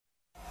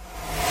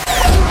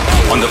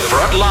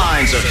front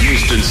lines of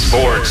Houston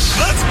sports.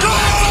 Let's go!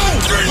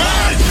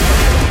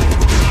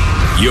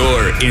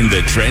 You're in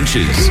the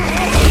trenches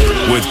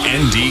with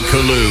ND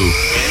Kalu.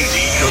 ND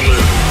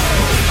Kalu.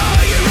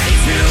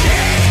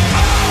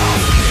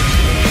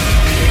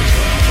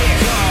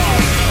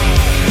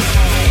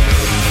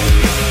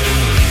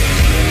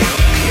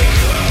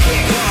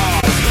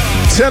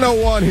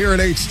 10:01 here in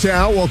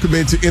H-Town. Welcome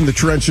into In the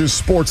Trenches,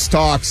 Sports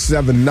Talk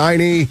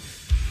 790.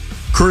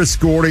 Chris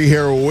Gordy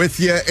here with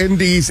you.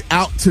 ND's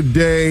out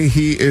today.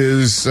 He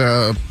is,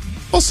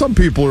 some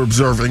people are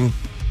observing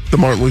the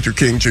Martin Luther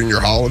King Jr.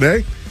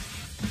 holiday.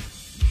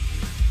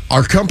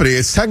 Our company,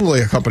 it's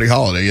technically a company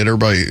holiday, and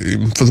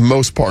everybody, for the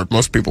most part,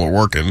 most people are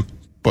working,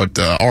 but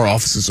our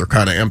offices are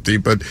kind of empty.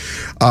 But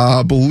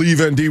I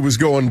believe ND was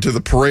going to the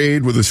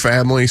parade with his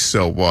family,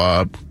 so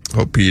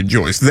hope he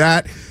enjoys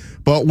that.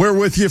 But we're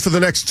with you for the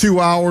next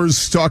 2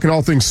 hours, talking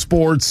all things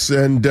sports,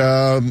 and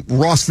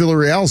Ross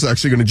Villarreal is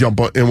actually going to jump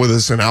in with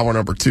us in hour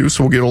number 2,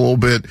 so we'll get a little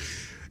bit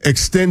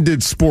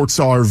extended sports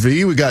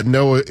RV. We got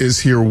Noah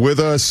is here with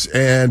us,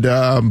 and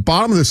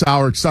bottom of this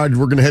hour, excited,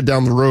 we're going to head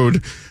down the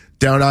road,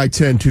 down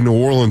I-10 to New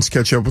Orleans,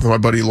 catch up with my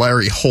buddy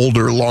Larry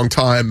Holder,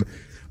 longtime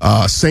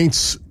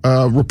Saints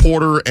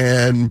reporter,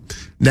 and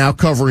now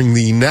covering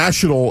the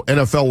national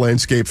NFL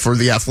landscape for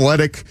The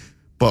Athletic.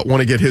 But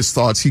want to get his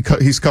thoughts.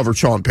 He's covered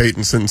Sean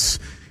Payton since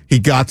he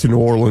got to New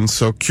Orleans,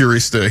 so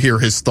curious to hear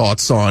his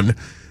thoughts on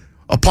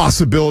a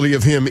possibility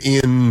of him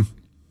in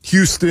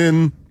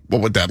Houston.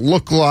 What would that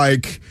look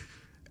like?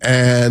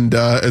 And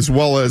as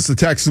well as the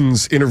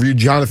Texans interviewed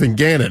Jonathan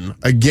Gannon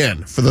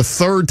again for the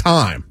third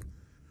time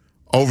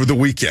over the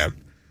weekend.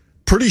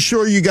 Pretty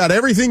sure you got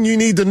everything you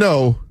need to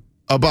know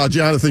about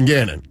Jonathan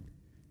Gannon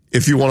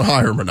if you want to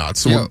hire him or not.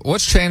 So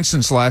what's changed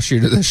since last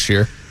year to this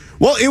year?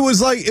 Well, it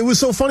was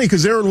so funny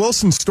because Aaron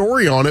Wilson's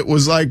story on it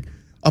was like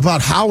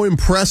about how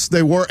impressed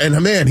they were. And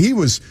man, he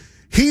had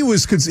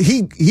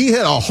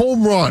a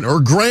home run or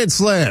grand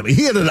slam.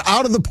 He had it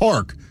out of the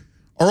park,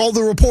 or all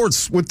the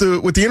reports with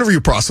the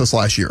interview process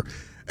last year.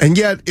 And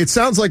yet it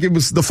sounds like it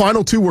was the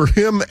final two were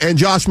him and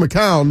Josh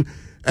McCown.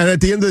 And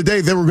at the end of the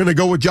day, they were going to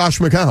go with Josh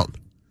McCown.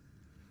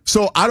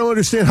 So I don't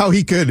understand how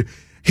he could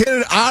hit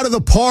it out of the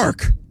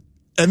park.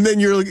 And then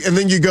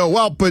you go,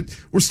 well, but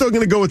we're still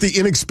going to go with the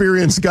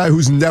inexperienced guy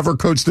who's never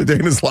coached a day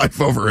in his life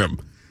over him.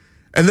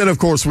 And then, of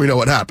course, we know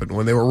what happened.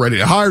 When they were ready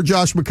to hire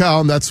Josh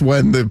McCown, that's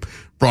when the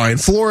Brian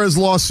Flores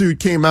lawsuit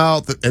came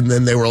out. And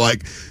then they were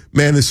like,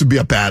 man, this would be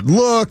a bad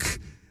look.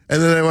 And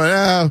then they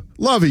went,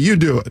 love it, you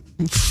do it.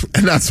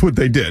 And that's what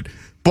they did.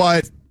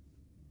 But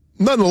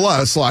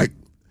nonetheless, like,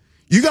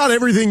 you got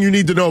everything you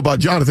need to know about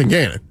Jonathan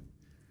Gannon.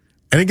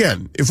 And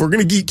again, if we're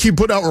going to keep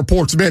putting out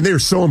reports, man, they're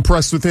so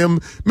impressed with him.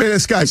 Man,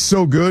 this guy's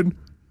so good.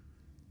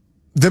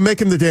 Then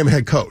make him the damn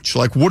head coach.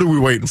 Like, what are we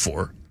waiting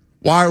for?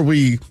 Why are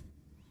we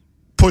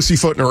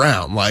pussyfooting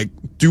around? Like,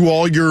 do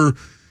all your,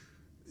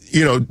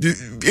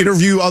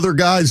 interview other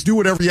guys, do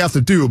whatever you have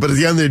to do. But at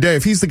the end of the day,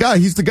 if he's the guy,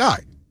 he's the guy.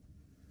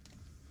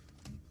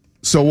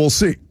 So we'll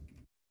see.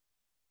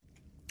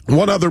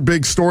 One other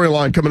big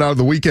storyline coming out of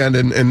the weekend,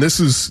 and this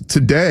is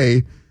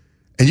today,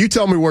 and you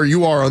tell me where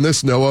you are on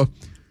this, Noah.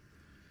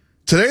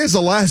 Today is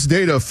the last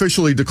day to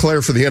officially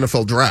declare for the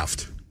NFL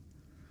draft.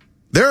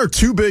 There are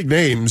two big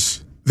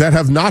names that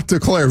have not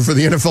declared for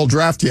the NFL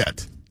draft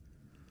yet.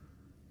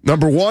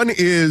 Number one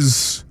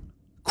is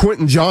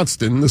Quentin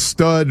Johnston, the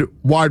stud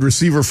wide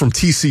receiver from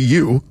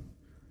TCU.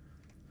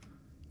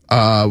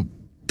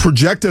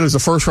 Projected as a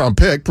first-round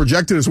pick,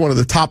 projected as one of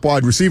the top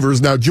wide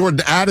receivers. Now,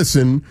 Jordan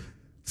Addison,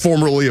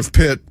 formerly of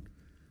Pitt,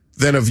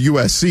 then of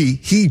USC,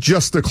 he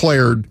just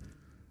declared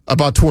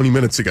about 20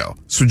 minutes ago.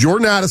 So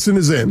Jordan Addison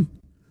is in.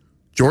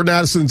 Jordan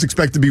Addison is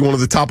expected to be one of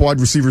the top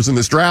wide receivers in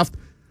this draft,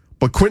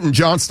 but Quentin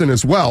Johnston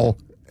as well,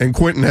 and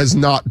Quentin has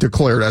not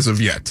declared as of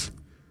yet.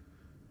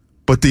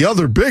 But the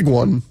other big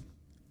one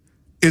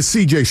is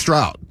C.J.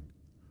 Stroud.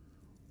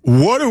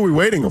 What are we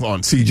waiting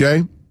on,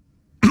 C.J.?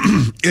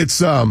 It's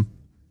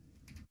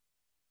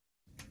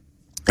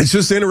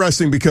just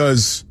interesting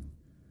because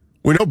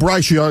we know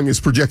Bryce Young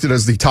is projected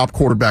as the top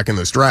quarterback in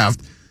this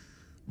draft,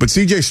 but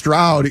C.J.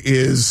 Stroud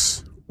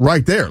is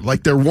right there,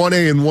 like they're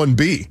 1A and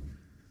 1B.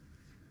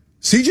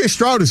 C.J.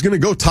 Stroud is going to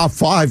go top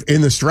 5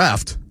 in this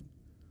draft,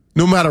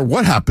 no matter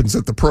what happens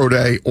at the Pro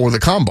Day or the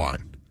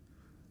Combine.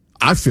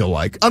 I feel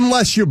like,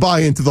 unless you buy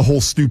into the whole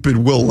stupid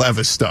Will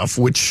Levis stuff,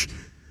 which,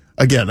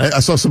 again, I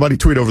saw somebody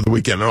tweet over the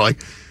weekend. They're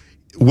like,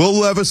 Will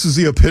Levis is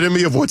the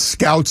epitome of what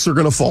scouts are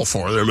going to fall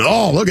for. They're like,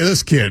 oh, look at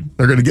this kid.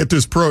 They're going to get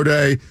this Pro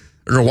Day.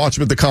 They're going to watch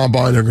him at the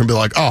Combine. They're going to be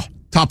like, oh,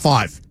 top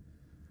 5.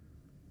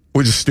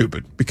 Which is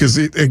stupid. Because,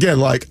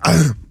 again, like,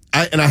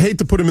 I hate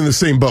to put him in the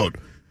same boat,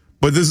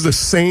 but this is the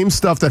same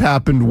stuff that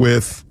happened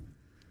with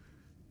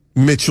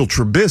Mitchell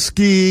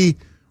Trubisky,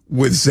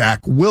 with Zach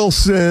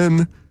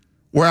Wilson,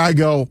 where I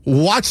go,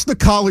 watch the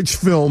college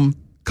film.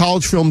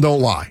 College film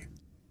don't lie.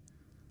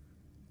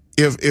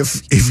 If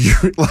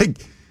you're like,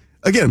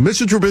 again,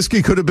 Mitchell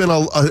Trubisky could have been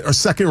a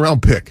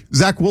second-round pick.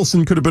 Zach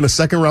Wilson could have been a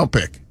second-round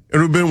pick. It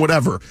would have been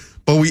whatever.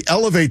 But we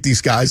elevate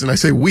these guys, and I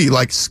say we,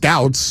 like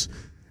scouts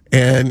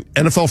and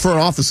NFL front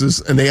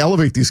offices, and they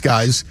elevate these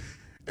guys.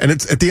 And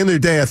it's at the end of the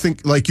day, I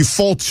think like you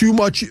fall too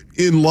much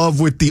in love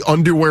with the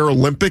underwear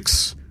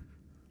Olympics,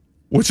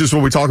 which is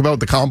what we talk about with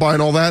the combine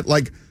and all that.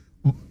 Like,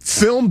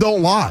 film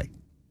don't lie.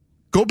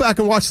 Go back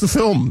and watch the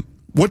film.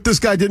 What this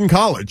guy did in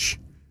college.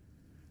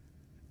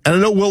 And I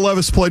know Will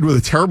Levis played with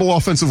a terrible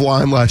offensive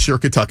line last year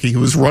at Kentucky. He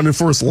was running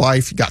for his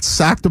life. He got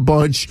sacked a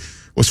bunch,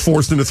 was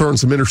forced into throwing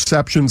some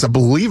interceptions. I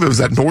believe it was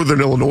that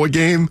Northern Illinois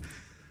game.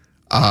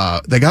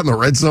 They got in the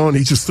red zone.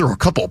 He just threw a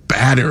couple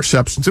bad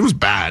interceptions. It was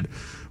bad.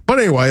 But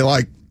anyway,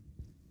 like,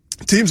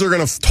 teams are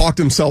going to talk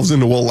themselves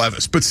into Will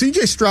Levis. But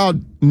C.J.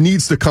 Stroud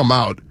needs to come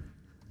out.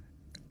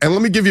 And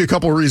let me give you a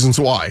couple of reasons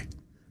why.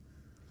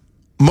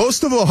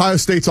 Most of Ohio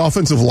State's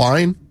offensive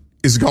line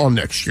is gone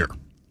next year.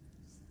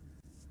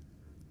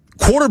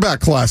 Quarterback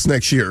class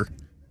next year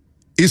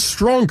is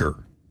stronger.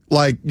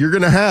 Like, you're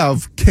going to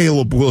have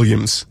Caleb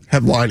Williams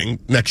headlining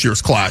next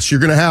year's class. You're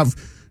going to have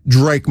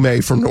Drake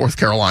May from North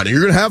Carolina.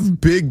 You're going to have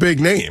big, big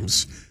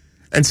names.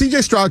 And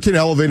C.J. Stroud can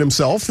elevate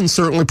himself and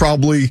certainly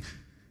probably,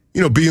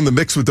 be in the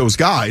mix with those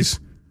guys.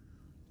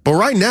 But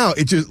right now,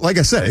 it just, like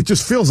I said, it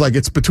just feels like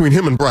it's between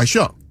him and Bryce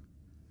Young.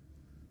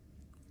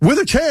 With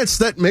a chance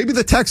that maybe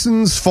the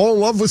Texans fall in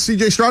love with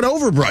C.J. Stroud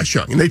over Bryce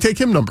Young, and they take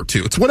him number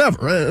 2. It's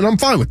whatever, and I'm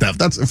fine with that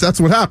if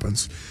that's what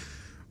happens.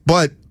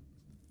 But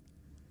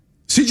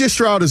C.J.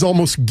 Stroud is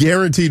almost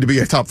guaranteed to be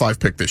a top 5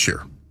 pick this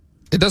year.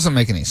 It doesn't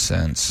make any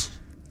sense.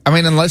 I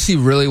mean, unless he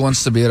really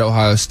wants to be at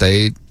Ohio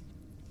State.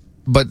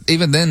 But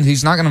even then,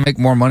 he's not going to make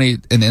more money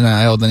in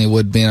NIL than he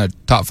would being a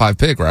top 5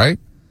 pick, right?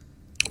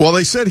 Well,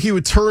 they said he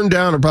would turn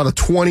down about a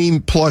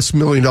 $20+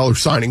 million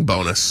signing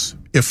bonus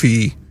if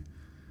he...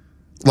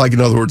 Like,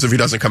 in other words, if he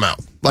doesn't come out.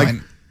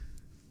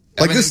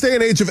 This day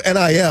and age of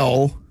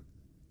NIL,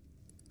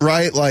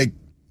 right? Like,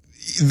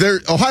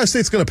 Ohio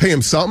State's going to pay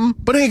him something,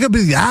 but it ain't going to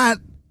be that.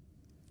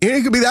 It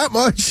ain't going to be that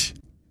much.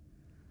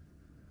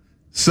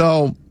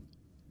 So,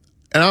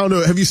 and I don't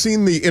know, have you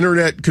seen the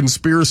internet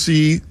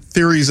conspiracy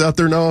theories out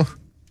there, Noah?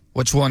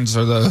 Which ones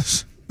are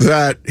those?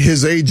 That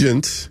his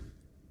agent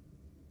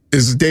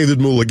is David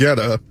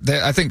Mulugheta.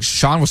 I think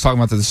Sean was talking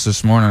about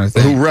this morning, I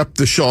think. Who repped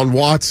Deshaun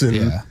Watson.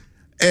 Yeah.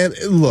 And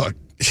look,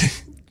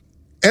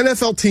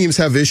 NFL teams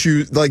have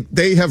issues, like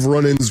they have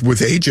run-ins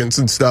with agents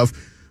and stuff.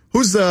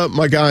 Who's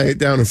my guy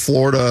down in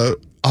Florida?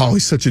 Oh,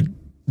 he's such a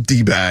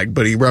D-bag,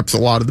 but he reps a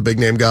lot of the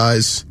big-name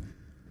guys.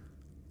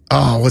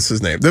 Oh, what's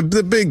his name?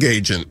 The big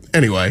agent.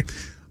 Anyway,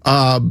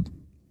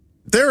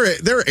 there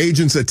are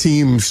agents that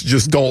teams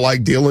just don't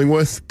like dealing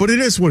with, but it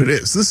is what it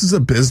is. This is a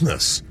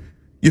business.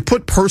 You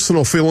put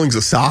personal feelings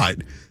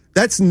aside.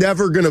 That's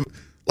never going to,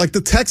 like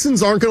the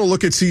Texans aren't going to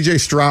look at C.J.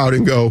 Stroud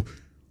and go,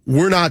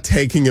 we're not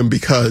taking him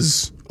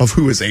because of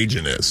who his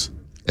agent is.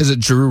 Is it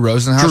Drew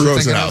Rosenhaus? Drew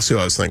Rosenhaus, who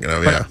I was thinking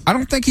of, yeah. I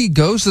don't think he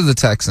goes to the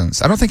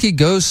Texans. I don't think he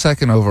goes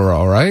second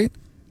overall, right?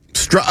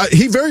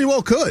 He very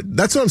well could.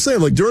 That's what I'm saying.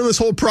 Like, during this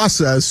whole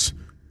process,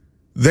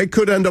 they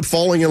could end up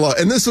falling in love.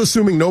 And this is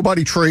assuming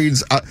nobody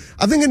trades.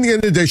 I think in the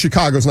end of the day,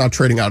 Chicago's not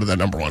trading out of that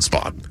number 1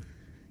 spot.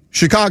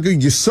 Chicago,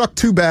 you suck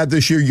too bad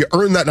this year. You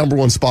earned that number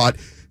 1 spot.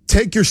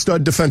 Take your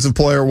stud defensive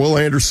player, Will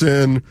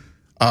Anderson,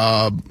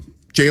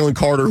 Jalen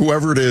Carter,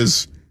 whoever it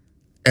is,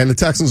 and the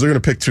Texans are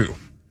going to pick 2.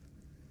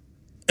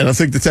 And I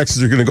think the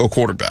Texans are going to go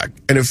quarterback.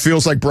 And it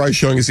feels like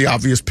Bryce Young is the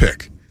obvious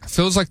pick. It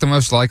feels like the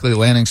most likely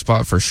landing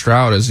spot for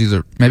Stroud is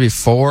either maybe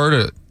 4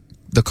 to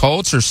the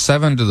Colts or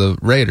 7 to the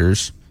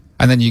Raiders.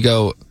 And then you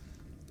go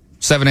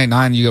 7, 8,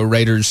 9, you go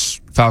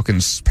Raiders,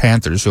 Falcons,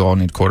 Panthers, who all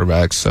need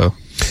quarterbacks. So,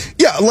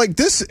 yeah, like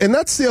this, and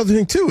that's the other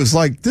thing, too, is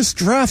like this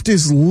draft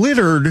is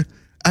littered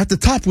at the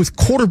top with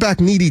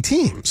quarterback-needy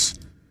teams.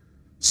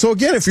 So,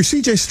 again, if you're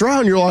C.J. Stroud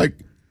and you're like,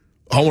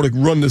 I want to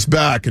run this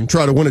back and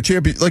try to win a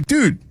champion. Like,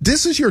 dude,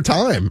 this is your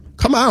time.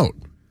 Come out.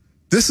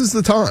 This is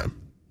the time.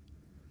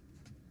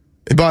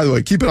 And by the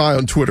way, keep an eye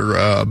on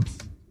Twitter,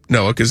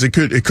 Noah, because it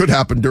could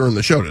happen during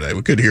the show today.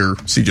 We could hear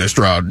C.J.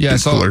 Stroud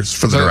declares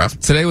for the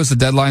draft. Today was the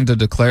deadline to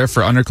declare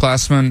for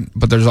underclassmen,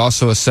 but there's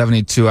also a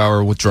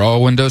 72-hour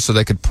withdrawal window, so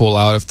they could pull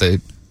out if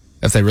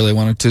they really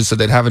wanted to. So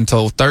they'd have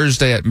until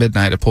Thursday at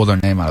midnight to pull their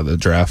name out of the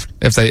draft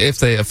if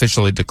they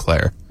officially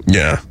declare.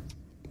 Yeah.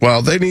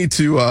 Well, they need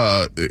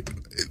to.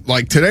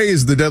 Like, today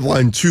is the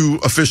deadline to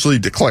officially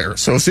declare.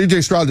 So if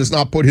C.J. Stroud does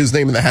not put his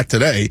name in the hat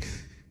today,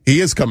 he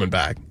is coming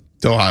back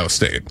to Ohio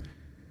State.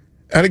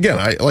 And again,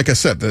 like I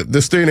said,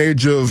 this day and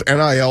age of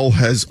NIL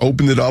has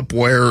opened it up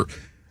where,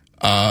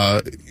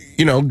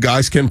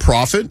 guys can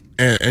profit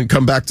and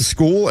come back to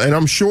school. And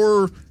I'm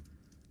sure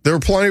there are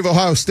plenty of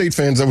Ohio State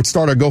fans that would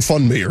start a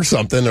GoFundMe or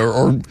something,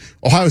 or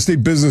Ohio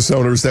State business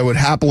owners that would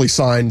happily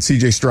sign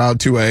C.J. Stroud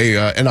to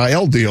a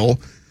NIL deal.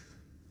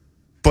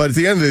 But at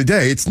the end of the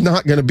day, it's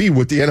not going to be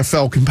what the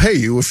NFL can pay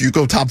you if you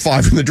go top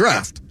 5 in the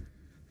draft.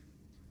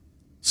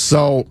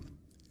 So,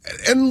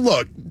 and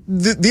look,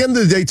 the end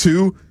of the day,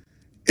 too,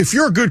 if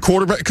you're a good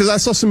quarterback, because I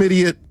saw some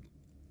idiot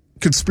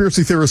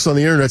conspiracy theorists on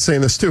the internet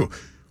saying this, too.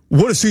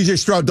 What if C.J.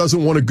 Stroud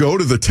doesn't want to go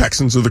to the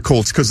Texans or the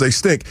Colts because they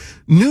stink?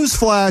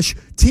 Newsflash,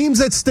 teams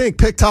that stink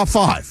pick top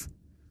 5.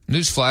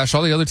 Newsflash,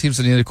 all the other teams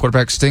that need a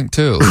quarterback stink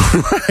too.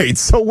 Right.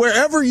 So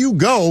wherever you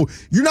go,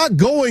 you're not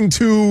going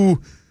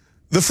to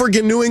the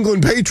friggin' New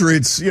England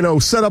Patriots,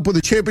 set up with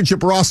a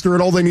championship roster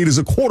and all they need is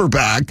a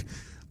quarterback.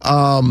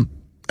 And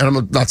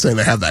I'm not saying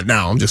they have that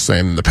now. I'm just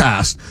saying in the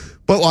past.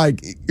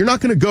 But, you're not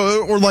going to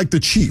go, or like the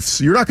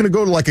Chiefs. You're not going to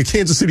go to, a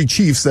Kansas City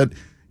Chiefs that,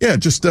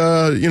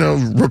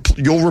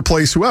 you'll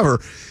replace whoever.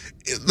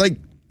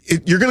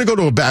 You're going to go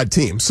to a bad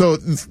team. So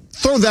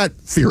throw that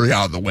theory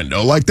out of the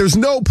window. There's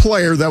no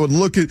player that would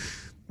look,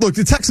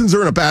 the Texans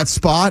are in a bad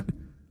spot,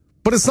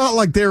 but it's not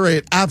like they're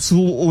an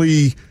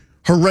absolutely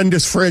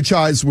horrendous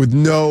franchise with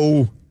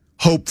no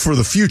hope for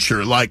the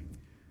future.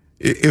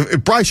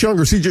 If Bryce Young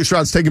or C.J.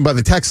 Stroud's taken by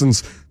the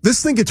Texans,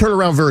 this thing could turn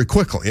around very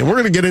quickly. And we're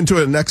going to get into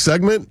it in the next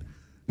segment,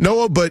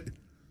 Noah, but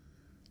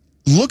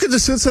look at the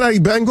Cincinnati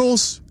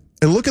Bengals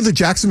and look at the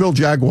Jacksonville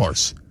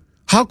Jaguars.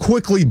 How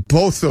quickly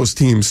both those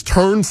teams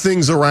turn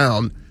things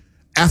around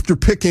after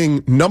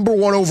picking number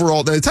 1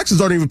 overall. The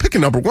Texans aren't even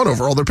picking number 1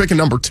 overall. They're picking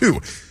number 2.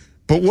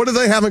 But what do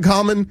they have in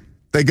common?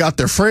 They got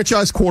their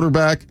franchise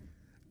quarterback,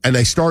 and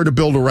they started to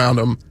build around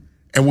him.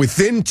 And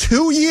within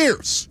 2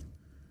 years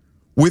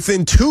of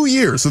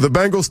the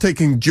Bengals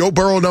taking Joe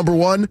Burrow number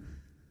 1,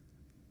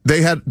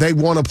 they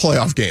won a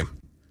playoff game.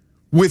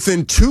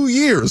 Within 2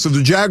 years of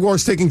the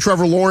Jaguars taking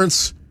Trevor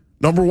Lawrence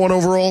number 1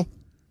 overall,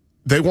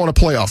 they won a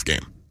playoff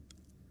game.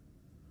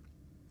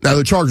 Now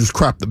the Chargers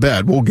crapped the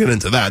bed. We'll get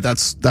into that.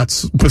 That's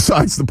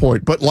besides the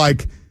point. But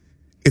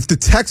if the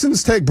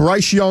Texans take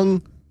Bryce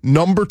Young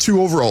number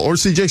 2 overall or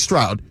C.J.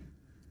 Stroud,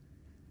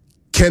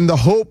 can the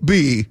hope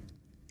be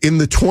in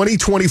the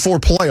 2024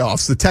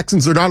 playoffs, the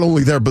Texans are not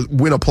only there, but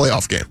win a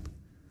playoff game?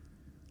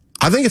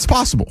 I think it's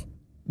possible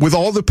with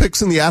all the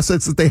picks and the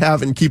assets that they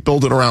have and keep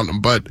building around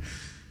them. But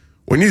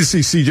we need to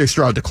see C.J.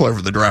 Stroud declare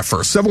for the draft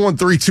first.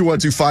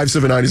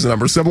 713-212-5790 is the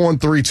number.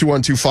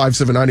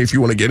 713-212-5790 if you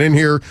want to get in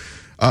here.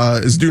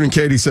 As Dune and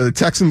Katie said, the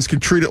Texans can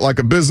treat it like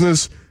a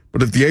business,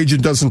 but if the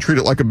agent doesn't treat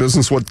it like a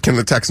business, what can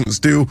the Texans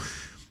do?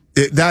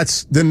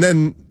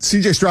 Then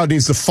C.J. Stroud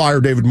needs to fire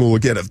David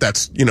Mulligett if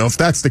that's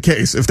the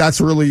case. If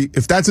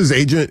that's his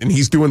agent and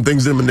he's doing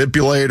things to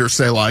manipulate or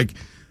say we're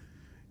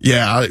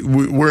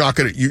not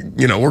going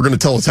to, we're going to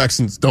tell the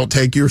Texans don't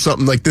take you or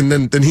something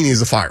then he needs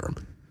to fire him.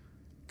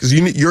 Because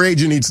your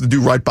agent needs to do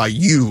right by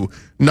you,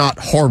 not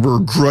harbor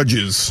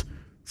grudges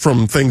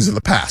from things in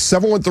the past.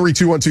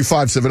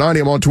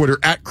 713-212-5790. I'm on Twitter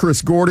at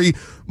Chris Gordy.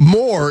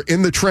 More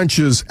in the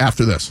trenches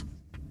after this.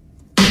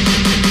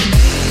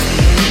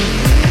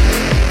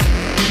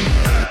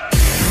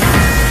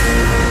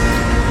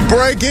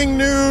 Breaking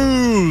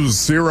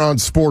news here on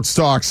Sports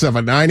Talk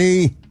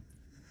 790.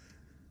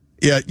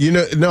 Yeah, you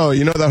know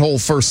that whole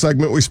first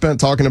segment we spent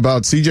talking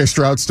about C.J.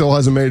 Stroud still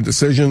hasn't made a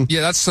decision?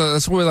 Yeah, that's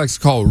what we like to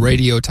call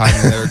radio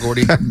timing there,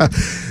 Gordy.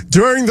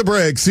 During the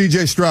break,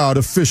 C.J. Stroud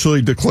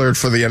officially declared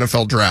for the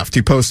NFL draft.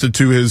 He posted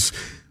to his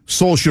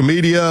social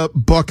media,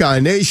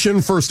 Buckeye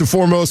Nation. First and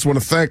foremost, I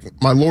want to thank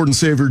my Lord and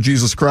Savior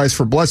Jesus Christ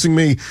for blessing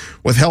me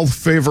with health,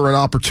 favor, and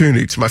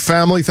opportunity. To my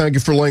family, thank you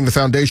for laying the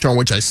foundation on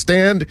which I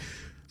stand.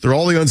 Through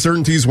all the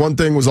uncertainties, one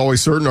thing was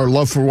always certain, our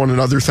love for one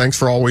another. Thanks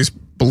for always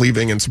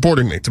believing and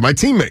supporting me. To my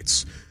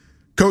teammates,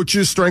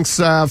 coaches, strength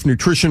staff,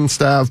 nutrition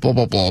staff, blah,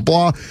 blah, blah,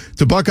 blah.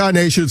 To Buckeye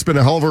Nation, it's been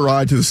a hell of a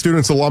ride. To the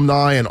students,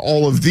 alumni, and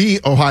all of the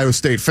Ohio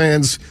State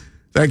fans,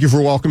 thank you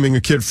for welcoming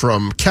a kid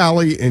from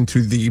Cali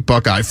into the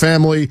Buckeye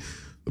family.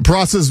 The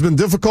process has been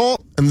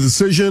difficult, and the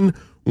decision,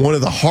 one of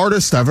the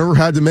hardest I've ever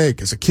had to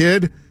make. As a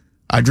kid,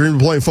 I dreamed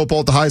of playing football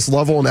at the highest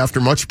level, and after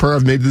much prayer,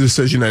 I've made the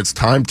decision that it's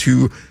time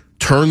to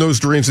turn those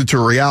dreams into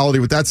a reality.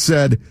 With that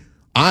said,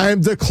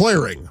 I'm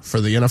declaring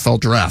for the NFL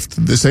draft.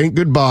 This ain't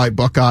goodbye,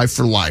 Buckeye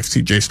for life,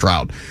 C.J.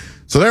 Stroud.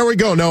 So there we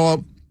go,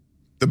 Noah.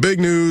 The big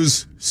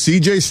news,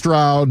 C.J.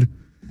 Stroud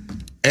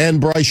and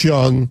Bryce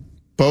Young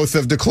both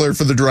have declared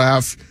for the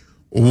draft.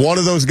 One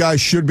of those guys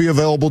should be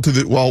available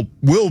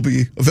will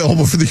be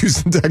available for the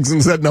Houston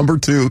Texans at number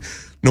 2,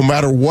 no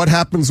matter what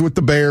happens with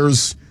the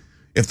Bears.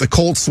 If the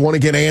Colts want to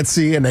get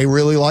antsy and they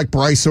really like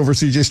Bryce over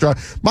C.J. Stroud.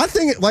 My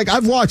thing,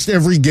 I've watched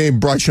every game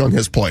Bryce Young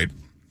has played.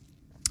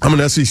 I'm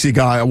an SEC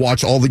guy. I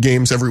watch all the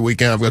games every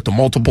weekend. I've got the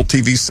multiple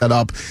TVs set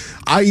up.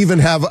 I even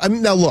have,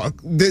 now look,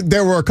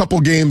 there were a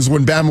couple games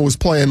when Bama was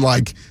playing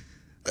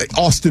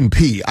Austin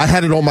Peay. I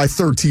had it on my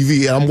third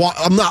TV, and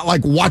I'm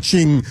not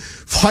watching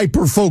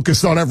hyper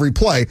focused on every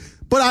play,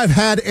 but I've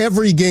had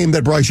every game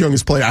that Bryce Young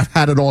has played. I've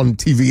had it on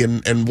TV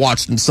and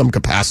watched in some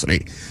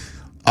capacity.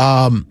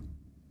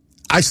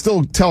 I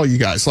still tell you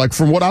guys,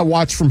 from what I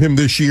watched from him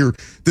this year,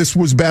 this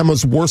was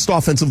Bama's worst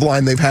offensive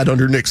line they've had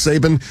under Nick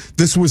Saban.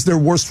 This was their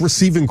worst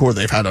receiving core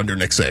they've had under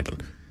Nick Saban.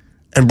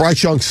 And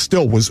Bryce Young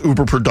still was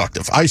uber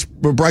productive.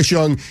 Bryce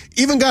Young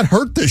even got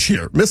hurt this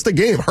year, missed a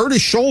game, hurt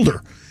his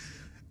shoulder,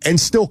 and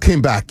still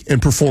came back and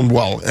performed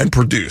well and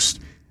produced.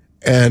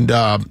 And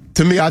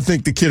to me, I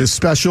think the kid is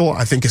special.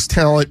 I think his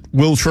talent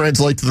will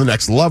translate to the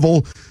next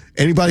level.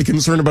 Anybody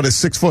concerned about his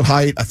 6-foot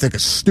height, I think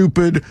is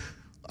stupid.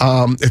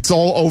 It's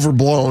all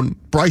overblown.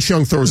 Bryce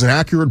Young throws an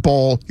accurate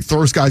ball. He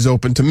throws guys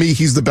open. To me,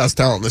 he's the best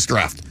talent in this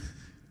draft.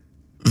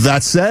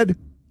 That said,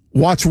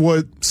 watch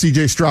what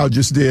C.J. Stroud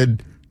just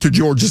did to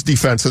Georgia's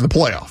defense in the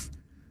playoff.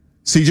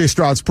 C.J.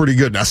 Stroud's pretty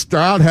good. Now,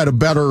 Stroud had a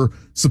better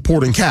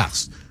supporting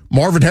cast.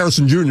 Marvin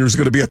Harrison Jr. is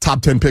going to be a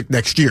top 10 pick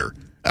next year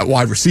at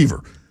wide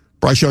receiver.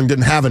 Bryce Young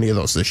didn't have any of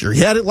those this year.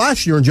 He had it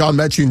last year in John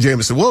Mechie and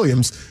Jamison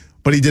Williams,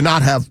 but he did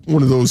not have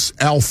one of those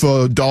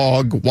alpha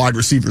dog wide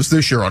receivers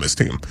this year on his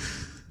team.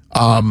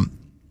 I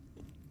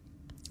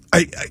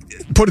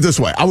put it this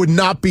way. I would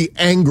not be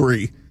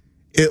angry.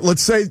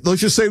 Let's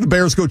just say the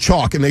Bears go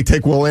chalk and they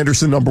take Will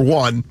Anderson number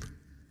 1.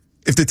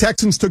 If the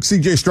Texans took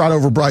C.J. Stroud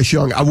over Bryce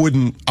Young, I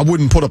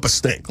wouldn't put up a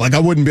stink. Like, I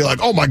wouldn't be like,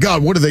 oh my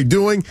God, what are they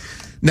doing?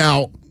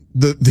 Now,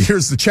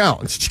 here's the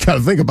challenge. You got to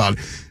think about it.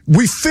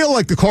 We feel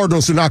like the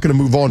Cardinals are not going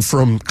to move on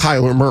from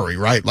Kyler Murray,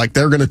 right? Like,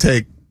 they're going to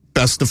take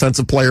best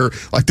defensive player.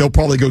 Like, they'll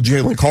probably go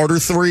Jalen Carter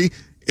 3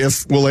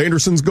 if Will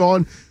Anderson's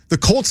gone. The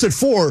Colts at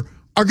 4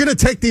 are going to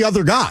take the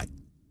other guy,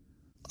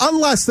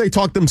 unless they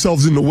talk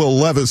themselves into Will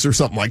Levis or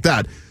something like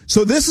that.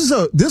 So this is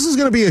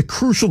going to be a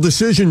crucial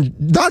decision,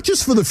 not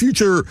just for the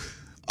future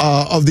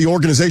of the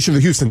organization of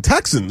the Houston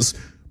Texans,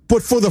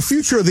 but for the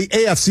future of the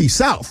AFC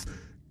South.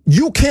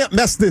 You can't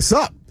mess this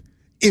up.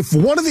 If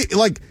one of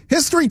the,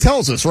 history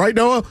tells us, right,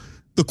 Noah?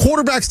 The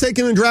quarterbacks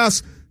taken in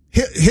drafts,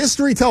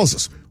 history tells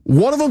us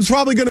one of them's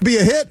probably going to be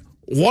a hit,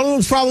 one of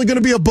them's probably going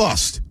to be a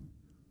bust.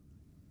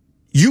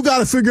 You got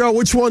to figure out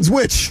which one's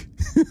which.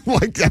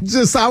 That's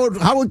just how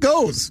it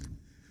goes.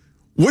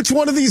 Which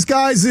one of these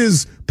guys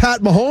is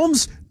Pat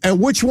Mahomes and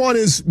which one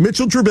is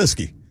Mitchell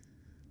Trubisky?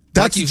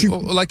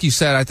 Like you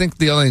said, I think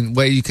the only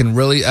way you can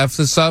really F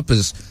this up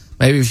is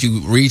maybe if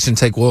you reach and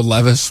take Will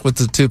Levis with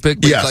the 2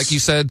 pick. But yes. Like you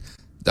said,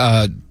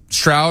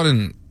 Stroud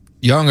and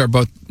Young are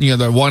both, they're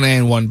 1A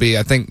and 1B.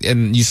 I think,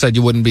 and you said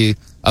you wouldn't be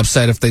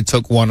upset if they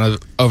took one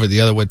over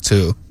the other with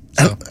 2.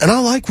 So. And I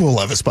like Will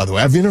Levis, by the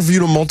way. I've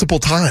interviewed him multiple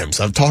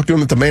times. I've talked to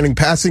him at the Manning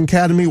Passing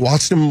Academy,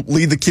 watched him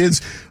lead the kids,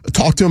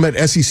 talked to him at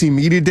SEC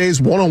Media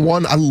Days,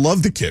 one-on-one. I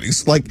love the kid.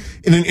 He's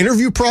in an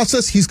interview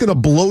process, he's going to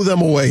blow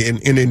them away in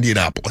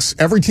Indianapolis.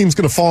 Every team's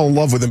going to fall in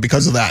love with him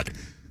because of that.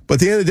 But at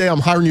the end of the day,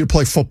 I'm hiring you to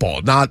play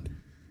football, not,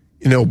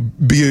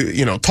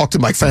 talk to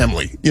my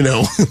family. At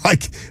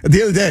the end of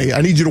the day,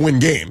 I need you to win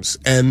games.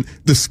 And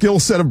the skill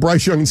set of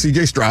Bryce Young and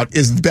C.J. Stroud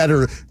is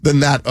better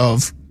than that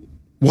of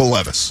Will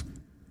Levis.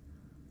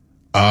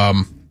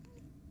 But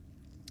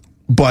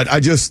I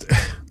just,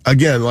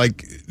 again,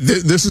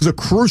 this is a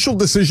crucial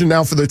decision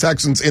now for the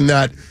Texans in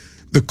that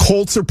the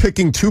Colts are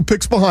picking 2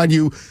 picks behind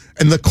you,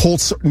 and the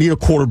Colts need a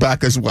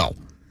quarterback as well.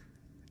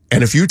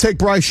 And if you take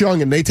Bryce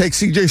Young and they take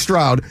C.J.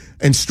 Stroud,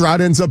 and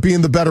Stroud ends up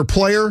being the better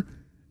player,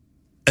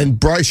 and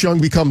Bryce Young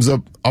becomes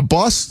a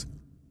bust,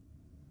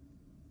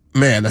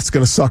 man, that's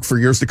going to suck for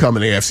years to come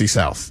in the AFC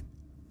South.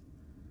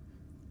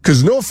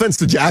 Because no offense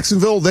to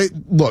Jacksonville,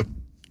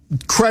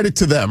 credit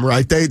to them,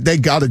 right? They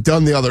got it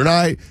done the other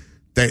night.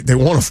 They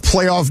won a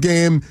playoff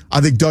game.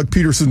 I think Doug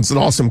Peterson's an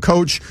awesome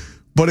coach.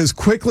 But as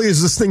quickly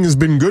as this thing has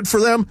been good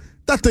for them,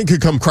 that thing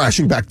could come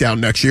crashing back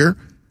down next year.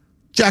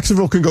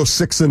 Jacksonville can go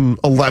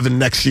 6-11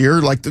 next year.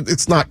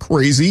 It's not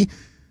crazy.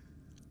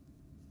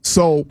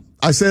 So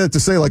I say that to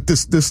say,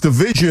 this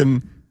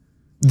division,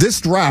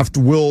 this draft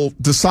will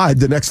decide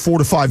the next 4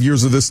 to 5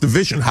 years of this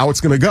division, how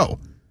it's going to go.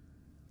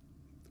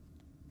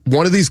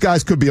 One of these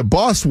guys could be a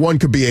bust. One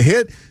could be a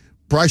hit.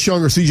 Bryce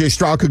Young or C.J.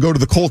 Stroud could go to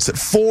the Colts at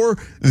 4.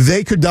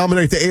 They could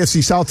dominate the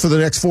AFC South for the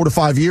next 4 to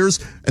 5 years,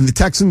 and the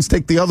Texans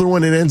take the other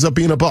one and it ends up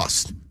being a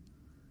bust.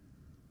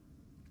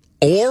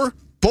 Or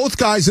both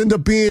guys end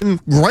up being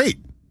great,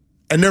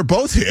 and they're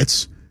both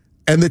hits,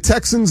 and the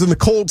Texans and the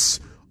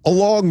Colts,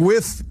 along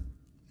with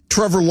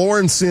Trevor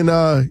Lawrence in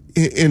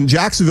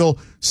Jacksonville,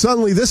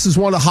 suddenly this is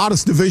one of the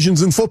hottest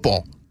divisions in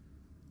football.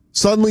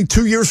 Suddenly,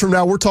 2 years from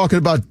now, we're talking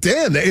about,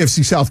 damn, the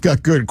AFC South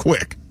got good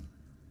quick.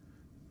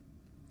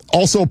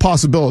 Also a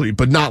possibility,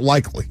 but not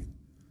likely.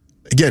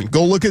 Again,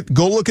 go look at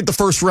the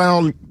first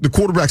round, the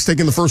quarterbacks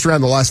taking the first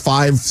round the last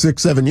 5,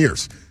 6, 7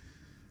 years.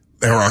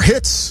 There are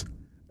hits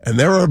and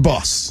there are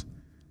busts.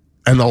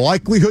 And the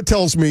likelihood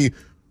tells me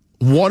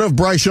one of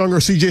Bryce Young or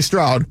C.J.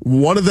 Stroud,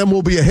 one of them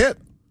will be a hit,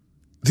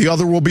 the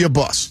other will be a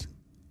bust.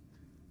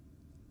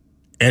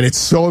 And it's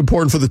so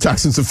important for the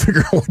Texans to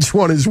figure out which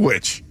one is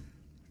which.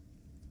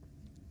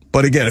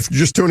 But again, if you're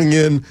just tuning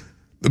in,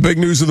 the big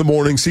news of the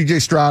morning, C.J.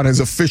 Stroud has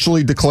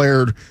officially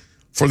declared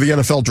for the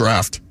NFL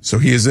draft. So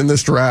he is in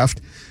this draft.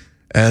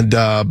 And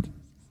let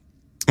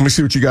me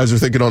see what you guys are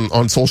thinking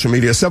on social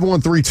media.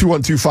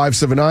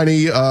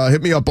 713-212-5790.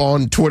 Hit me up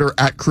on Twitter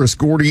at Chris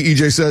Gordy.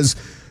 EJ says,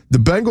 the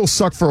Bengals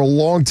sucked for a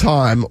long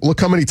time. Look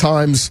how many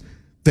times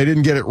they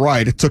didn't get it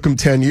right. It took them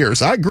 10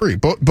 years. I agree.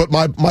 But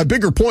my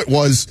bigger point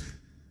was,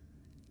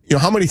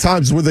 how many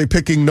times were they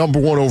picking number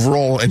 1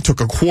 overall and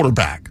took a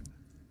quarterback?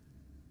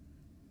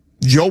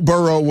 Joe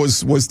Burrow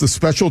was the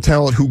special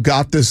talent who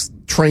got this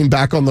train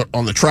back on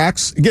the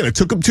tracks. Again, it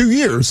took him 2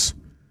 years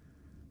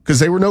because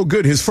they were no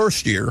good his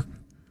first year.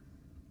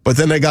 But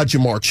then they got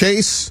Jamar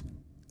Chase,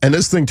 and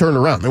this thing turned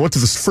around. They went to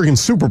the freaking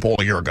Super Bowl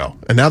a year ago,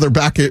 and now they're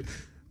back at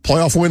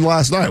playoff win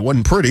last night. It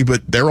wasn't pretty,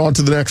 but they're on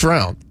to the next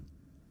round.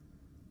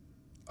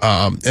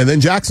 And then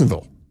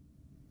Jacksonville.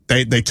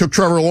 They took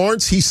Trevor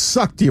Lawrence. He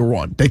sucked year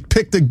one. They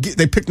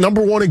picked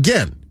number one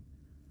again.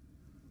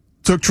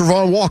 Took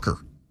Travon Walker.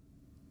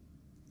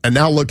 And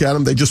now look at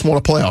them. They just won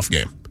a playoff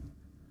game.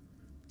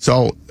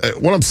 So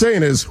what I'm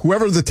saying is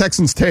whoever the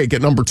Texans take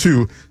at number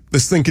 2,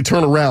 this thing could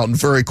turn around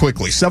very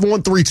quickly.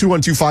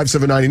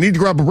 713-212-5790. Need to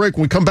grab a break.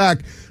 When we come back,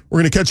 we're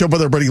going to catch up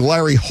with our buddy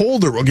Larry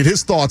Holder. We'll get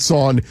his thoughts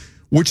on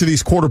which of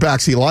these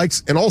quarterbacks he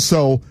likes, and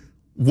also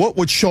what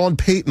would Sean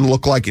Payton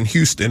look like in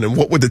Houston, and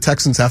what would the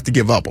Texans have to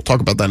give up? We'll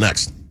talk about that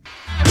next.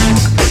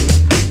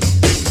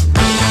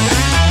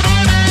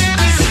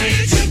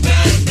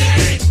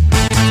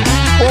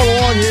 All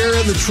along here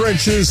in the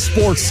trenches,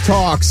 Sports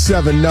Talk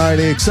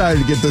 790.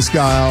 Excited to get this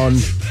guy on.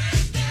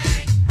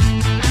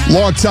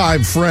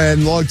 Longtime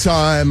friend,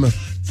 longtime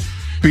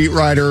beat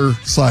writer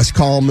 /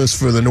 columnist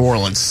for the New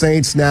Orleans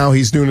Saints. Now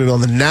he's doing it on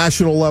the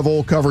national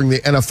level, covering the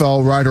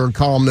NFL, writer and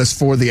columnist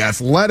for The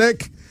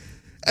Athletic.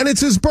 And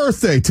it's his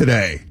birthday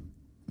today.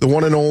 The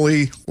one and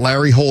only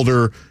Larry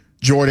Holder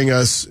joining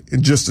us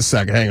in just a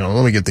second. Hang on,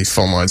 let me get these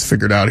phone lines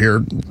figured out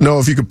here. Know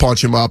if you could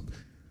punch him up.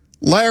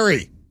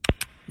 Larry,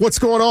 what's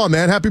going on,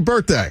 man? Happy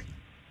birthday.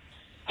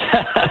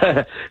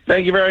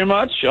 Thank you very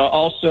much.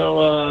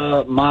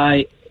 Also,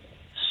 my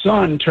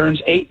son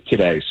turns 8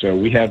 today, so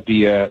we have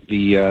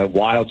the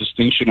wild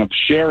distinction of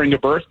sharing a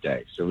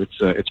birthday. So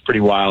it's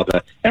pretty wild,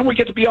 and we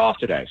get to be off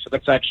today. So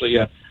that's actually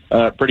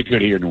pretty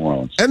good here in New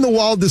Orleans. And the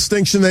wild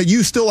distinction that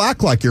you still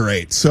act like you're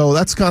 8. So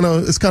it's kind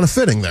of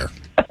fitting there.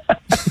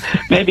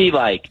 Maybe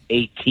like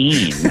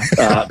 18,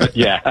 but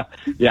yeah.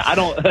 I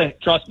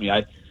don't trust me.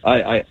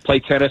 I play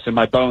tennis and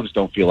my bones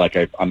don't feel like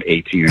I'm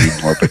 18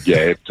 anymore. But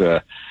yeah,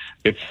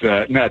 it's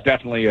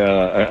definitely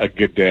a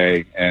good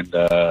day, and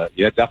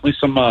definitely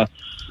some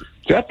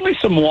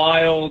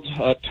wild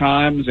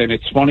times. And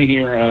it's funny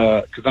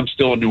here because I'm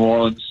still in New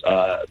Orleans,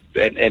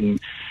 and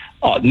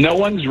no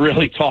one's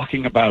really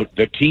talking about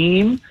the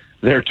team.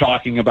 They're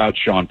talking about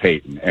Sean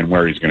Payton and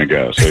where he's going to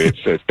go. So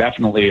it's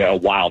definitely a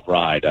wild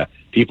ride.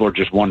 People are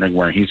just wondering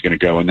where he's going to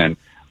go, and then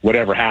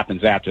whatever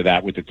happens after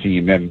that with the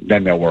team, then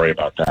they'll worry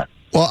about that.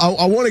 Well,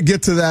 I want to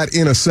get to that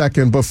in a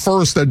second, but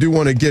first I do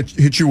want to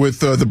hit you with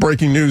the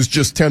breaking news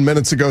just 10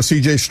 minutes ago.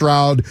 C.J.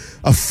 Stroud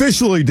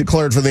officially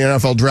declared for the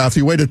NFL draft.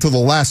 He waited till the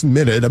last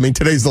minute. I mean,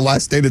 today's the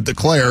last day to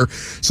declare.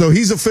 So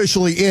he's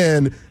officially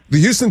in. The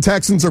Houston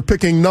Texans are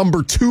picking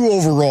number 2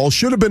 overall.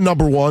 Should have been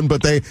number 1,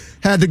 but they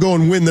had to go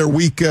and win their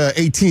Week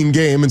 18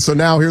 game, and so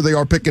now here they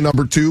are picking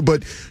number 2.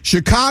 But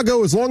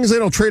Chicago, as long as they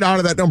don't trade out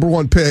of that number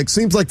 1 pick,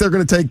 seems like they're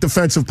going to take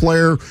defensive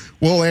player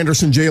Will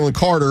Anderson, Jalen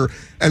Carter,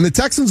 and the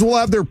Texans will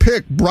have their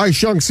pick, Bryce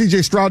Young,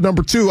 C.J. Stroud,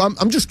 number 2.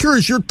 I'm just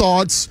curious your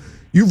thoughts.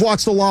 You've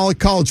watched a lot of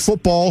college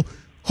football.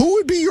 Who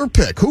would be your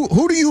pick?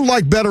 Who do you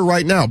like better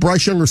right now,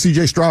 Bryce Young or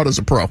C.J. Stroud as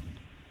a pro?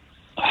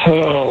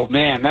 Oh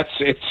man,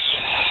 it's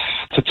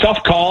a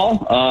tough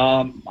call.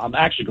 I'm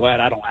actually glad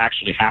I don't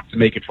actually have to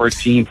make it for a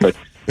team, but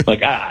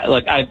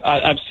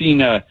I've seen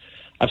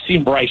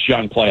Bryce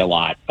Young play a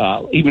lot,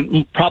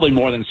 even probably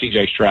more than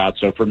C.J. Stroud.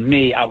 So for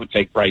me, I would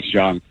take Bryce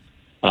Young.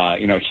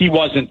 He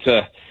wasn't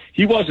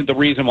the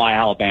reason why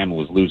Alabama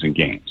was losing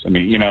games. I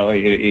mean,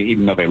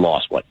 even though they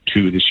lost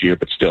 2 this year,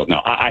 but still,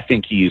 no. I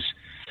think he's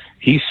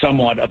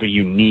somewhat of a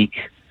unique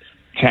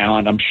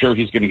talent. I'm sure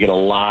he's going to get a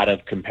lot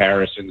of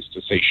comparisons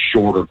to say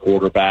shorter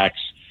quarterbacks.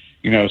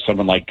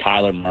 Someone like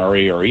Kyler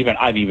Murray, or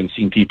I've even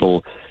seen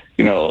people,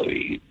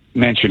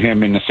 mention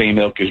him in the same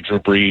ilk as Drew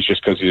Brees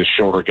just because he's a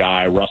shorter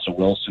guy, Russell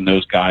Wilson,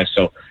 those guys.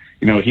 So,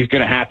 he's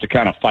going to have to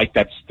kind of fight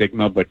that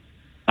stigma. But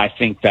I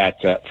think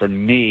that for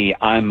me,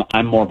 I'm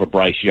more of a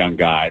Bryce Young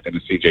guy than a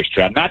C.J.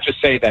 Stroud. Not to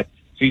say that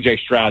C.J.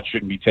 Stroud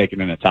shouldn't be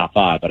taken in the top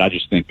 5, but I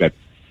just think that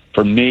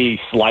for me,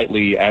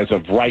 slightly as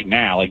of right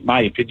now,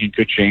 my opinion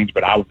could change,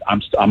 but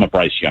I'm a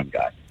Bryce Young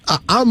guy.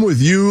 I'm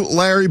with you,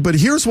 Larry, but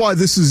here's why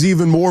this is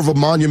even more of a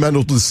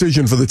monumental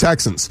decision for the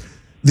Texans.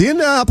 The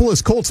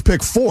Indianapolis Colts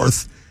pick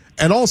 4th,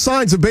 and all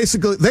signs have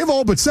they've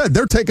all but said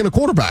they're taking a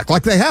quarterback,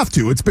 like they have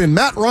to. It's been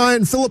Matt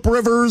Ryan, Phillip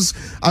Rivers,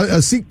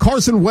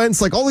 Carson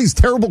Wentz, like all these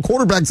terrible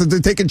quarterbacks that they're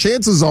taking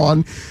chances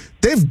on.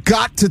 They've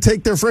got to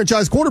take their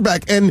franchise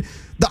quarterback, and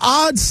the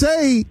odds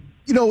say,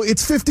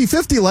 it's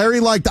 50-50, Larry.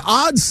 Like the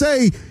odds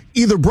say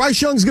either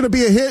Bryce Young's going to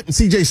be a hit and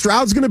C.J.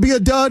 Stroud's going to be a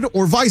dud,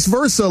 or vice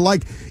versa.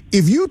 Like,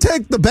 if you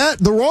take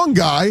the wrong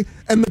guy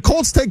and the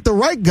Colts take the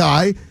right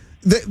guy,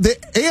 the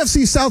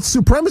AFC South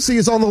supremacy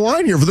is on the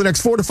line here for the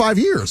next 4 to 5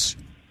 years.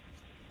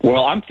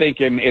 Well, I'm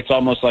thinking it's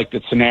almost like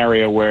the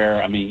scenario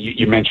where,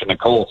 you mentioned the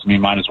Colts.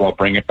 Might as well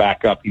bring it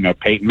back up.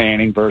 Peyton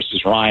Manning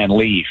versus Ryan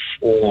Leaf,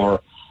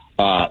 or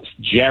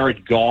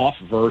Jared Goff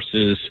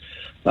versus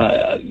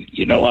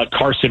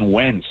Carson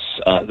Wentz,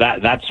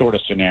 that sort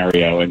of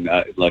scenario. And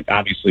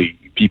obviously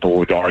people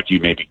would argue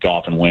maybe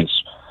Goff and Wentz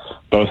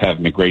both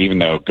haven't been great, even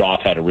though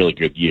Goff had a really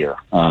good year,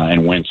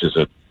 and Wentz is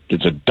a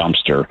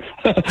dumpster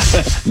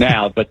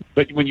now. But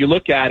when you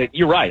look at it,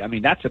 you're right.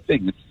 That's the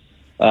thing.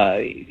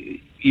 And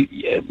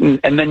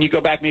then you go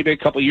back maybe a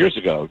couple of years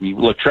ago. You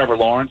look, Trevor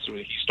Lawrence,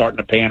 he's starting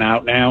to pan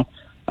out now.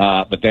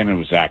 But then it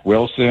was Zach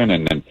Wilson,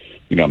 and then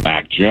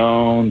Mac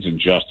Jones and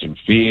Justin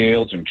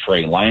Fields and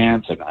Trey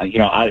Lance, and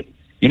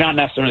you're not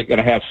necessarily going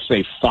to have,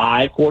 say,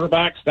 5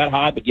 quarterbacks that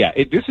high, but yeah,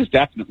 this is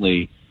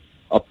definitely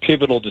a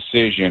pivotal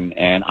decision,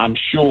 and I'm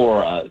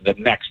sure the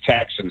next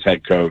Texans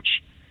head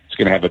coach is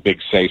going to have a big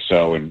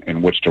say-so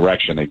in which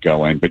direction they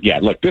go in. But yeah,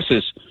 look, this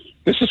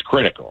is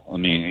critical. I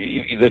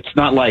mean, it's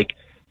not like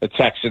the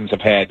Texans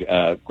have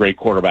had great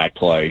quarterback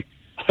play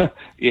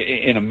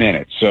in a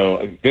minute.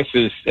 So this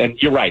is, and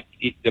you're right,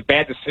 the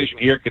bad decision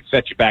here could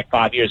set you back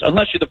 5 years,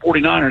 unless you're the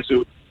 49ers,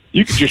 who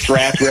you can just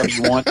draft wherever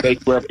you want,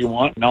 take wherever you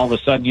want, and all of a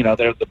sudden,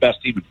 they're the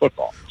best team in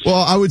football.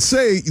 Well, I would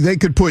say they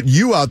could put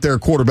you out there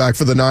quarterback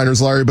for the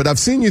Niners, Larry, but I've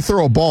seen you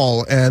throw a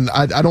ball, and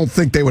I don't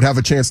think they would have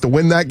a chance to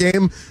win that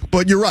game.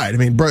 But you're right. I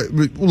mean,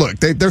 look,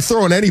 they're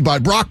throwing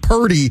anybody. Brock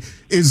Purdy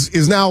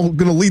is now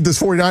going to lead this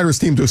 49ers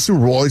team to a Super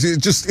Bowl.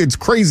 It's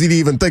crazy to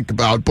even think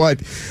about.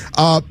 But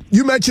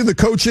you mentioned the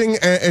coaching,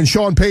 and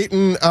Sean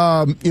Payton,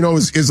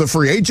 is a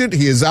free agent.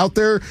 He is out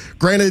there.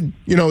 Granted,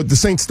 the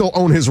Saints still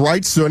own his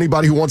rights, so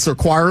anybody who wants to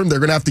acquire him, they're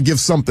going to have to give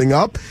something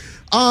up.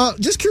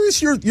 Just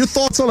curious your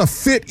thoughts on a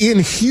fit in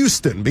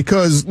Houston,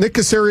 because Nick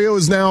Caserio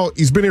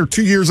he's been here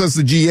 2 years as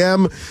the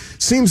GM,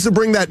 seems to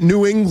bring that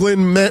New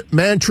England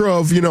mantra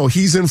of,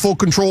 he's in full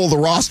control of the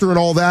roster and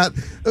all that.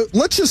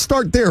 Let's just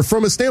start there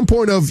from a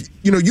standpoint of,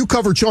 you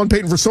covered Sean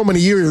Payton for so many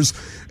years.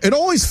 It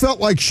always felt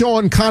like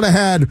Sean kind of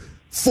had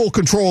full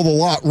control of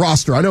the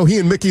roster. I know he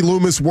and Mickey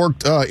Loomis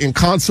worked in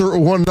concert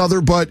with one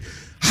another, but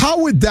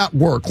how would that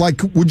work?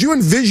 Like, would you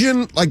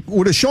envision,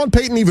 would a Sean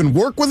Payton even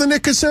work with a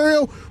Nick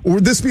Caserio? Or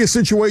would this be a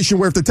situation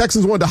where if the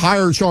Texans wanted to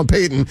hire Sean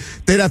Payton,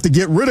 they'd have to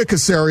get rid of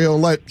Caserio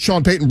and let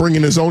Sean Payton bring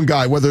in his own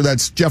guy, whether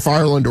that's Jeff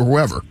Ireland or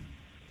whoever?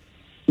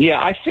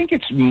 Yeah, I think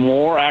it's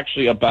more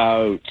actually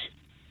about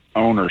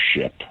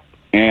ownership.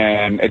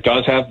 And it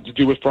does have to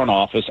do with front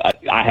office.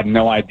 I have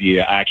no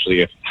idea,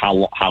 actually,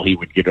 how he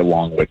would get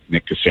along with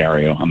Nick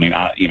Caserio. I mean,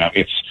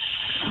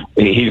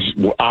 he's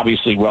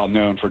obviously well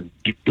known for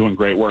doing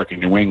great work in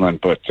New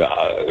England, but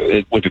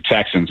with the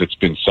Texans, it's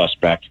been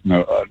suspect,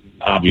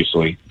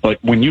 obviously.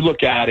 But when you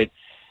look at it,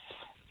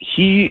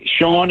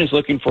 Sean is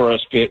looking for a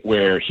fit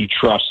where he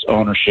trusts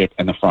ownership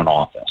in the front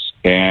office,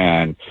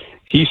 and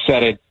he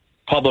said it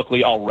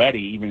publicly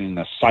already, even in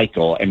the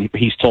cycle, and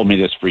he's told me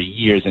this for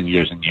years and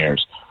years and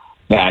years,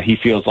 that he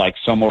feels like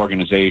some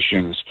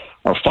organizations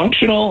are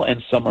functional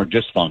and some are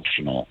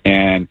dysfunctional.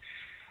 And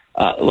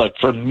look,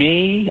 for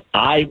me,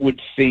 I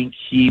would think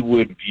he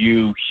would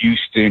view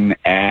Houston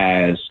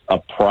as a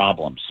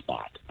problem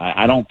spot.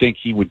 I don't think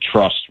he would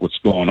trust what's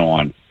going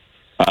on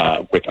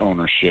with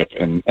ownership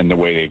and the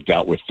way they've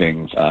dealt with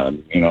things.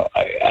 And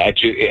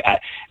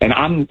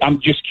I'm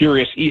just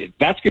curious.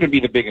 That's going to be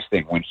the biggest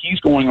thing when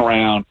he's going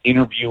around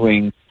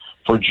interviewing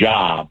for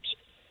jobs.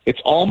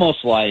 It's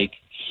almost like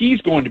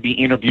he's going to be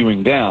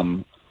interviewing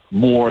them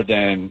more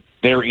than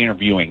they're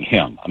interviewing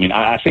him. I mean,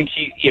 I think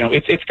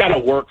it's got to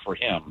work for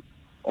him,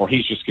 or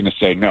he's just going to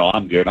say, no,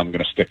 I'm good. I'm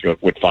going to stick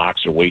with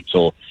Fox or wait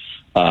till,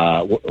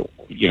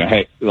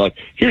 hey,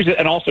 here's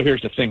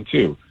the thing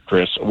too,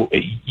 Chris,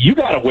 you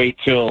got to wait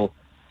till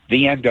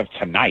the end of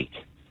tonight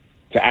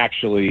to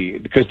actually,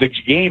 because the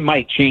game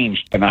might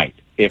change tonight.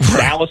 If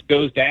Dallas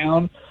goes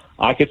down,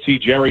 I could see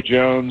Jerry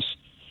Jones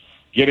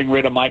getting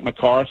rid of Mike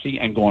McCarthy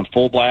and going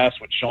full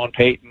blast with Sean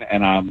Payton,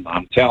 and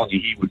I'm telling you,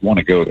 he would want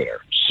to go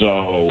there.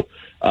 So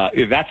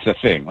that's the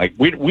thing. Like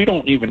we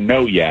don't even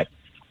know yet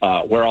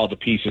where all the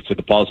pieces to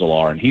the puzzle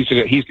are, and he's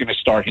going to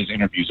start his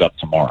interviews up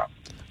tomorrow.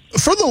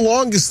 For the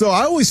longest, though,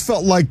 I always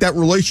felt like that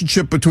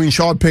relationship between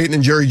Sean Payton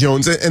and Jerry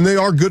Jones, and they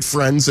are good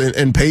friends,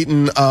 and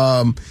Payton,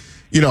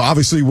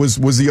 obviously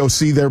was the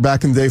OC there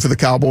back in the day for the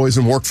Cowboys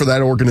and worked for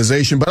that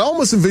organization, but I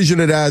almost envision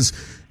it as,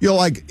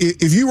 like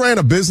if you ran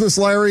a business,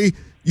 Larry,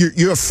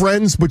 you have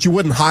friends, but you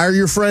wouldn't hire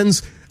your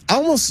friends. I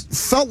almost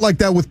felt like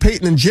that with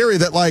Payton and Jerry,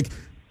 that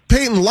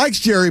Payton likes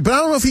Jerry, but I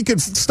don't know if he could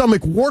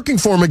stomach working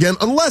for him again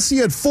unless he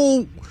had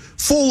full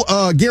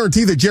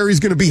guarantee that Jerry's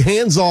going to be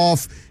hands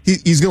off.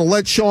 He's going to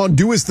let Sean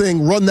do his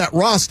thing, run that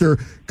roster,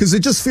 because it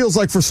just feels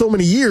like for so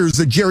many years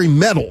that Jerry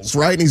meddles,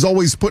 right? And he's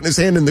always putting his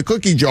hand in the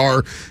cookie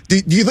jar. Do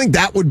you think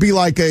that would be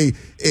like a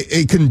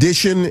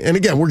condition? And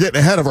again, we're getting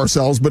ahead of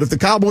ourselves, but if the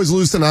Cowboys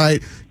lose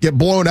tonight, get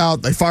blown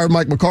out, they fired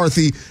Mike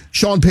McCarthy,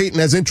 Sean Payton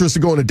has interest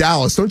in going to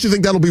Dallas, don't you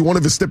think that'll be one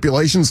of his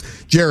stipulations?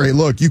 Jerry,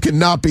 look, you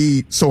cannot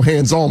be so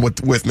hands-on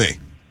with me.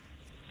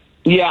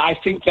 Yeah, I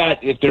think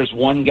that if there's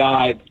one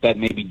guy that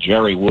maybe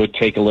Jerry would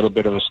take a little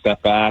bit of a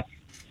step back,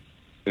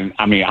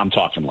 I mean, I'm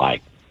talking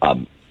like a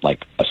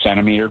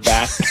centimeter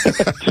back,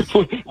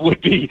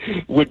 would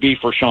be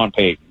for Sean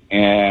Payton.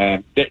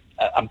 And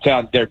I'm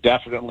telling you, they're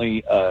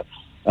definitely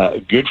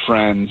good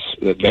friends.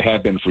 They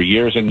have been for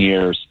years and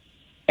years.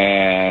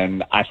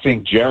 And I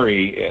think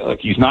Jerry,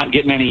 he's not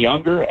getting any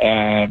younger,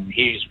 and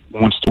he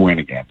wants to win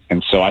again.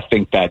 And so I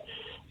think that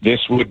this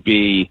would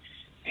be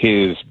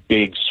his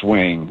big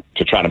swing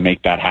to try to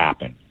make that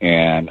happen.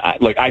 And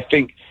I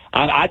think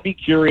I'd be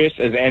curious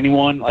as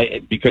anyone,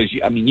 because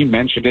you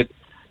mentioned it.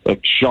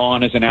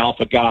 Sean is an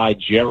alpha guy,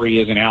 Jerry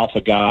is an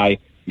alpha guy.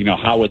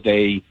 how would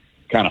they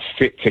kind of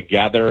fit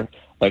together?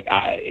 Like,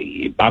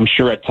 I'm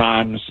sure at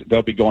times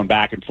they'll be going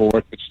back and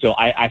forth, but still,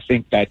 I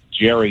think that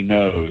Jerry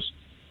knows,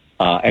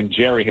 and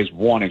Jerry has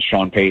wanted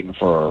Sean Payton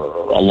for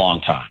a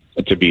long time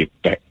to be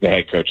the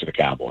head coach of the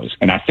Cowboys.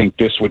 And I think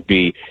this would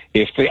be,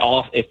 if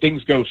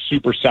things go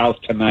super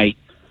south tonight,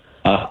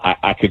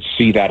 I could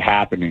see that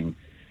happening.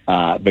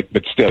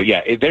 But still,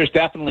 yeah,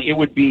 it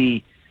would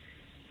be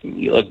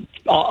a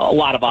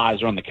lot of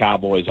eyes are on the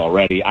Cowboys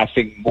already. I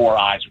think more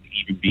eyes would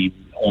even be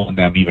on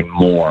them even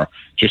more,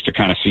 just to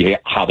kind of see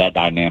how that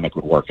dynamic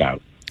would work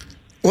out.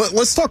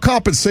 Let's talk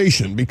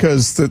compensation,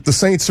 because the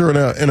Saints are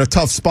in a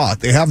tough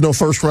spot. They have no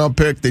first round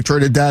pick. They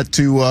traded that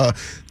to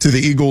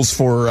the Eagles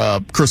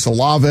for Chris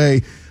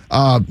Olave.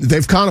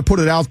 They've kind of put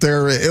it out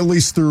there, at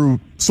least through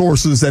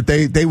sources, that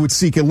they would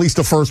seek at least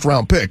a first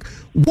round pick.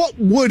 What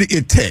would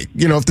it take?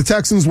 If the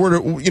Texans were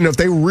to, if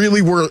they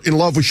really were in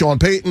love with Sean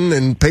Payton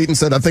and Payton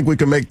said, I think we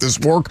can make this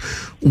work,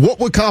 what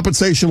would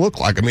compensation look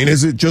like? I mean,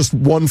 is it just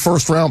one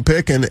first round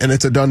pick and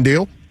it's a done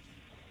deal?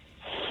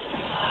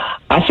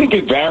 I think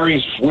it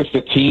varies with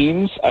the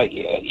teams.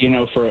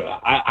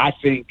 I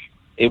think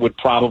it would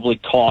probably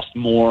cost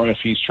more if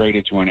he's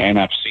traded to an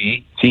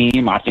NFC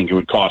team. I think it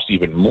would cost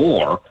even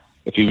more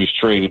if he was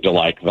traded to,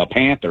 like, the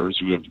Panthers,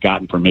 who have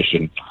gotten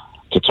permission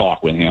to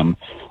talk with him.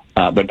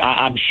 But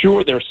I'm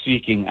sure they're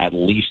seeking at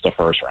least a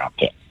first-round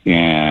pick.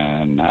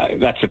 And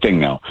that's the thing,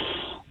 though.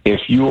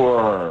 If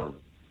you're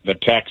the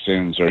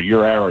Texans or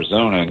you're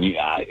Arizona, and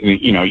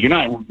you're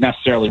not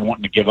necessarily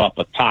wanting to give up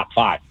a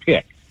top-5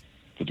 pick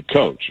to the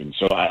coach. And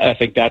so I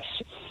think that's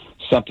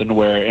something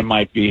where it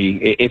might be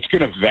 – it's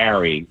going to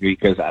vary,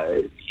 because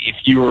if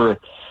you're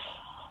 –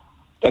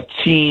 a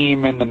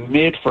team in the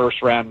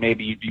mid-first round,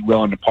 maybe you'd be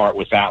willing to part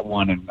with that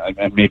one,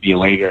 and maybe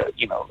later,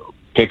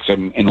 picks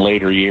in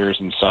later years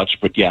and such.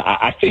 But yeah,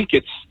 I think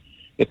it's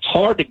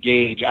hard to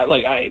gauge.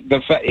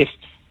 If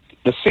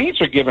the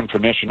Saints are given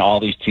permission, all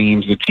these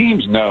teams, the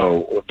teams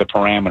know the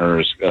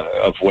parameters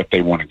of what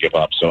they want to give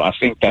up. So I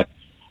think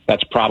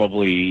that's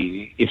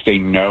probably, if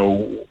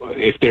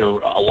they're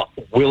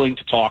willing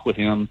to talk with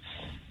him,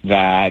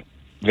 that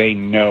they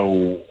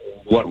know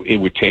what it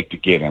would take to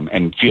get him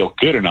and feel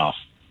good enough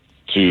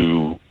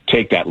to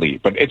take that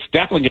leap. But it's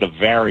definitely going to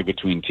vary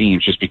between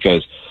teams, just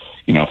because,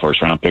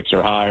 first round picks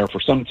are higher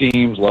for some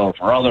teams, lower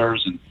for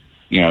others. And,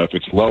 if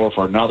it's lower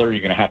for another,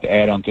 you're going to have to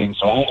add on things.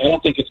 So I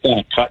don't think it's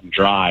going to cut and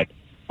dry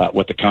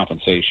what the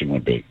compensation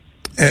would be.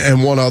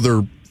 And one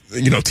other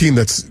team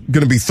that's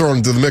going to be thrown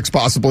into the mix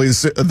possibly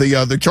is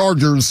the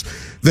Chargers.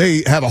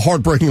 They have a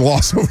heartbreaking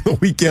loss over the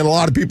weekend. A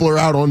lot of people are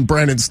out on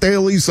Brandon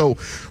Staley, so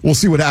we'll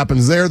see what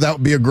happens there. That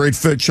would be a great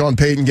fit. Sean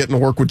Payton getting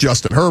to work with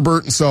Justin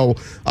Herbert, and so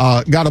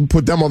got to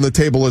put them on the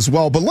table as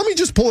well. But let me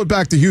just pull it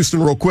back to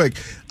Houston real quick.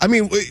 I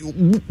mean,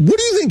 what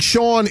do you think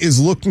Sean is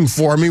looking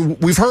for? I mean,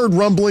 we've heard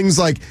rumblings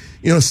like,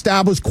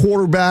 established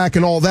quarterback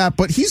and all that,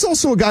 but he's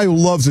also a guy who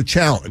loves a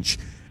challenge.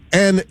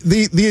 And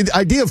the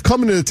idea of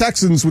coming to the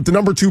Texans with the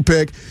number 2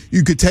 pick,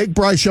 you could take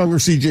Bryce Young or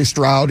C.J.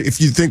 Stroud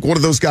if you think one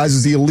of those guys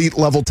is the elite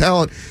level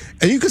talent,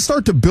 and you could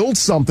start to build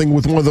something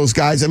with one of those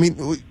guys. I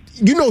mean,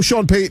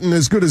 Sean Payton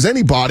as good as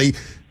anybody.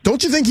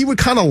 Don't you think he would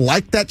kind of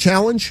like that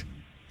challenge?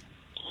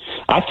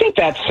 I think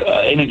that's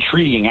an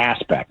intriguing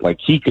aspect.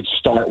 Like, he could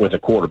start with a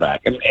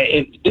quarterback, and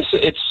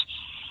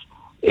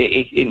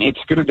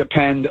it's going to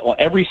depend.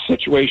 Every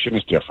situation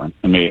is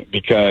different.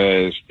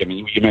 Because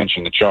you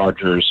mentioned the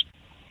Chargers.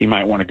 He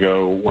might want to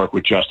go work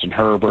with Justin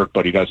Herbert,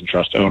 but he doesn't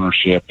trust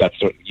ownership. That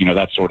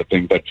sort of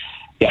thing. But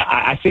yeah,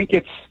 I think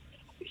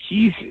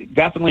he's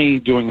definitely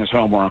doing his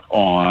homework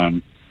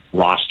on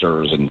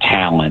rosters and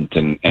talent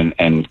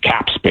and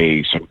cap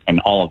space and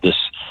all of this.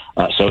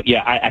 So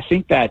yeah, I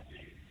think that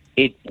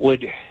it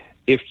would,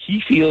 if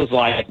he feels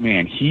like,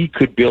 man, he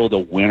could build a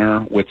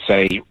winner with,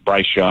 say,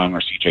 Bryce Young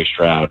or C.J.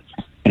 Stroud,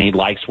 and he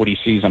likes what he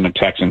sees on the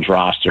Texans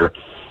roster,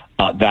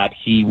 that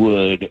he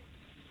would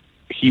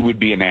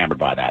be enamored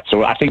by that.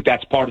 So I think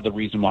that's part of the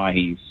reason why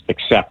he's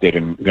accepted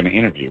and going to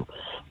interview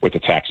with the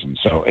Texans.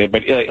 So,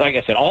 but like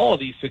I said, all of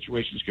these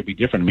situations could be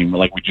different.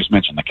 Like we just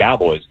mentioned, the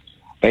Cowboys,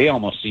 they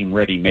almost seem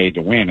ready-made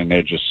to win, and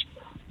they're just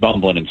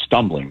bumbling and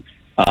stumbling.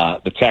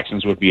 The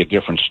Texans would be a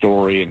different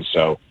story. And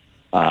so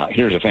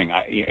here's the thing.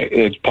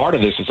 It's part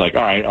of this is like,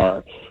 all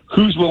right,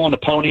 who's willing to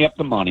pony up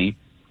the money?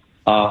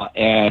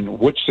 And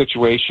which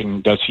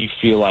situation does he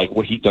feel like,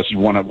 does he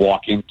want to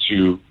walk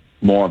into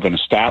more of an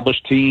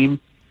established team?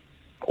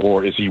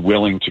 Or is he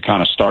willing to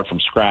kind of start from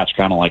scratch,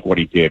 kind of like what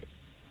he did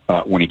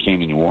when he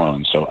came to New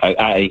Orleans? So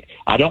I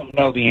don't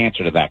know the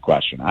answer to that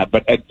question.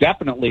 But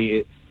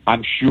definitely,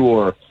 I'm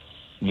sure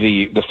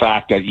the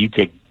fact that you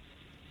could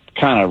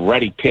kind of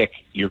ready pick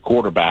your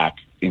quarterback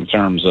in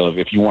terms of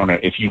if you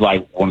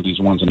like one of these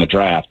ones in the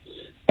draft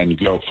and you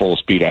go full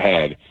speed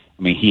ahead,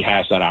 he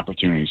has that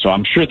opportunity. So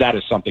I'm sure that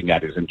is something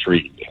that is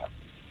intriguing to him.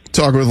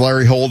 Talking with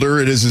Larry Holder.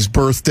 It is his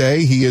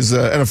birthday. He is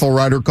an NFL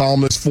writer,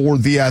 columnist for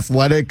The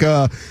Athletic.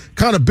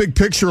 Kind of big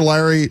picture,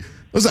 Larry.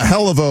 It was a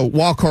hell of a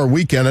wild card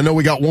weekend. I know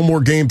we got one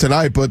more game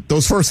tonight, but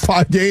those first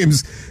 5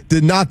 games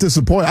did not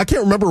disappoint. I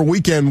can't remember a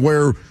weekend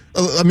where,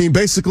 I mean,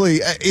 basically,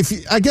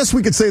 I guess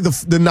we could say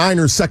the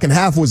Niners' second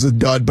half was a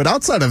dud, but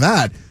outside of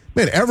that,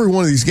 man, every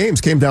one of these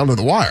games came down to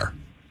the wire.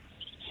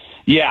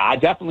 Yeah, I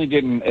definitely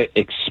didn't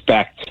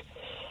expect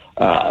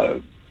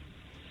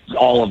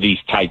all of these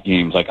tight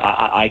games. Like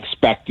I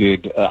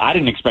expected, I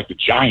didn't expect the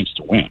Giants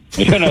to win.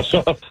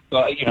 So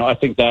I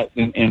think that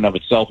in and of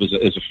itself is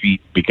a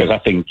feat, because I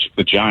think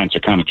the Giants are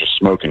kind of just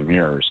smoke and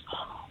mirrors.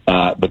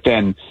 But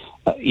then,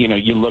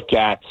 you look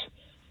at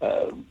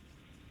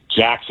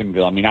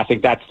Jacksonville. I mean, I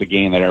think that's the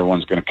game that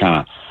everyone's going to kind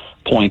of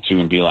point to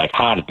and be like,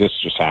 "How did this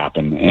just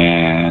happen?"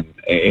 And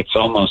it's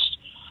almost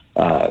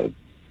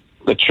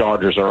the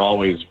Chargers are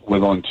always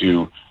willing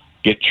to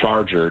get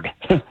chargered.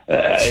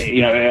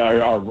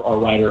 Our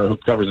writer who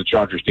covers the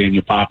Chargers,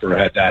 Daniel Popper,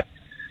 had that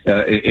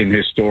in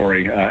his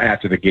story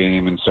after the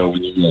game. And so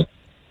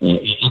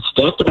it's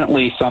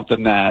definitely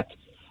something that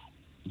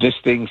this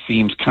thing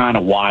seems kind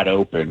of wide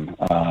open.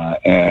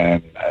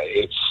 And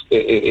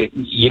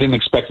you didn't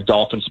expect the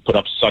Dolphins to put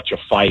up such a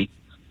fight,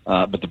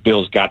 but the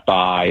Bills got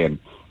by, and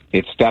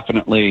it's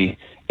definitely,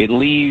 it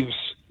leaves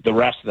the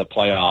rest of the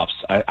playoffs,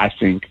 I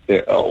think,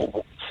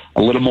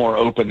 a little more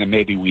open than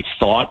maybe we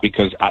thought,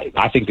 because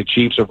I think the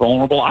Chiefs are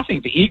vulnerable. I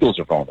think the Eagles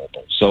are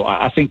vulnerable. So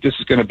I think this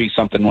is going to be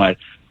something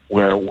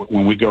where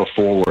when we go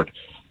forward,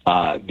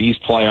 these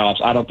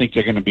playoffs, I don't think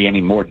they're going to be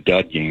any more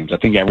dud games. I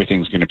think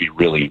everything's going to be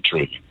really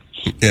intriguing.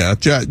 Yeah,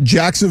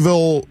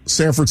 Jacksonville,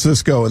 San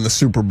Francisco in the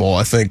Super Bowl.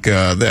 I think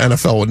the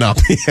NFL would not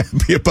be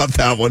happy about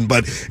that one,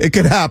 but it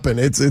could happen.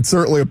 It's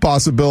certainly a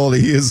possibility.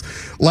 He is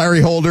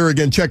Larry Holder.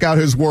 Again, check out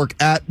his work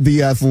at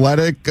The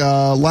Athletic.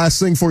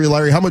 Last thing for you,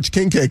 Larry, how much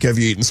king cake have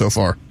you eaten so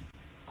far?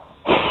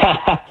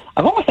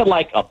 I've only had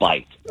like a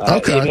bite.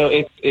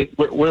 Okay.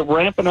 We're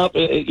ramping up.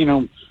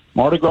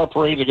 Mardi Gras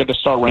parades are going to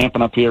start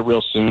ramping up here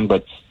real soon,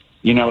 but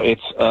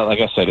it's like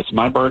I said, it's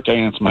my birthday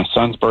and it's my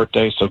son's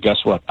birthday. So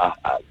guess what?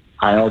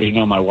 I already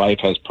know my wife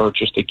has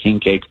purchased a king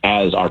cake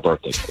as our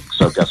birthday cake.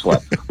 So guess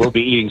what? We'll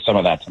be eating some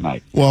of that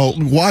tonight. Well,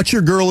 watch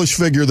your girlish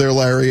figure there,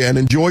 Larry, and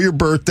enjoy your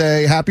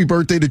birthday. Happy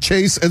birthday to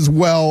Chase as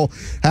well.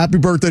 Happy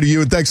birthday to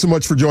you, and thanks so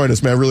much for joining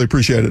us, man. Really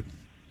appreciate it.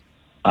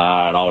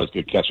 Always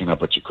good catching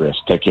up with you, Chris.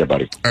 Take care,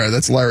 buddy. All right,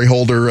 that's Larry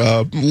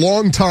Holder.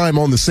 Long time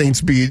on the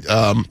Saints beat.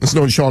 It's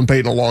known Sean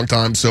Payton a long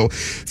time, so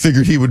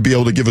figured he would be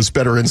able to give us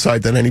better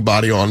insight than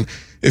anybody on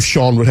if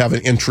Sean would have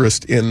an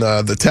interest in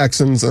the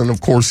Texans. And,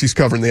 of course, he's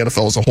covering the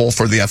NFL as a whole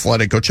for The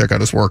Athletic. Go check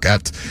out his work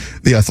at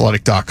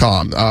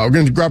theathletic.com. We're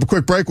going to grab a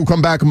quick break. We'll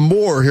come back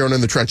more here on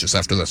In the Trenches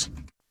after this.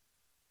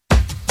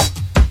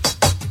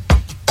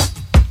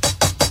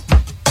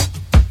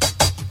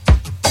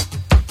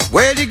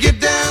 Well, you get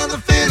down the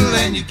fiddle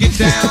and you get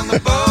down the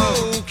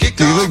bow.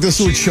 Do you think this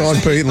is what Sean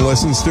Payton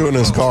listens to in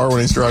his car when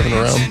he's driving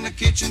around?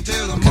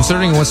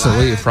 Considering he wants to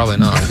leave, probably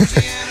not.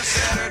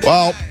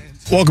 Well,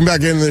 welcome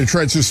back into the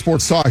Trenches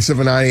Sports Talk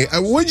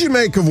 790. What'd you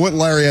make of what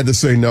Larry had to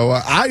say,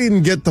 Noah? I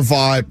didn't get the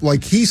vibe.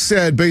 Like he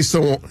said, based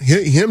on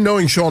him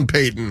knowing Sean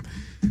Payton,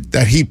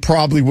 that he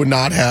probably would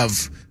not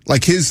have,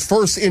 like his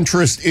first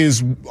interest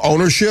is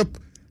ownership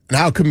and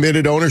how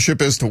committed ownership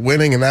is to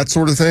winning and that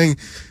sort of thing.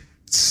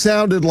 It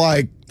sounded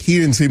like he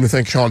didn't seem to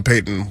think Sean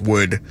Payton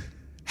would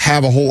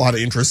have a whole lot of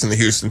interest in the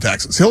Houston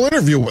Texans. He'll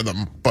interview with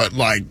them, but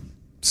like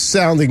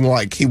sounding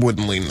like he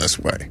wouldn't lean this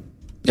way.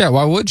 Yeah,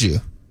 why would you?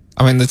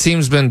 I mean, the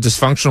team's been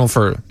dysfunctional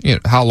for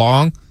how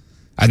long?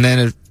 And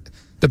then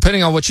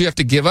depending on what you have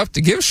to give up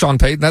to give Sean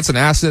Payton, that's an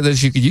asset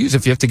that you could use.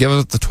 If you have to give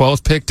up the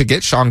 12th pick to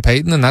get Sean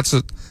Payton, then that's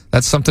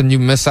something you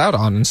miss out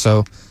on. And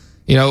so,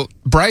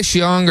 Bryce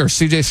Young or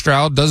CJ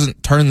Stroud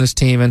doesn't turn this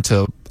team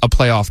into a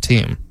playoff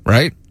team,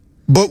 right?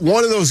 But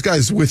one of those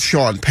guys with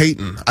Sean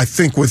Payton, I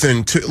think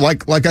within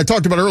like I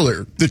talked about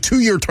earlier, the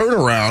 2-year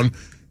turnaround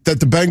that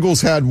the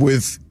Bengals had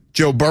with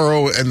Joe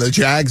Burrow and the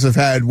Jags have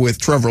had with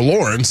Trevor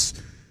Lawrence,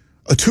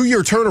 a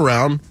 2-year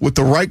turnaround with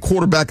the right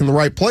quarterback and the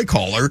right play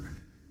caller,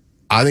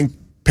 I think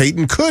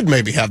Payton could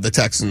maybe have the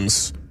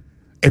Texans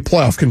a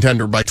playoff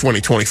contender by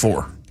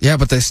 2024. Yeah,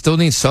 but they still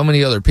need so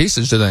many other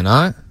pieces, do they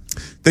not?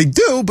 They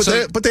do, but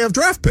they have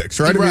draft picks,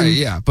 right? Right,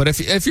 yeah. But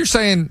if you're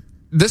saying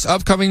this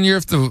upcoming year,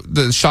 if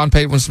the Sean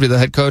Payton wants to be the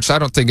head coach, I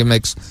don't think it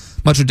makes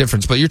much of a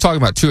difference. But you're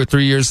talking about 2 or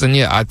 3 years, then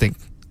yeah, I think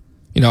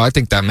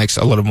that makes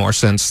a little more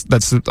sense.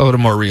 That's a little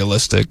more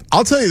realistic.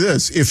 I'll tell you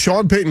this: if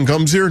Sean Payton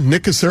comes here,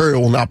 Nick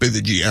Caserio will not be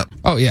the GM.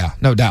 Oh yeah,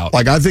 no doubt.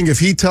 Like I think if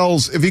he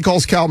calls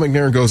Cal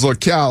McNair and goes, "Look,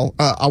 Cal,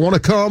 I want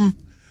to come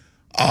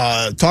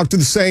talk to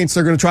the Saints.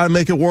 They're going to try to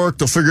make it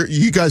work.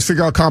 You guys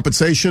figure out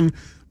compensation,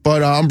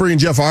 but I'm bringing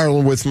Jeff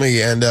Ireland with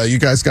me, and you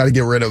guys got to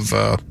get rid of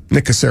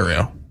Nick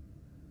Caserio."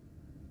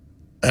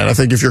 And I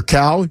think if you're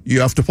Cal, you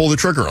have to pull the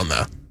trigger on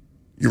that.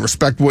 You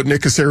respect what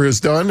Nick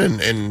Caserio's done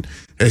and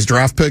his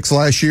draft picks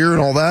last year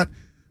and all that.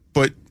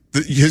 But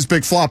his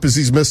big flop is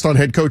he's missed on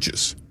head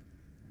coaches.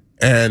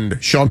 And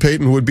Sean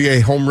Payton would be a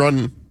home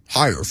run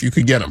hire if you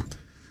could get him.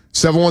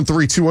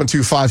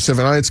 713-212-579.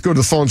 Let's go to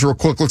the phones real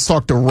quick. Let's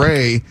talk to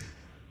Ray,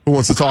 who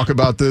wants to talk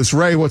about this.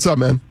 Ray, what's up,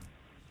 man?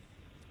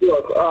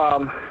 Look,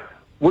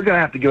 we're going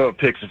to have to give up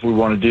picks if we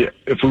want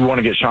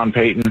to get Sean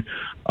Payton.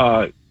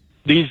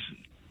 These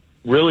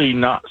really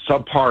not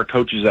subpar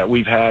coaches that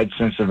we've had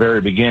since the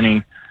very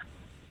beginning.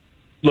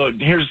 Look,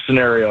 here's a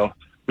scenario.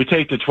 We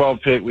take the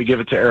 12th pick, we give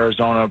it to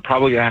Arizona,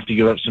 probably going to have to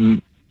give up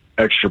some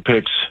extra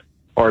picks,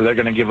 or they're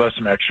going to give us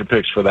some extra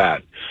picks for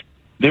that.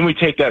 Then we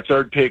take that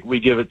 3rd pick, we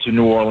give it to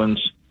New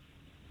Orleans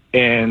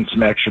and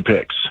some extra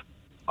picks.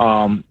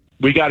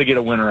 We got to get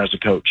a winner as a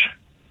coach.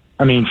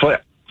 I mean,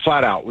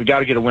 flat out, we got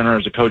to get a winner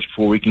as a coach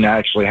before we can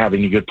actually have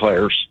any good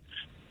players.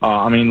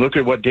 I mean, look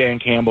at what Dan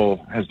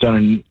Campbell has done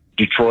in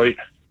Detroit.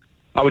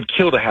 I would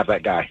kill to have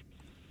that guy.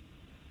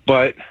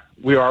 But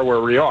we are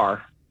where we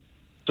are.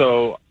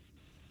 So,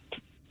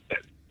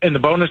 and the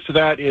bonus to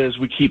that is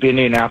we keep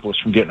Indianapolis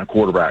from getting a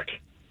quarterback.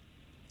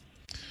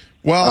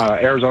 Well,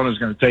 Arizona's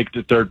going to take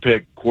the 3rd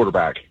pick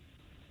quarterback.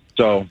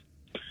 So,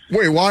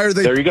 wait, why are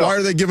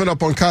they giving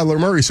up on Kyler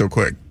Murray so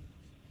quick?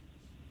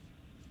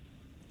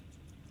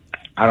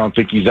 I don't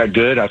think he's that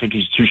good. I think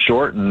he's too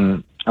short,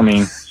 and I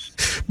mean,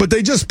 but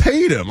they just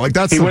paid him. Like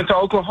he went to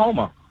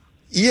Oklahoma.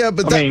 Yeah,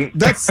 but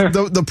that's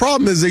the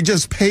problem is they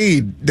just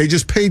paid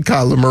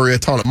Kyler Murray a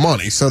ton of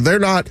money, so they're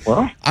not.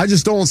 Well, I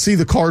just don't see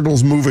the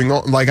Cardinals moving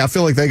on. Like I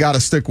feel like they got to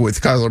stick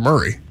with Kyler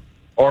Murray,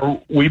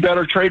 or we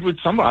better trade with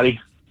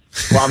somebody.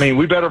 Well, I mean,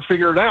 we better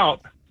figure it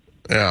out.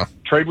 Yeah,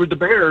 trade with the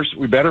Bears.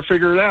 We better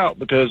figure it out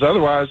because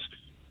otherwise,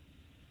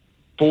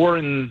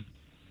 4-13,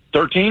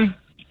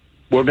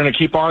 we're going to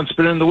keep on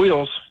spinning the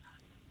wheels.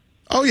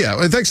 Oh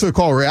yeah, and thanks for the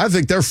call, Ray. I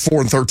think they're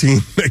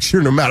 4-13 next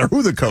year, no matter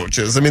who the coach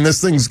is. I mean, this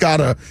thing's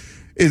gotta.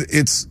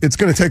 It's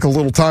going to take a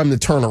little time to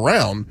turn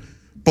around,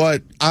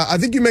 but I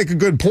think you make a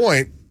good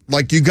point.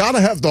 Like you got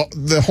to have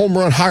the home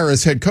run hire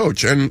as head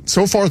coach, and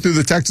so far through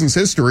the Texans'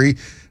 history,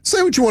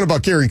 say what you want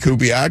about Gary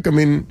Kubiak. I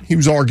mean, he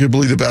was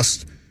arguably the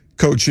best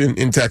coach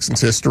in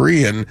Texans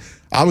history, and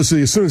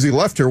obviously as soon as he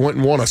left here, went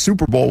and won a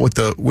Super Bowl with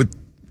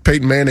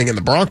Peyton Manning and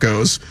the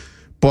Broncos.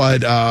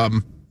 But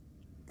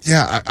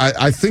yeah,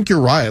 I think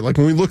you're right. Like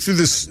when we look through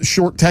this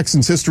short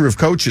Texans history of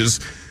coaches,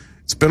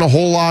 it's been a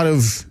whole lot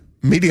of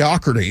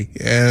mediocrity.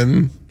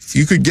 And if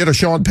you could get a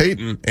Sean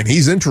Payton and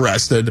he's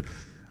interested,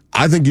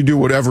 I think you do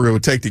whatever it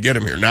would take to get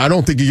him here. Now, I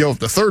don't think you go with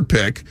the 3rd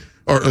pick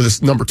or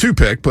this number 2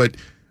 pick, but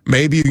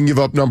maybe you can give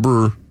up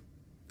again,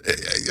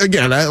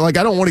 I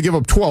don't want to give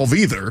up 12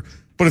 either,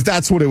 but if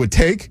that's what it would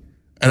take,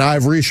 and I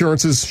have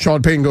reassurances,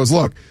 Sean Payton goes,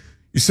 look,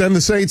 you send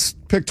the Saints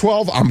pick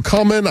 12, I'm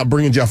coming. I'm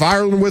bringing Jeff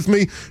Ireland with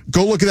me.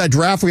 Go look at that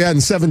draft we had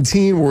in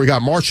 2017 where we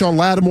got Marshawn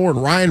Lattimore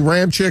and Ryan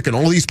Ramczyk and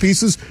all these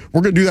pieces. We're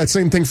going to do that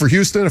same thing for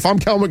Houston. If I'm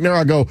Cal McNair,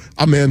 I go,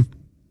 I'm in.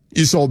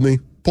 You sold me.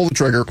 Pull the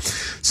trigger.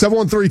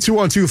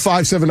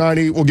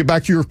 713-212-5790. We'll get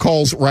back to your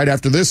calls right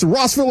after this. And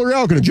Ross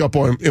Villarreal going to jump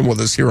in with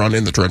us here on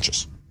In the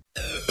Trenches.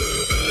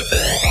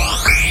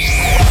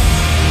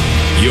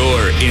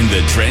 You're in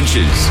the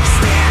trenches.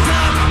 Stand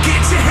up,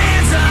 get your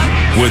hands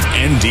up. With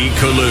ND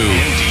Kalu.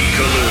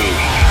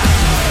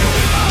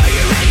 Are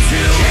you ready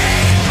to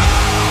kick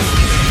off?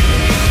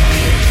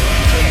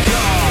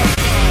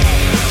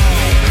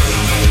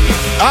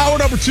 Hour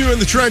number 2 in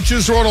the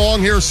trenches. Rolling along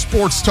here.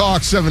 Sports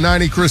Talk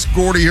 790. Chris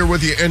Gordy here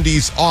with you.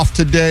 ND's off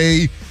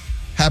today.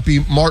 Happy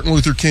Martin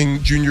Luther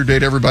King Jr. Day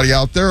to everybody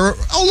out there.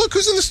 Oh, look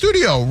who's in the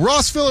studio.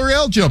 Ross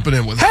Villarreal jumping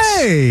in with us.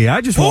 Hey,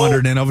 I just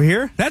wandered in over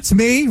here. That's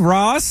me,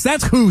 Ross.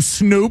 That's who,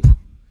 Snoop.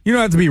 You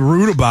don't have to be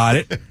rude about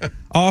it.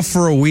 Off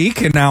for a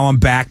week, and now I'm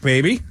back,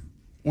 baby.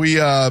 We've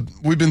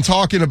been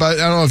talking about,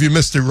 I don't know if you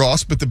missed it,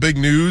 Ross, but the big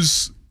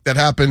news that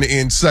happened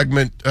in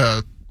segment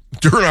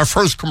during our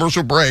first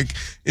commercial break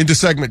into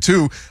segment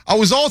 2, I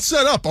was all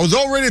set up. I was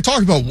all ready to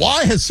talk about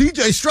why has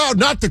C.J. Stroud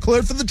not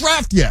declared for the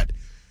draft yet.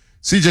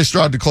 C.J.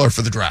 Stroud declared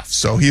for the draft.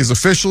 So he is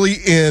officially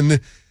in,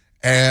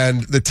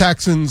 and the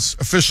Texans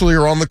officially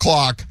are on the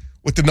clock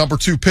with the number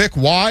 2 pick.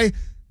 Why?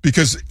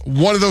 Because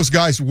one of those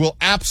guys will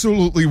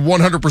absolutely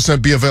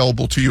 100% be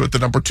available to you at the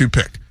number 2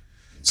 pick.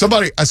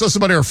 I saw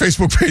somebody on our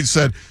Facebook page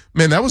said,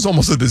 man, that was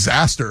almost a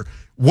disaster.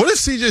 What if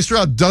C.J.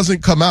 Stroud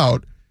doesn't come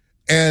out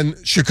and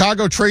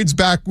Chicago trades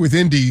back with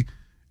Indy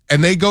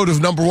and they go to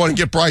number 1 and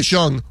get Bryce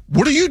Young?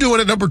 What are you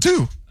doing at number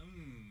 2?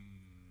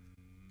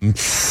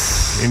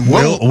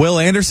 Will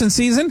Anderson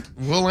season?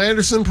 Will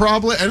Anderson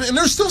probably. And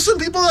there's still some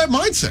people that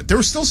mindset. There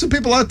are still some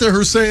people out there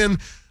who are saying,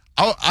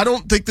 I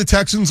don't think the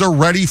Texans are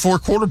ready for a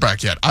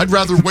quarterback yet. I'd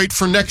rather wait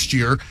for next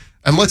year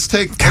and let's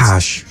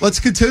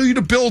continue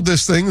to build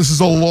this thing. This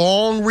is a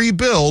long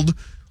rebuild.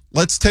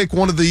 Let's take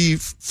one of the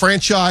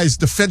franchise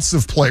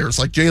defensive players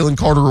like Jalen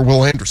Carter or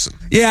Will Anderson.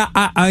 Yeah,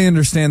 I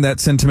understand that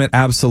sentiment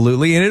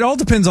absolutely, and it all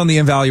depends on the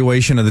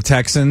evaluation of the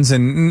Texans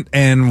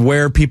and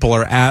where people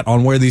are at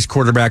on where these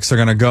quarterbacks are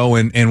going to go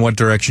and what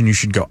direction you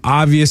should go.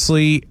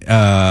 Obviously,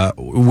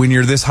 when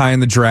you're this high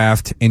in the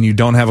draft and you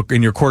don't have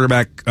in your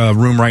quarterback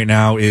room right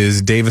now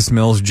is Davis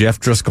Mills, Jeff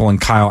Driscoll, and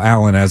Kyle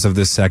Allen as of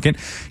this second,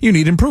 you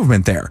need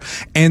improvement there,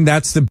 and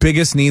that's the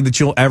biggest need that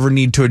you'll ever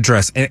need to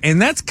address,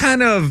 and that's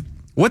kind of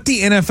what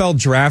the NFL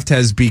draft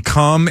has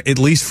become, at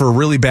least for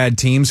really bad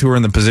teams who are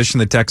in the position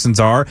the Texans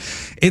are.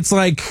 It's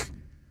like,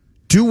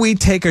 do we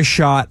take a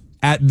shot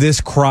at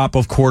this crop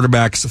of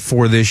quarterbacks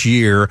for this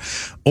year?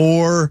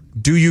 Or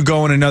do you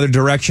go in another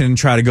direction and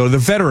try to go the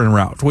veteran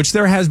route, which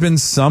there has been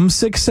some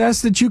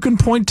success that you can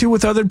point to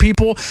with other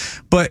people.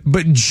 But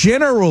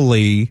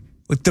generally,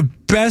 with the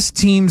best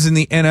teams in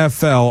the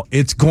NFL,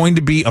 it's going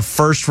to be a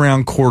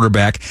first-round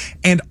quarterback.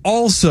 And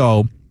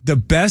also, the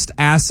best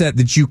asset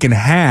that you can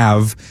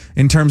have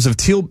in terms of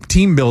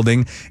team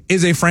building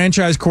is a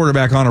franchise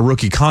quarterback on a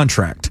rookie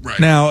contract. Right.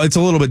 Now, it's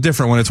a little bit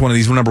different when it's one of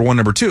these number one,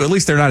 number two. At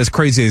least they're not as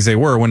crazy as they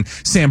were when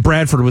Sam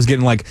Bradford was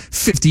getting like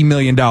 $50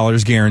 million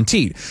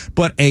guaranteed.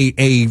 But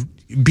a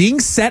being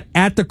set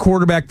at the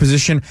quarterback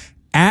position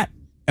on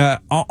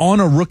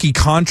a rookie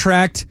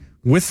contract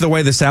with the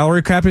way the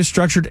salary cap is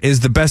structured is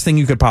the best thing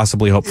you could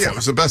possibly hope for. Yeah, it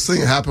was the best thing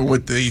that happened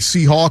with the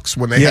Seahawks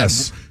when they had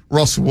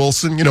Russell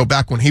Wilson,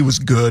 back when he was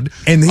good.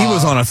 And he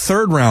was on a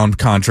third-round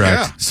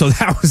contract, so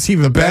that was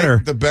even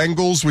better. The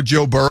Bengals with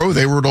Joe Burrow,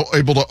 they were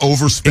able to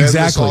overspend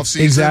this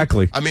offseason.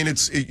 Exactly. I mean,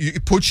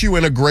 it puts you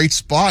in a great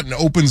spot and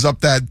opens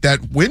up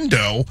that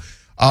window.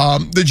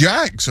 The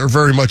Jags are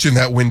very much in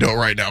that window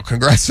right now.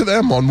 Congrats to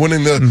them on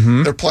winning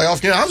their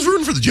playoff game. I was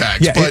rooting for the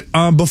Jags. Yeah,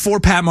 but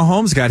before Pat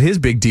Mahomes got his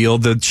big deal,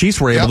 the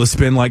Chiefs were able to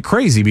spin like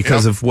crazy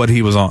because of what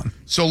he was on.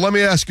 So let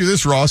me ask you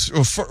this, Ross.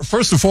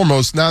 First and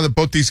foremost, now that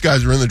both these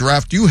guys are in the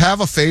draft, do you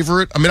have a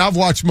favorite? I mean, I've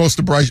watched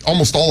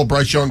almost all of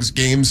Bryce Young's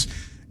games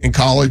in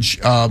college.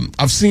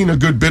 I've seen a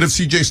good bit of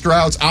C.J.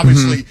 Stroud's.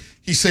 Obviously,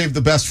 he saved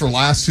the best for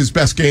last. His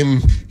best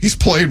game he's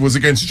played was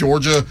against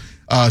Georgia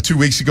 2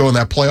 weeks ago in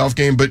that playoff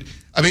game. But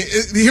I mean,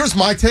 here's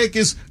my take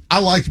is I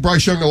liked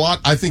Bryce Young a lot.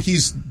 I think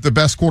he's the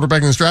best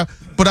quarterback in this draft.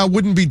 But I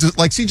wouldn't be,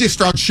 like C.J.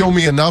 Stroud showed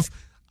me enough,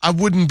 I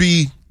wouldn't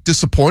be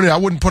disappointed. I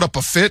wouldn't put up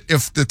a fit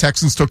if the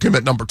Texans took him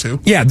at number 2.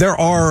 Yeah, there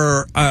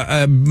are,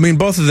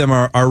 both of them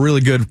are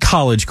really good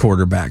college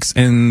quarterbacks.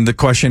 And the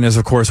question is,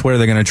 of course, what are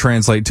they going to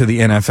translate to the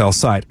NFL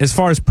side? As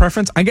far as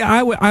preference,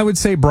 I would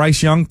say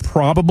Bryce Young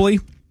probably.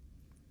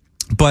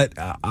 But,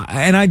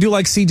 and I do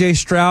like C.J.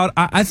 Stroud.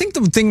 I think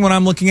the thing when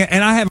I'm looking at,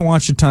 and I haven't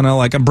watched a ton of,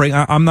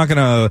 I'm not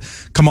going to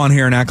come on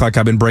here and act like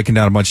I've been breaking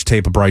down a bunch of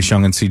tape of Bryce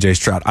Young and C.J.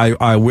 Stroud.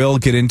 I will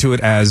get into it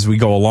as we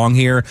go along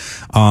here.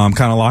 I'm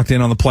kind of locked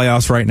in on the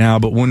playoffs right now,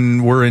 but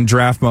when we're in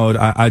draft mode,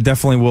 I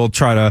definitely will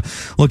try to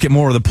look at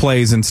more of the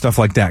plays and stuff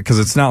like that, because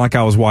it's not like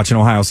I was watching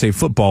Ohio State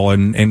football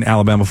and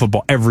Alabama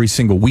football every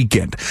single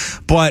weekend.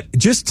 But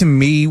just to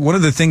me, one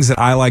of the things that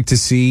I like to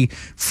see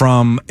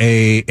from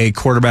a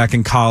quarterback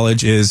in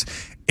college is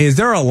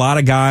there a lot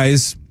of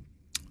guys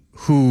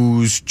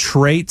whose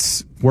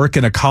traits work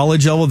at a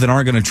college level that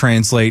aren't going to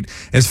translate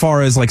as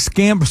far as like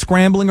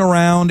scrambling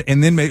around.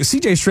 And then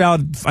CJ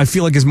Stroud, I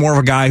feel like, is more of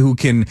a guy who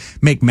can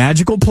make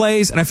magical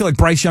plays. And I feel like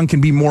Bryce Young can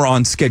be more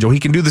on schedule. He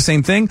can do the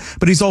same thing,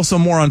 but he's also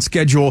more on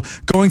schedule,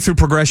 going through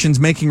progressions,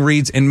 making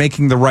reads, and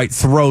making the right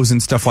throws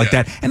and stuff like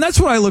that. And that's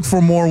what I look for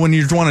more when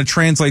you want to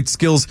translate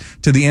skills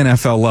to the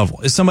NFL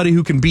level, is somebody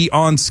who can be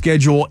on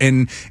schedule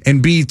and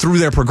be through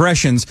their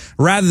progressions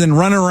rather than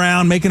run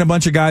around making a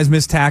bunch of guys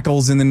miss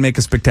tackles and then make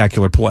a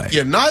spectacular play.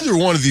 Yeah, neither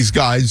one of these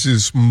guys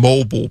is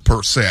mobile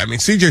per se. I mean,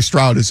 CJ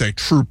Stroud is a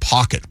true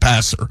pocket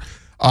passer.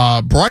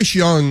 Bryce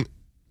Young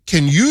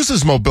can use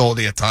his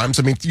mobility at times.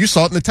 I mean, you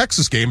saw it in the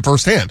Texas game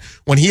firsthand.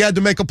 When he had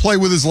to make a play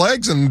with his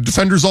legs and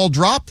defenders all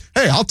dropped,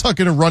 hey, I'll tuck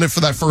in and run it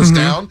for that first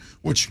down,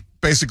 which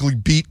basically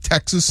beat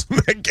Texas in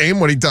that game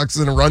when he tucks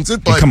in and runs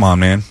it. But come on,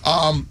 man.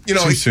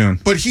 Too soon.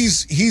 But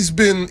he's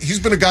been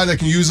a guy that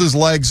can use his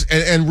legs,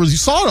 and we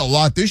saw it a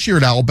lot this year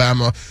at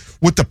Alabama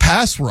with the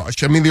pass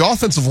rush. I mean, the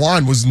offensive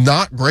line was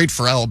not great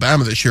for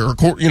Alabama this year,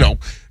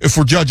 if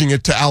we're judging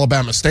it to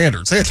Alabama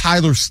standards. They had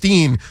Tyler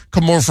Steen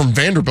come over from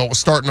Vanderbilt, was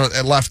starting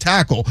at left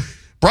tackle.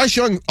 Bryce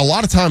Young, a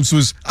lot of times,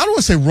 was, I don't want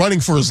to say running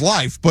for his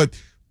life, but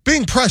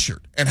being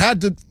pressured and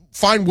had to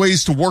find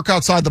ways to work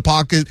outside the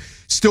pocket,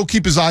 still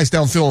keep his eyes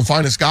downfield and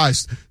find his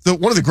guys.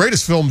 One of the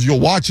greatest films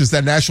you'll watch is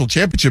that national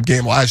championship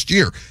game last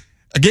year,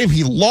 a game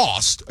he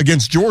lost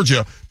against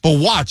Georgia, but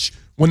watch.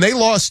 When they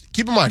lost,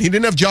 keep in mind, he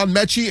didn't have John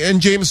Mechie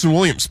and Jameson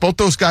Williams. Both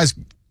those guys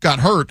got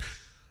hurt.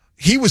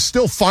 He was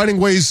still finding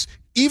ways,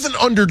 even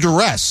under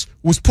duress,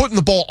 was putting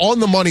the ball on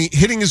the money,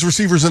 hitting his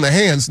receivers in the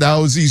hands.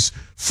 Now, as these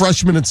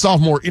freshman and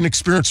sophomore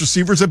inexperienced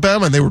receivers at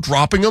Bama, and they were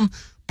dropping them.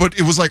 But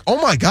it was like,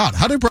 oh, my God,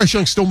 how did Bryce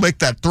Young still make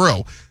that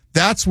throw?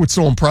 That's what's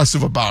so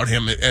impressive about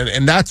him.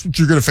 And that's what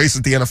you're going to face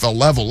at the NFL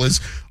level is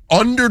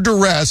under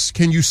duress,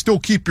 can you still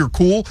keep your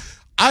cool?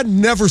 I've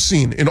never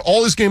seen, in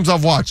all his games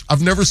I've watched,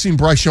 I've never seen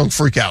Bryce Young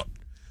freak out.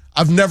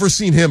 I've never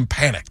seen him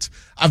panicked.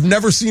 I've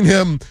never seen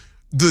him,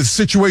 the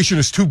situation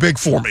is too big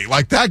for me.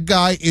 Like, that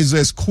guy is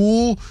as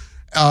cool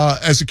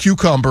as a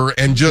cucumber.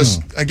 And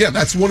just, again,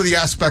 that's one of the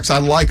aspects I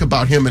like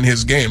about him in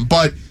his game.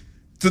 But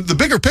the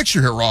bigger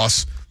picture here,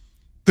 Ross,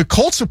 the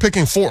Colts are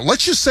picking 4.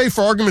 Let's just say,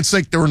 for argument's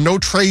sake, there were no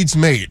trades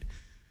made.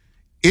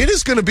 It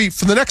is going to be,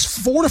 for the next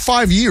 4 to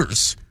 5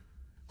 years,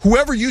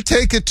 whoever you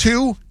take it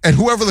to and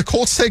whoever the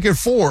Colts take it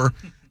for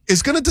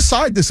is going to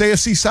decide this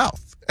AFC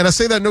South. And I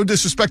say that no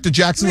disrespect to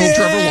Jacksonville,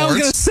 Trevor Lawrence. I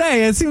was going to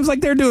say, it seems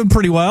like they're doing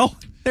pretty well.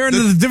 They're in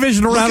the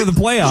divisional round of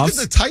the playoffs. Look at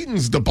the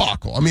Titans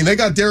debacle. I mean, they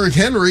got Derrick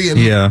Henry, and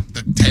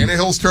the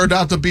Tannehill's turned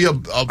out to be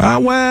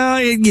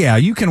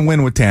you can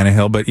win with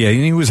Tannehill, but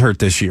he was hurt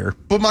this year.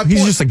 But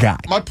he's just a guy.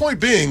 My point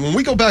being, when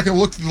we go back and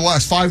look through the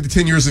last 5 to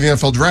 10 years of the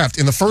NFL draft,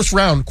 in the first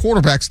round,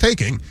 quarterbacks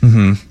taking,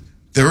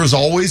 there is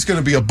always going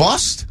to be a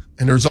bust,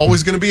 and there's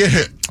always going to be a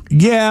hit.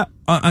 Yeah,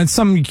 on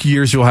some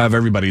years you'll have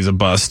everybody's a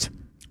bust.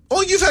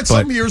 Well, you've had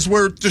some years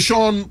where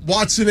Deshaun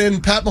Watson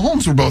and Pat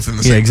Mahomes were both in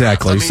the same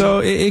exactly. draft. So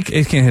it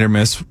can hit or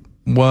miss.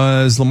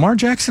 Was Lamar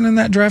Jackson in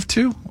that draft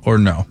too, or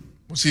no?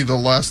 Was he the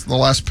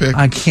last pick?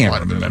 I can't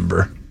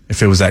remember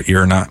if it was that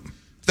year or not.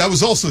 That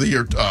was also the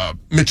year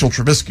Mitchell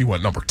Trubisky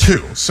went number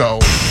 2. So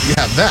you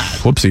have that.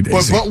 Whoopsie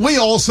daisy. But we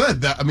all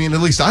said that. I mean,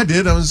 at least I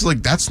did. I was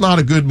like, that's not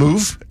a good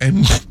move.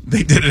 And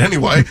they did it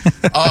anyway.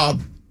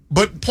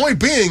 But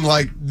point being,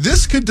 like,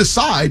 this could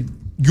decide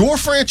your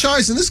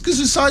franchise, and this could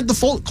decide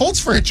the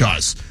Colts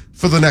franchise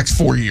for the next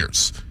 4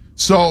 years.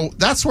 So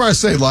that's where I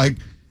say, like,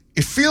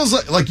 it feels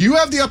like you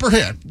have the upper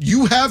hand. You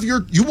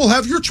will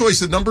have your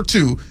choice at number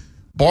 2,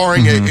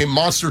 barring a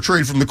monster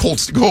trade from the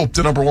Colts to go up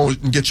to number 1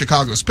 and get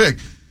Chicago's pick.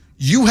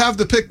 You have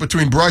the pick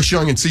between Bryce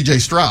Young and C.J.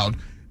 Stroud,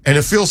 and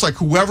it feels like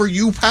whoever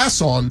you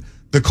pass on,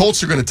 the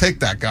Colts are going to take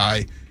that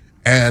guy,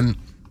 and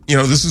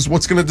this is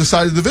what's going to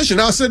decide the division.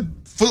 Now, I said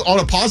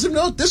on a positive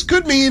note, this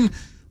could mean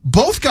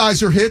both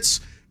guys are hits.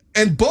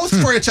 And both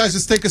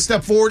franchises take a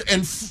step forward.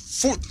 And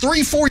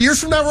 3-4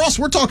 years from now, Ross,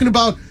 we're talking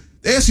about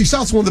the AFC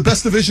South's one of the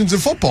best divisions in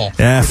football.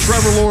 Yeah. With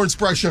Trevor Lawrence,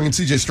 Bryce Young, and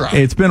C.J. Stroud.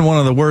 It's been one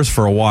of the worst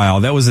for a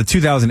while. That was the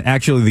 2000.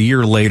 Actually, the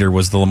year later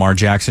was the Lamar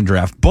Jackson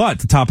draft. But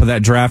the top of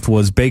that draft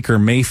was Baker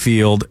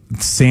Mayfield,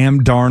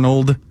 Sam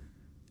Darnold,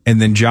 and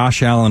then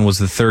Josh Allen was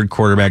the third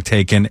quarterback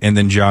taken, and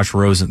then Josh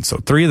Rosen. So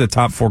 3 of the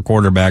top 4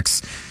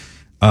 quarterbacks,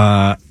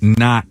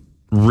 not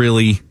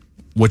really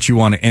what you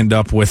want to end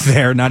up with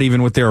there, not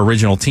even with their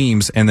original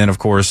teams. And then, of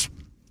course,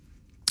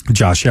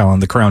 Josh Allen,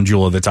 the crown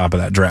jewel at the top of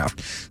that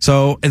draft.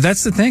 So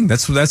that's the thing.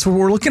 That's what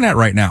we're looking at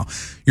right now.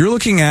 You're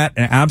looking at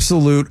an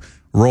absolute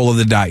roll of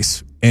the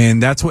dice.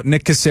 And that's what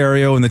Nick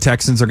Caserio and the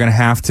Texans are going to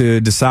have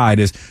to decide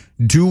is,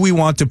 do we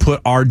want to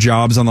put our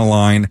jobs on the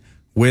line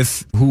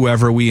with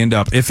whoever we end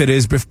up?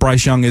 If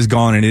Bryce Young is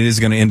gone, and it is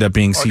going to end up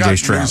being C.J.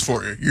 Stroud. News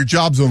for you. Your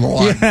job's on the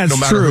line, no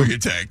matter who you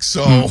take.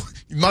 So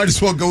you might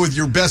as well go with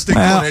your best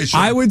inclination.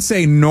 I would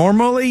say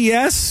normally,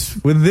 yes.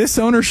 With this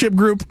ownership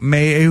group,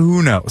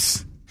 who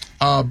knows?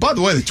 By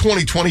the way, the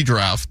 2020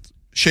 draft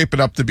shaping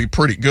up to be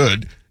pretty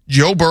good.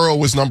 Joe Burrow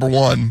was number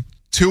 1.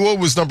 Tua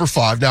was number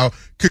 5. Now,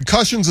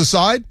 concussions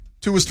aside,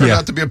 Tua's turned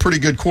out to be a pretty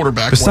good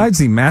quarterback. Besides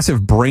the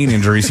massive brain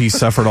injuries he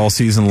suffered all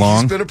season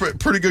long. He's been a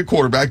pretty good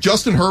quarterback.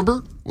 Justin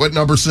Herbert went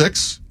number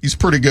 6. He's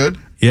pretty good.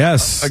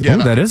 Yes. Again,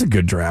 that is a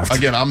good draft.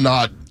 Again,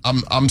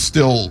 I'm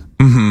still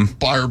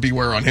buyer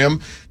beware on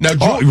him.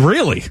 Now,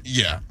 really?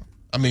 Yeah.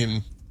 I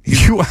mean,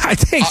 I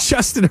take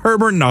Justin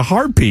Herbert in a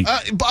heartbeat.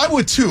 I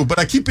would too, but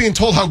I keep being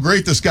told how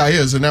great this guy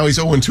is, and now he's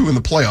 0-2 in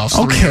the playoffs.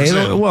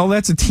 Okay, well,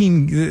 that's a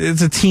team.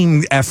 It's a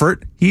team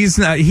effort. He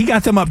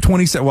got them up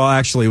 27. Well,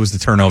 actually, it was the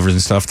turnovers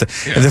and stuff.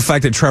 And the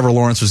fact that Trevor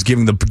Lawrence was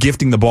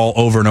gifting the ball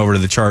over and over to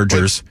the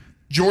Chargers. But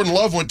Jordan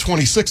Love went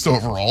 26th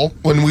overall.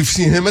 When we've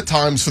seen him at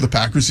times for the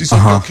Packers, he's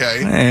like,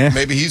 okay,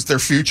 maybe he's their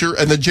future.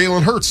 And then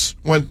Jalen Hurts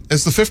went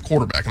as the 5th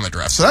quarterback in the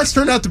draft. So that's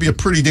turned out to be a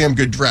pretty damn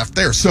good draft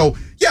there. So,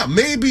 yeah,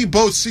 maybe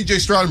both C.J.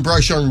 Stroud and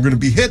Bryce Young are going to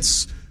be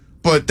hits,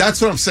 but that's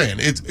what I'm saying.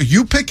 It's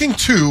you picking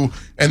 2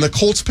 and the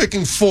Colts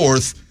picking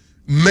 4th.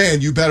 Man,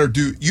 you better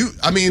do you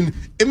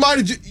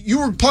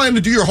were planning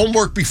to do your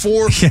homework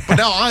before, but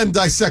now I'm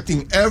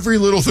dissecting every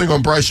little thing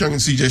on Bryce Young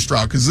and C.J.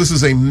 Stroud because this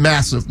is a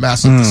massive,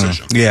 massive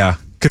decision. Yeah.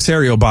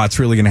 Caserio Bot's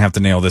really going to have to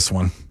nail this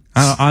one.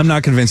 I'm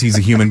not convinced he's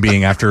a human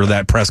being after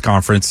that press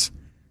conference.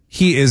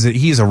 He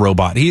is a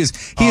robot. He is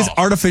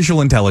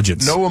artificial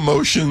intelligence. No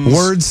emotions.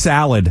 Word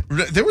salad.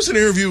 There was an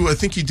interview I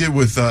think he did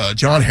with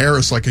John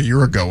Harris like a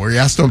year ago where he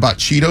asked him about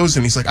Cheetos,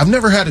 and he's like, I've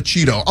never had a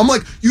Cheeto. I'm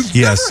like, you've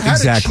never had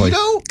a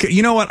Cheeto?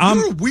 You know what?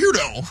 You're a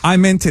weirdo. I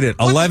minted it.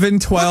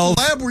 11-12. What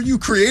lab were you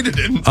created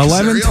in?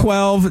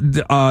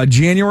 11-12,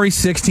 January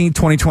 16th,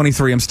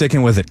 2023. I'm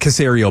sticking with it.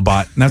 Caserio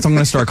Bot. That's what I'm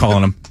going to start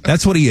calling him.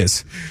 That's what he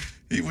is.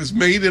 He was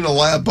made in a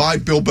lab by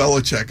Bill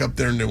Belichick up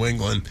there in New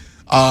England.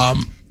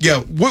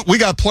 Yeah, we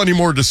got plenty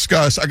more to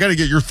discuss. I got to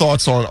get your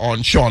thoughts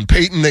on Sean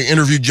Payton. They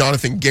interviewed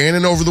Jonathan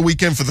Gannon over the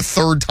weekend for the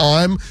 3rd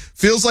time.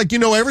 Feels like you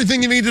know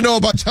everything you need to know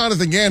about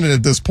Jonathan Gannon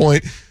at this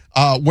point.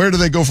 Where do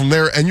they go from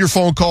there? And your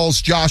phone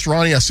calls, Josh,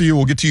 Ronnie, I see you.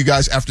 We'll get to you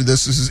guys after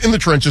this. This is In the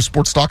Trenches,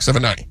 Sports Talk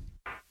 790.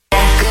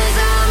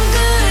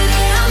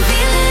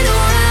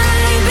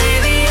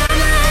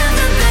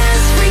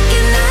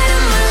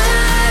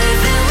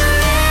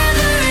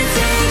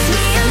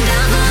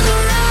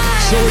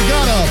 So we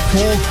got a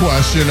poll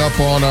question up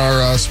on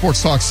our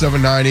Sports Talk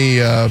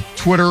 790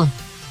 Twitter,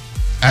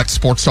 at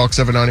Sports Talk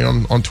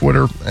 790 on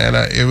Twitter. And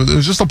it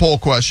was just a poll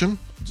question.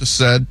 It just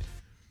said,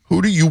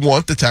 who do you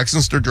want the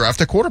Texans to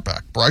draft at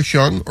quarterback, Bryce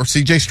Young or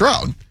C.J.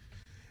 Stroud?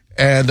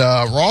 And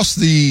Ross,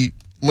 the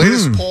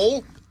latest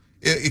poll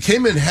It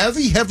came in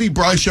heavy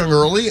Bryce Young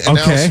early, and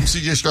now some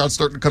C.J. Stroud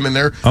starting to come in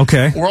there.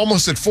 Okay. We're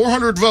almost at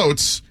 400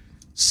 votes.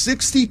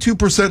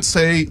 62%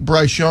 say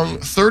Bryce Young,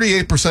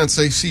 38%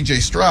 say C.J.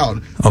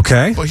 Stroud.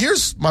 Okay. But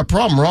here's my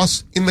problem,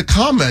 Ross. In the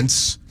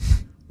comments,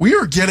 we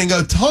are getting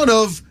a ton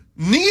of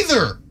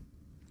neither.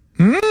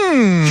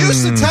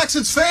 Houston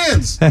Texans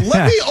fans,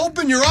 let me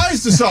open your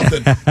eyes to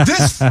something.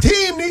 This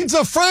team needs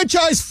a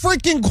franchise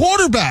freaking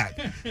quarterback.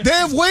 They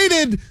have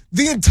waited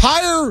the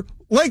entire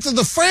length of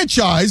the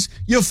franchise.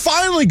 You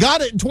finally got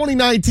it in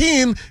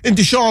 2019 in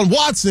Deshaun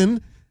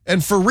Watson,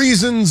 and for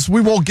reasons we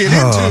won't get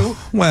into,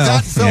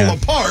 that fell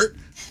apart,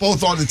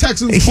 both on the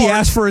Texans' part. He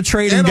asked for a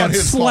trade and got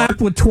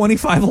slapped with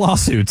 25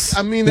 lawsuits.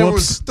 I mean,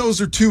 those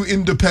are two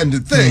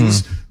independent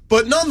things,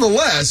 but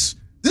nonetheless,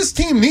 this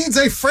team needs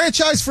a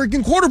franchise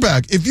freaking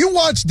quarterback. If you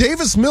watch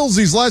Davis Mills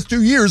these last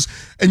 2 years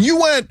and you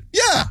went,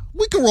 yeah,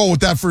 we can roll with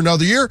that for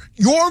another year,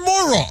 you're a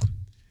moron.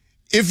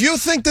 If you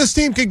think this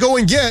team can go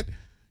and get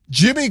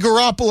Jimmy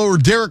Garoppolo or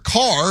Derek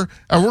Carr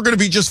and we're going to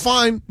be just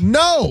fine,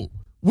 no.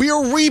 We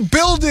are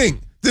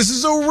rebuilding. This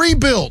is a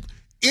rebuild.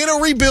 In a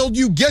rebuild,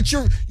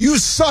 you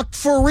sucked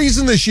for a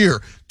reason this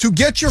year. To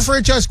get your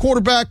franchise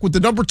quarterback with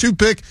the number 2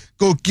 pick,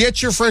 go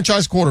get your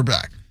franchise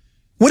quarterback.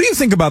 What do you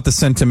think about the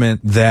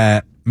sentiment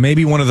that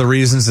maybe one of the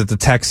reasons that the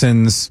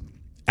Texans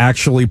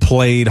actually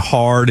played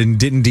hard and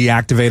didn't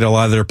deactivate a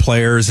lot of their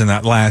players in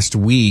that last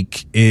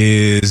week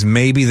is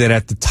maybe that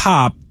at the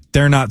top,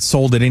 they're not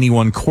sold at any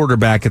one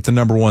quarterback at the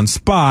number 1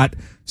 spot,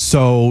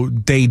 so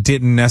they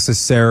didn't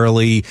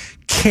necessarily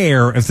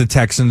care if the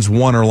Texans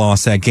won or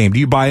lost that game. Do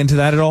you buy into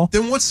that at all?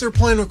 Then what's their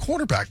plan with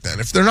quarterback then?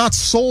 If they're not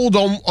sold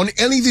on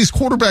any of these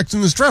quarterbacks in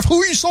this draft, who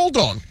are you sold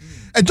on?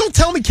 And don't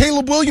tell me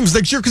Caleb Williams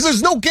next year because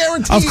there's no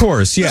guarantee. Of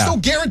course, yeah. There's no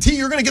guarantee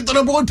you're going to get the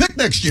number 1 pick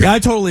next year. Yeah, I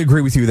totally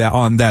agree with you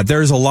on that.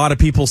 There's a lot of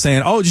people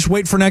saying, oh, just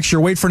wait for next year,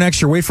 wait for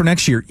next year, wait for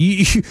next year.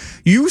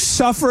 You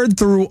suffered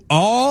through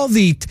all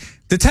the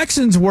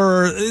Texans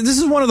this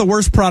is one of the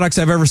worst products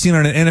I've ever seen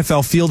on an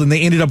NFL field, and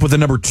they ended up with a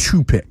number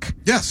 2 pick.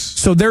 Yes.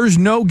 So there's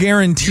no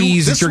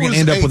guarantees that you're going to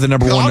end up with a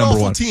number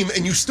 1 team,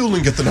 and you still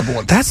didn't get the number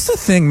 1 pick. That's the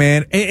thing,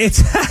 man.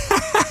 It's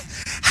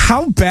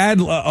how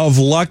bad of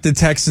luck the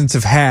Texans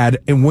have had,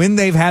 and when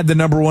they've had the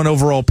number 1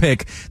 overall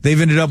pick,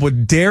 they've ended up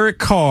with David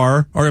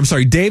Carr,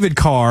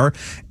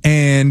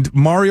 and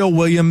Mario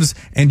Williams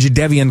and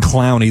Jadeveon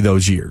Clowney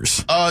those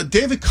years.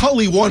 David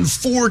Culley won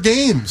 4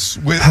 games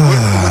with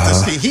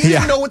this team. He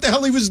didn't know what the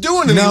hell he was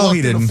doing, and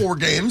he didn't. 4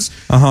 games,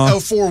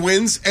 4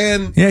 wins,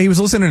 and he was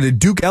listening to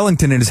Duke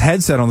Ellington in his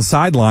headset on the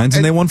sidelines,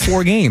 and they won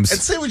 4 games. And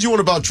say what you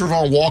want about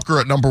Travon Walker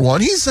at number 1.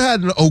 He's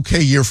had an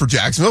okay year for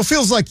Jacksonville. It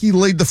feels like he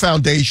laid the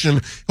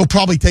foundation. He'll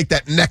probably take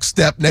that next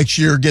step next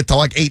year, get to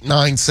like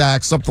 8-9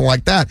 sacks, something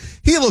like that.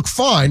 He looked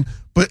fine.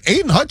 But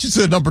Aiden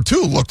Hutchinson at number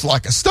 2 looked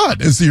like a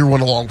stud as the year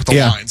went along with the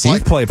Lions. He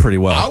played pretty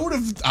well.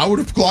 I would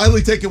have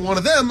gladly taken one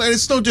of them, and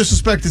it's no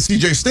disrespect to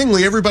CJ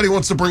Stingley. Everybody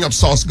wants to bring up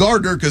Sauce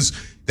Gardner because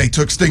they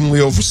took Stingley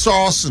over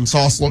Sauce, and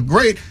Sauce looked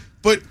great.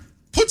 But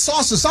put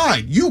Sauce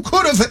aside. You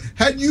could have,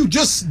 had you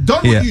just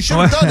done what you should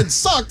have done and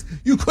sucked,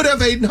 you could have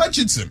Aiden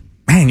Hutchinson.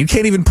 Man, you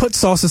can't even put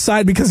Sauce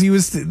aside because he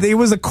was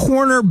a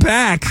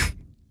cornerback.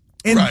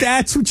 And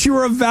that's what you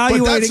were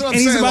evaluating, and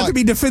he's about to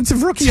be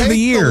defensive rookie of the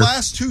year. The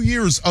last 2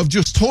 years of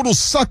just total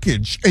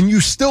suckage, and you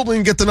still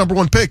didn't get the number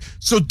 1 pick.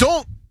 So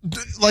don't,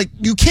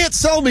 you can't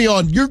sell me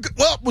on,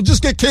 we'll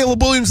just get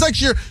Caleb Williams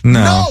next year.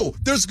 No,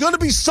 there's going to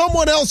be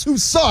someone else who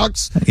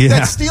sucks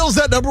that steals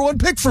that number 1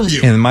 pick from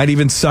you. And it might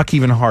even suck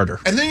even harder.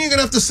 And then you're going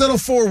to have to settle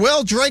for,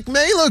 Drake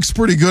May looks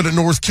pretty good at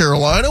North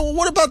Carolina. Well,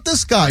 what about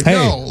this guy? Hey,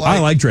 I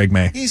like Drake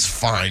May. He's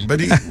fine, but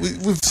we've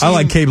seen I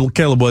like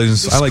Caleb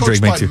Williams. I like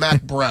Drake May too.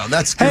 Matt Brown.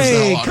 That's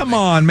come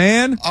on,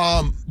 man.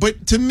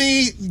 But to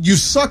me, you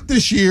suck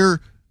this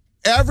year.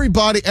 Every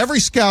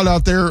scout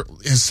out there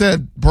has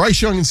said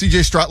Bryce Young and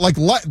C.J. Stroud.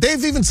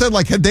 They've even said,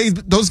 had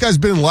those guys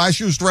been in last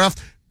year's draft,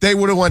 they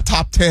would have went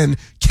top 10.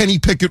 Kenny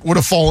Pickett would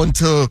have fallen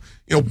to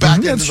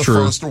back into the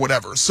first or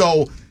whatever.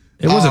 So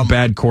it was a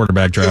bad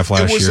quarterback draft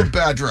last year. It was a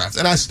bad draft,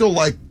 and I still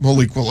like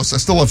Malik Willis. I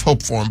still have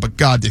hope for him, but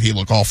God, did he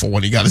look awful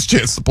when he got his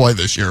chance to play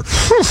this year.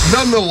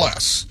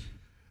 Nonetheless,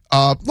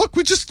 look,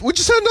 we just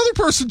had another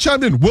person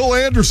chime in, Will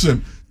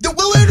Anderson.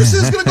 Will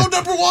Anderson is going to go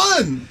number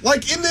 1.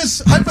 In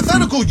this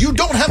hypothetical, you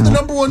don't have the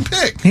number 1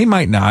 pick. He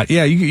might not.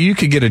 Yeah, you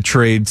could get a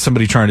trade,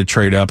 somebody trying to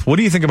trade up. What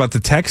do you think about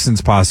the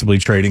Texans possibly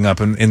trading up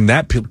in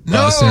that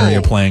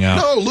scenario playing out?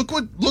 No, look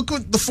what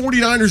the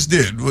 49ers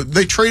did.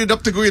 They traded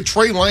up to go get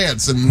Trey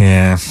Lance and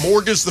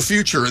mortgage the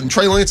future, and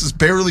Trey Lance has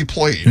barely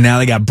played. Now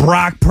they got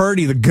Brock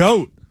Purdy, the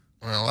GOAT.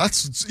 Well,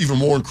 that's even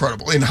more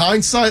incredible. In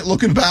hindsight,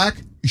 looking back,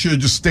 you should have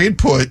just stayed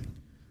put.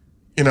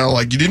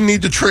 You didn't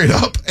need to trade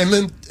up. And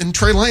then in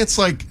Trey Lance,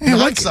 in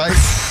hindsight,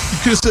 you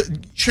could have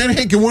said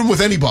Shanahan can win with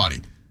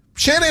anybody.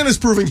 Shanahan is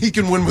proving he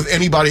can win with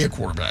anybody at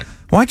quarterback.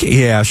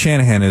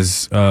 Shanahan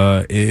is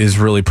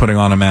really putting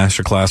on a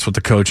masterclass with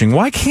the coaching.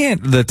 Why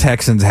can't the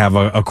Texans have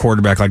a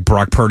quarterback like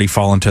Brock Purdy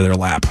fall into their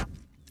lap?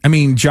 I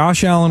mean,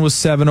 Josh Allen was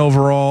 7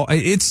 overall.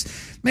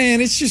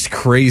 Man, it's just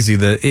crazy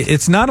that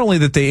it's not only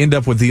that they end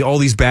up with all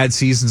these bad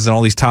seasons and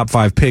all these top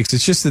 5 picks.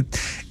 It's just that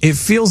it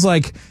feels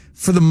like,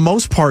 for the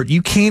most part,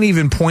 you can't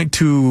even point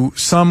to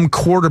some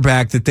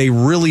quarterback that they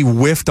really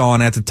whiffed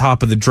on at the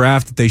top of the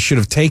draft that they should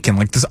have taken.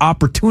 Like, this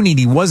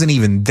opportunity wasn't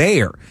even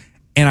there.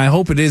 And I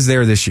hope it is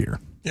there this year.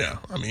 Yeah.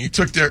 I mean, you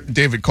took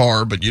David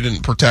Carr, but you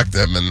didn't protect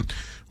them. And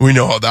we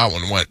know how that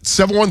one went.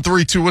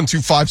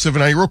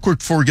 713-212-579. Real quick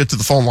before we get to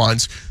the phone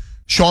lines.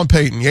 Sean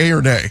Payton, yay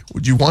or nay?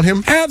 Would you want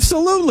him?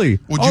 Absolutely.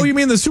 You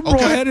mean the Super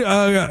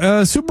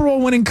Bowl Super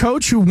Bowl winning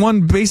coach who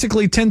won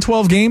basically 10,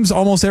 12 games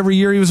almost every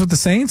year he was with the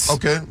Saints?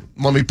 Okay.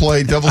 Let me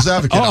play devil's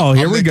advocate.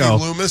 Here we go. I'm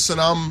Mickey Loomis,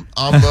 and I'm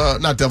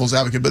not devil's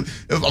advocate, but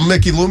I'm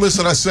Mickey Loomis,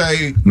 and I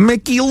say...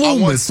 Mickey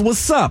Loomis,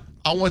 what's up?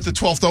 I want the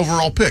 12th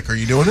overall pick. Are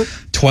you doing it?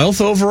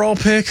 12th overall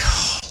pick?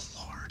 Oh,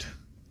 Lord.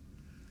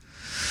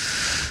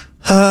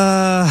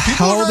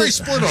 People are very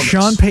split on this.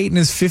 Sean Payton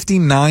is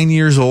 59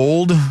 years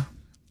old.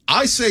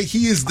 I say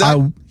he is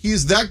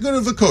that good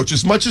of a coach.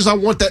 As much as I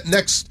want that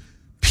next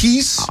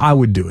piece, I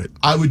would do it.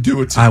 I would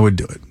do it too. I would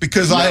do it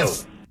because I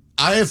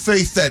have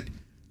faith that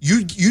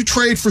you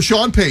trade for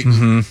Sean Payton.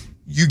 Mm-hmm.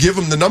 You give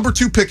him the number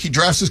 2 pick. He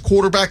drafts his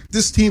quarterback.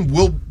 This team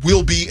will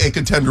be a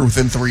contender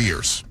within 3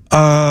 years.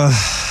 That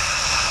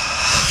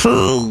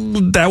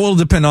will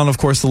depend on, of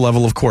course, the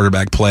level of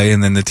quarterback play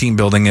and then the team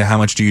building. How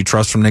much do you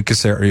trust from Nick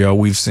Caserio?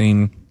 We've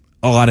seen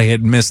a lot of hit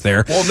and miss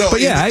there. Well, no,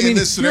 but yeah, in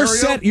this scenario,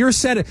 you're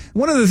set.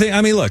 One of the things,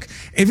 I mean, look,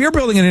 if you're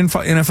building an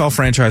NFL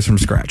franchise from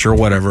scratch or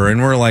whatever,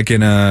 and we're like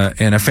in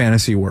a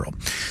fantasy world,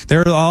 there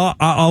are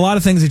a lot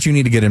of things that you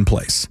need to get in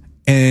place.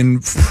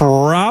 And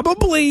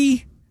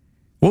probably,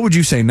 what would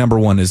you say number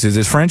 1 is? Is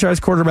it franchise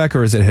quarterback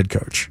or is it head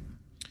coach?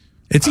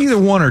 It's either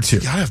one or two.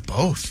 You gotta have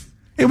both.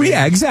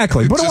 Yeah,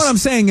 exactly. But what I'm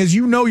saying is,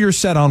 you're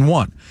set on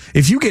one.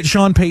 If you get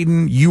Sean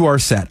Payton, you are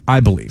set, I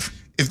believe.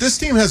 If this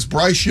team has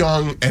Bryce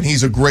Young and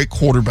he's a great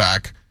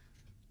quarterback,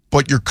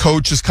 but your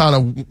coach is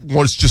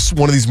just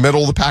one of these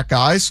middle of the pack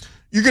guys,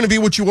 you're going to be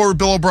what you were with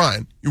Bill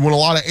O'Brien. You won a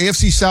lot of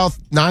AFC South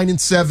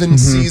 9-7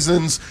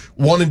 seasons,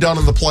 one and done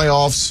in the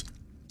playoffs.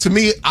 To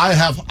me, I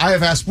have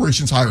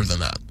aspirations higher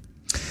than that.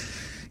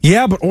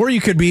 Yeah, or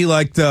you could be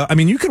like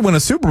you could win a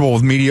Super Bowl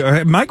with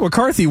media. Mike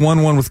McCarthy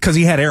won one because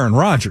he had Aaron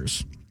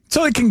Rodgers.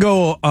 So it can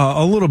go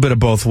a little bit of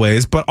both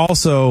ways, but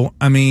also,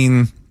 I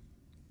mean,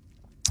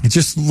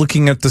 just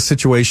looking at the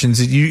situations,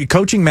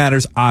 coaching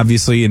matters,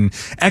 obviously, and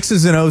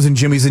X's and O's and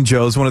Jimmy's and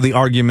Joe's. One of the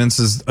arguments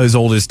is as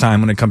old as time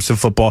when it comes to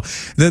football.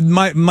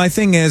 My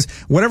thing is,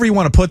 whatever you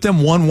want to put them,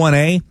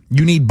 1A,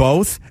 you need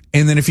both.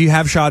 And then if you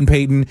have Sean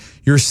Payton,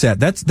 you're set.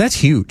 That's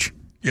huge.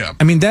 Yeah.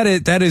 I mean,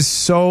 that is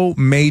so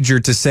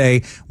major to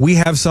say we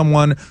have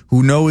someone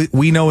who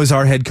we know is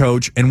our head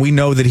coach, and we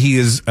know that he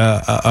is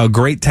a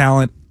great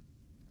talent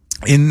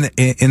in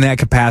that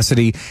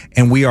capacity,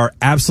 and we are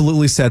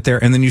absolutely set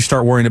there. And then you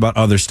start worrying about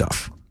other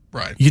stuff.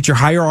 Right. You get your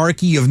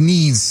hierarchy of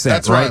needs set.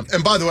 That's right.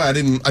 And by the way, I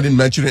didn't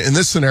mention it in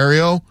this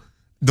scenario.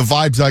 The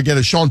vibes I get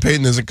is Sean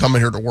Payton isn't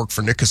coming here to work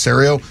for Nick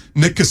Caserio.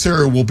 Nick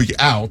Caserio will be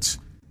out.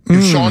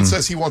 If Sean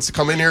says he wants to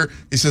come in here,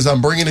 he says,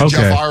 I'm bringing in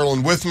Jeff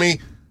Ireland with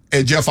me.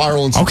 And Jeff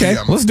Ireland's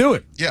GM. Let's do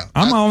it. Yeah.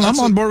 I'm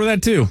on board with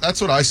that too.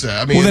 That's what I say.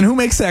 I mean, well, then who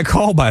makes that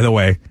call, by the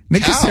way?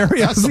 Nick Caserio.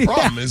 That's the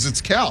problem, is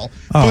it's Cal.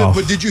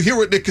 But did you hear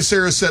what Nick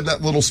Caserio said in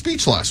that little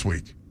speech last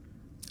week?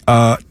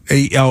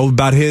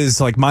 About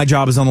his, like, my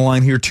job is on the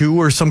line here too,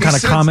 or some kind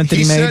of comment that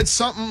he made? He said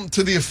something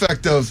to the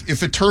effect of,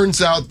 if it turns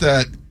out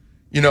that,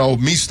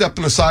 me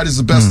stepping aside is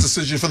the best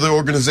decision for the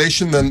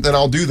organization, then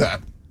I'll do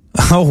that.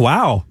 Oh,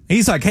 wow.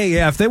 He's like, hey,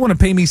 yeah, if they want to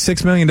pay me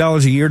 $6 million a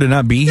year to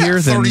not be here,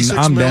 then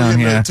I'm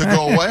down. Yeah, to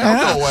go away,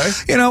 I'll go away.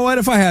 You know what?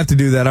 If I have to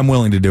do that, I'm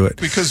willing to do it.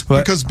 Because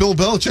Bill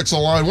Belichick's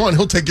on line 1,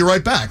 he'll take you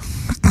right back.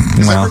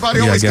 Because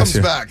everybody always comes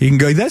back. He can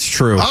go, that's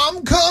true.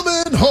 I'm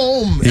coming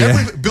home.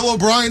 Yeah. Bill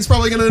O'Brien's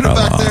probably going to end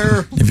up back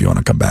there. If you want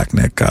to come back,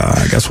 Nick,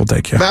 I guess we'll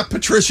take you. Matt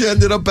Patricia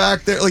ended up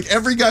back there. Like,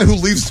 every guy who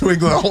leaves New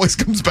England always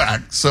comes back.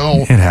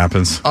 So it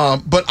happens.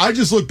 But I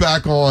just look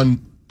back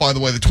on, by the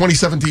way, the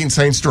 2017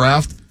 Saints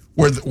draft,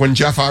 when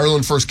Jeff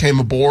Ireland first came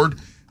aboard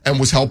and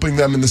was helping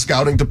them in the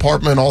scouting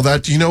department and all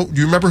that. Do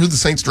you remember who the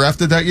Saints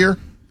drafted that year?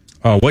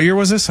 What year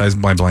was this? I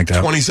blanked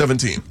out.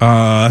 2017.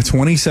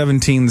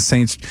 2017, the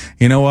Saints.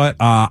 You know what?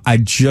 I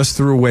just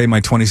threw away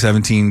my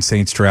 2017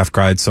 Saints draft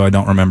guide, so I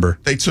don't remember.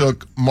 They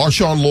took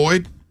Marshawn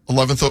Lloyd,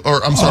 11th,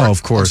 or I'm sorry. Oh,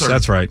 of course.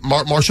 That's right.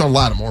 Marshawn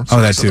Lattimore.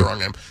 Sorry, that's the wrong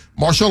name.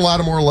 Marshawn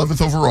Lattimore,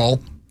 11th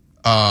overall.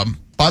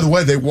 By the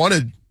way, they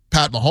wanted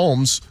Pat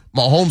Mahomes.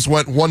 Mahomes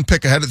went one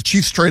pick ahead of the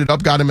Chiefs, traded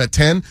up, got him at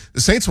 10.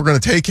 The Saints were going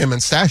to take him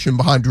and stash him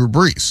behind Drew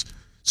Brees.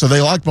 So they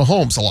liked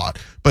Mahomes a lot.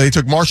 But they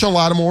took Marshawn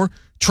Lattimore,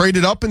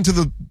 traded up into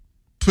the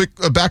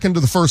back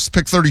into the first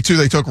pick 32.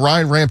 They took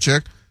Ryan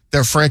Ramczyk,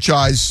 their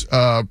franchise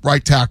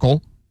right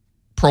tackle,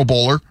 Pro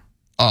Bowler,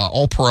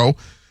 all pro.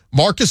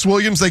 Marcus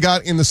Williams, they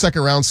got in the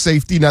second round,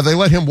 safety. Now, they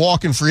let him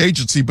walk in free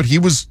agency, but he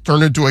was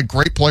turned into a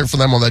great player for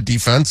them on that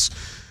defense.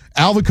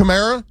 Alvin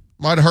Kamara,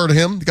 might have heard of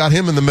him. Got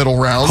him in the middle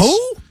rounds.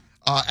 Who?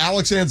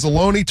 Alex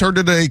Anzalone turned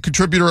into a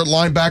contributor at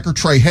linebacker.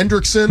 Trey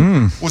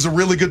Hendrickson was a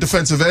really good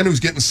defensive end who's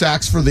getting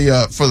sacks for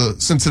the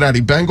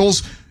Cincinnati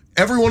Bengals.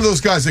 Every one of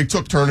those guys they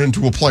took turned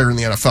into a player in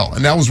the NFL,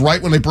 and that was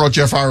right when they brought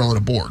Jeff Ireland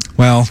aboard.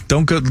 Well,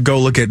 don't go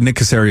look at Nick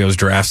Casario's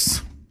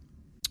drafts.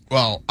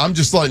 Well, I'm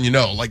just letting you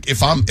know, like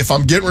if I'm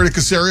getting rid of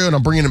Caserio and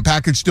I'm bringing in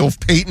package deal of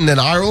Peyton and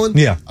Ireland,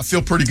 I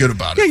feel pretty good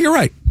about it. Yeah, you're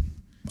right.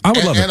 I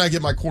would love it. And I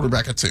get my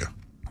quarterback at 2.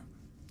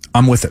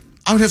 I'm with it.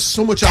 I would have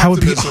so much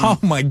optimism oh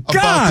my God.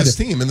 about this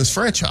team and this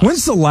franchise.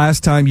 When's the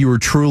last time you were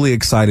truly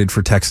excited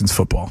for Texans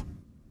football?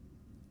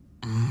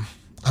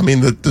 I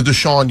mean, the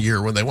Deshaun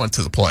year when they went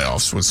to the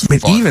playoffs was fun.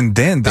 Even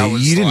then,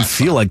 you didn't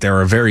feel like they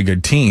were a very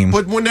good team.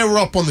 But when they were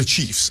up on the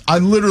Chiefs, I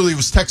literally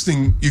was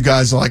texting you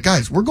guys like,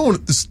 guys,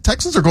 the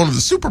Texans are going to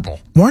the Super Bowl.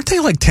 Weren't they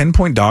like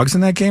 10-point dogs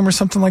in that game or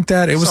something like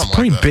that? It was a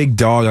pretty big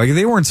dog. Like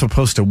they weren't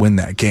supposed to win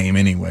that game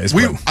anyways.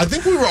 I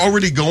think we were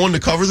already going to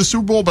cover the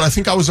Super Bowl, but I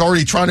think I was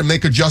already trying to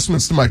make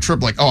adjustments to my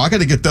trip. Like, I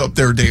got to get up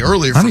there a day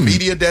earlier for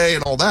media day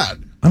and all that.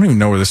 I don't even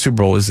know where the Super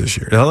Bowl is this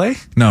year. LA?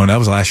 No, that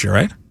was last year,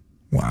 right?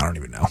 Well, I don't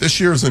even know. This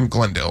year's in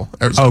Glendale,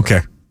 Arizona. Okay.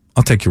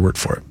 I'll take your word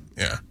for it.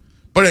 Yeah.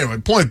 But anyway,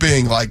 point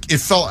being, like, it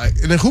felt like,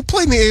 and then who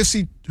played in the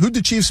AFC? Who did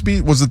the Chiefs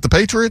beat? Was it the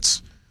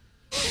Patriots?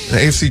 The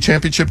AFC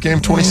Championship game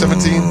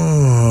 2017?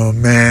 Oh,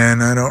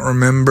 man, I don't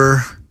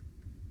remember.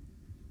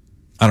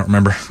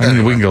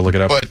 Anyway, we can go look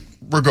it up. But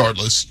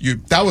regardless,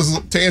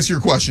 to answer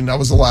your question, that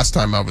was the last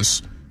time I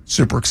was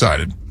super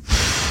excited.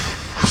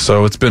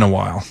 So it's been a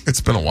while. It's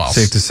been a while.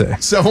 Safe to say.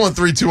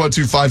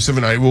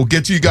 713-212-579. We'll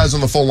get to you guys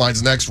on the phone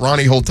lines next.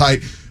 Ronnie, hold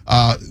tight.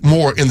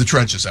 More in the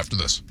trenches after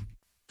this.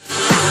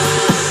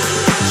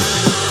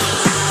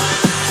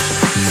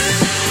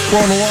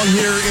 Rolling along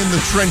here in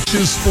the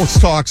trenches. Sports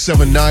Talk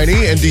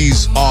 790.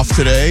 Andy's off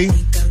today.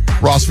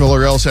 Ross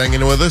Villarreal's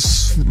hanging with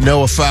us.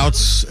 Noah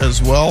Fouts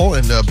as well.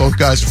 And both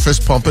guys are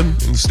fist pumping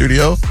in the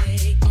studio.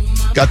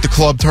 Got the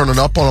club turning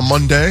up on a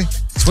Monday.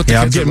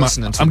 I'm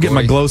getting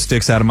my glow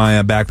sticks out of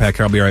my backpack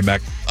here. I'll be right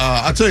back.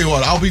 I'll tell you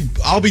what,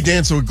 I'll be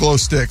dancing with glow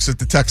sticks if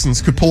the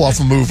Texans could pull off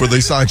a move where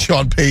they sign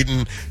Sean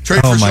Payton,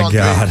 trade for Sean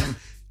Payton,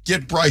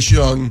 get Bryce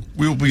Young.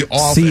 We will be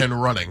off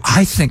and running.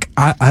 I think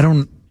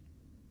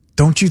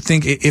don't you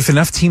think if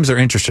enough teams are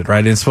interested,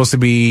 right? It's supposed to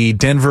be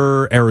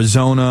Denver,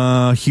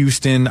 Arizona,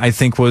 Houston, I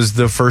think was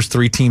the first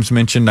 3 teams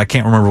mentioned. I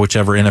can't remember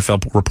whichever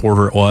NFL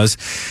reporter it was.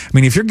 I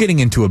mean, if you're getting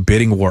into a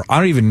bidding war, I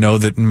don't even know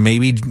that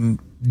maybe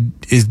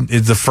is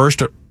the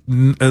first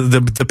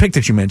the pick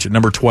that you mentioned,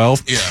 number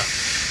 12. Yeah.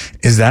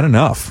 Is that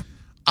enough?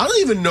 I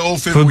don't even know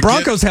if the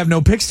Broncos have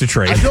no picks to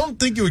trade. I don't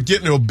think it would get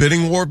into a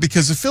bidding war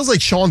because it feels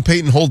like Sean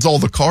Payton holds all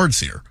the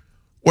cards here.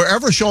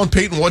 Wherever Sean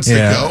Payton wants to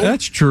go,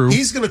 that's true.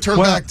 He's going to turn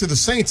back to the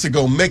Saints to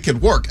go make it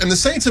work. And the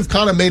Saints have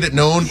kind of made it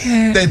known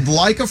they'd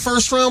like a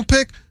first-round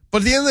pick,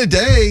 but at the end of the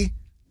day,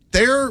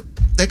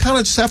 they kind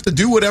of just have to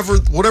do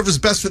whatever's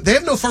best. They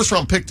have no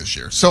first-round pick this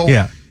year. So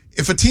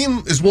if a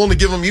team is willing to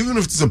give them, even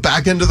if it's the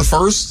back end of the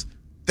first,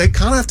 they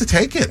kind of have to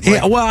take it.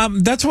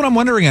 That's what I'm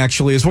wondering,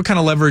 actually, is what kind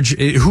of leverage,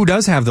 who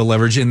does have the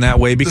leverage in that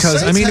way?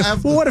 Because, I mean,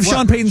 what if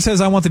Sean Payton says,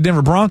 I want the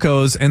Denver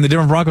Broncos, and the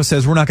Denver Broncos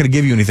says, we're not going to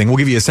give you anything. We'll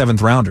give you a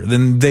 7th rounder.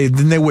 Then they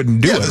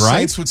wouldn't do it, right? The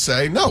Saints would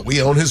say, no,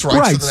 we own his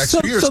rights for the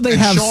next 2 years.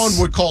 And Sean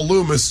would call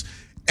Loomis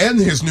and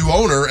his new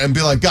owner and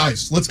be like,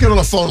 guys, let's get on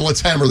the phone and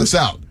let's hammer this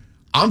out.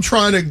 I'm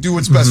trying to do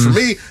what's best for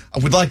me. I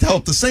would like to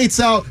help the Saints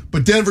out,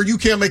 but Denver, you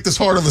can't make this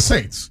hard on the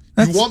Saints.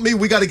 You want me?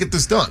 We got to get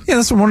this done. Yeah,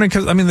 that's what I'm wondering,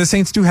 because, I mean, the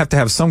Saints do have to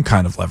have some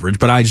kind of leverage,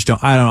 but I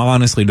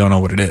honestly don't know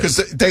what it is.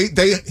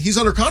 Because he's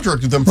under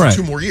contract with them for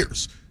 2 more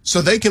years.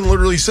 So they can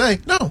literally say,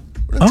 no,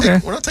 we're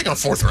not taking a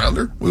 4th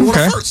rounder. We want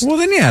a first. Well,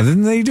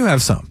 then they do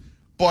have some.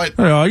 But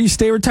you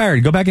stay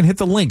retired. Go back and hit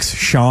the links,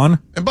 Sean.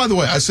 And by the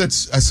way, I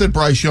said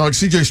Bryce Young.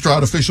 C.J.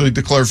 Stroud officially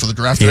declared for the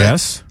draft today.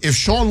 Yes. If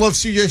Sean loves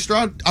C.J.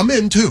 Stroud, I'm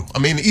in too. I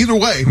mean, either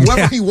way,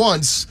 whoever he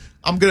wants,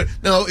 I'm gonna.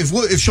 Now,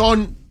 if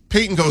Sean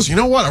Payton goes, you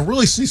know what? I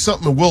really see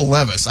something in Will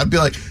Levis. I'd be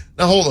like,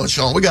 now hold on,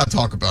 Sean. We got to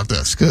talk about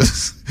this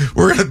because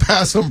we're gonna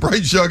pass on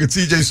Bryce Young and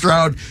C.J.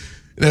 Stroud.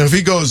 And if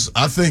he goes,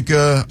 I think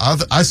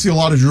I see a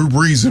lot of Drew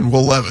Brees and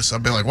Will Levis.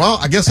 I'd be like, well,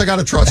 I guess I got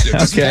to trust you at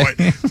this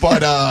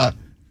point.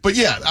 But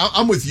yeah,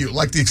 I'm with you.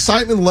 Like the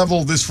excitement level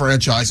of this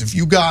franchise, if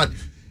you got,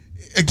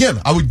 again,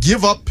 I would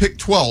give up pick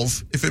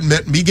 12 if it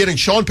meant me getting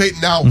Sean Payton.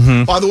 Now,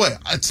 by the way,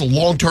 it's a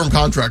long-term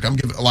contract. I'm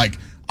giving,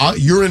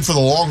 you're in for the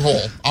long haul.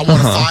 I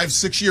want a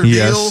 5-6 year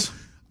deal.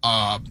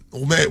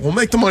 We'll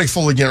make the money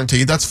fully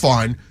guaranteed. That's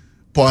fine.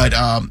 But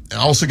I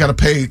also got to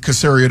pay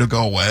Caserio to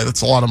go away.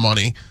 That's a lot of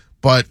money.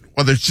 But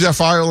whether it's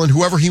Jeff Ireland,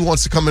 whoever he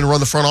wants to come in and run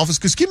the front office,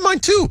 because keep in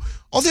mind, too,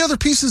 all the other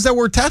pieces that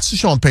were attached to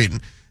Sean Payton.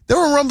 There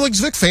were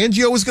rumblings Vic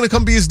Fangio was going to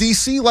come be his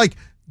DC. Like,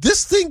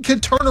 this thing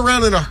could turn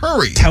around in a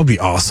hurry. That would be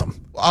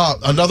awesome.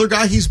 Another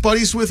guy he's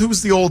buddies with, who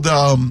was the old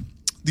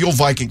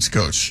Vikings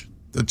coach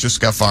that just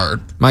got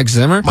fired? Mike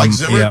Zimmer? Mike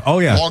Zimmer. Yeah. Oh,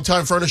 yeah.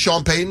 Longtime friend of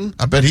Sean Payton.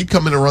 I bet he'd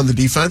come in and run the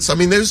defense. I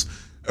mean, there's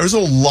a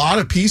lot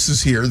of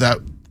pieces here that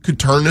could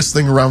turn this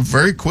thing around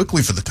very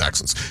quickly for the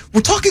Texans.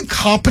 We're talking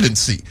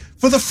competency.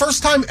 For the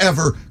first time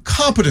ever,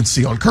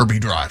 competency on Kirby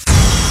Drive.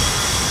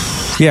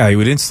 Yeah, he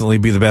would instantly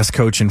be the best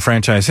coach in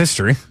franchise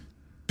history.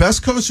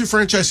 Best coach in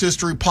franchise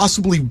history,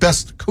 possibly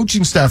best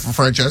coaching staff in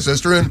franchise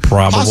history, and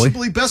Probably.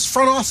 possibly best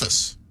front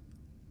office.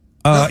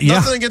 Yeah.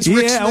 Nothing against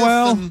Rick Smith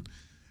well.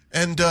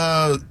 and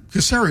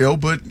Caserio,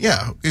 but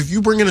yeah, if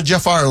you bring in a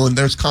Jeff Ireland,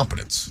 there's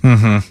competence.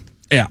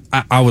 Yeah,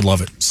 I would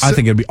love it. I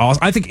think it'd be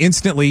awesome. I think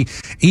instantly,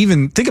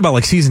 even think about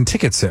like season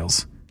ticket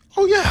sales.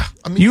 Oh yeah,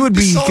 I mean, You would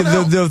be sold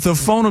out. the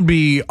phone would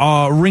be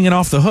ringing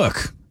off the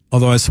hook.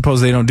 Although I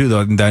suppose they don't do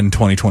that in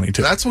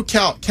 2022. That's what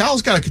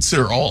Cal's got to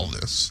consider all of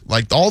this.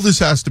 Like, all this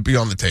has to be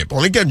on the table.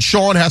 And again,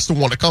 Sean has to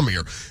want to come here.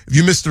 If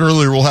you missed it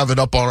earlier, we'll have it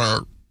up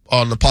on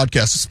the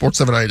podcast at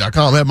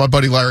sports790.com. I had my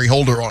buddy Larry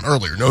Holder on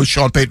earlier. Knows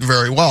Sean Payton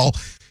very well.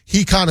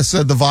 He kind of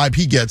said the vibe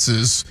he gets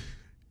is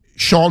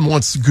Sean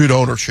wants good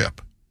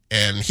ownership,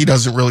 and he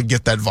doesn't really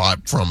get that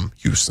vibe from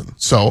Houston.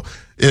 So,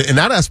 in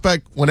that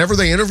aspect, whenever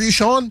they interview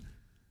Sean,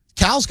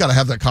 Cal's got to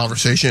have that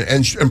conversation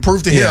and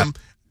prove to him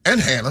and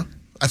Hannah.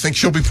 I think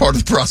she'll be part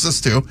of the process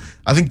too.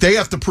 I think they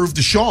have to prove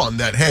to Sean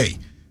that, hey,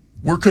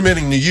 we're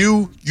committing to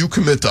you, you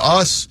commit to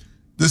us,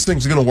 this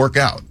thing's going to work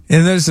out.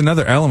 And there's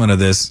another element of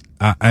this.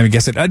 I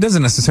guess it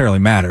doesn't necessarily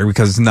matter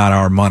because it's not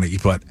our money,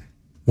 but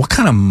what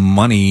kind of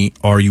money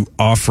are you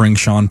offering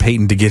Sean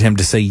Payton to get him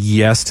to say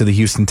yes to the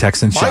Houston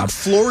Texans Mike job?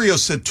 Florio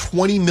said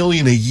 $20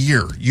 million a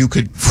year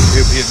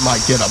it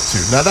might get up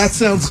to. Now that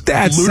sounds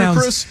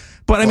ludicrous.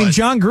 But I mean,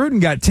 John Gruden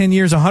got 10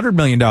 years, $100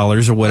 million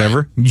or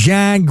whatever. Right.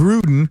 John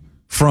Gruden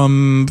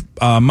from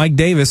Mike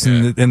Davis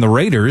and the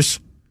Raiders.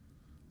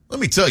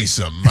 Let me tell you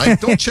something, Mike.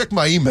 Don't check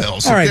my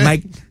emails. All right, okay?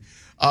 Mike.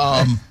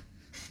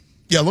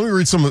 Let me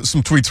read some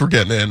tweets we're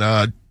getting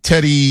in.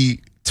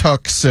 Teddy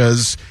Tuck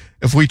says,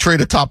 if we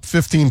trade a top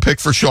 15 pick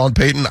for Sean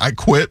Payton, I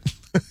quit.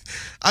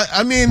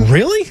 I mean,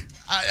 really?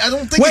 I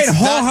don't think it's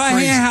that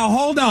crazy.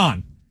 Hold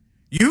on.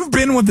 You've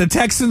been with the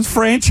Texans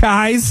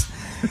franchise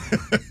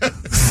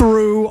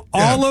through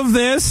all of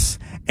this,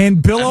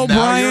 and Bill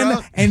O'Brien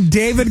and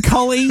David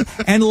Culley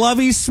and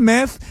Lovie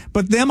Smith,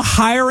 but them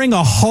hiring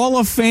a Hall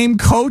of Fame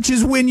coach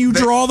is when you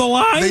draw the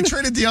line? They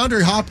traded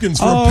DeAndre Hopkins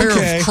for a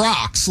pair of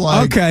Crocs.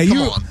 Like,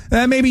 come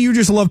on. Maybe you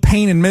just love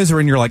pain and misery,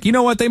 and you're like, you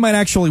know what? They might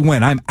actually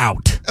win. I'm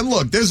out. And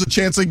look, there's a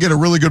chance they get a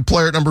really good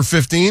player at number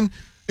 15.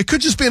 It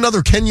could just be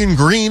another Kenyon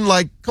Green.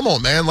 Like, come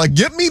on, man. Like,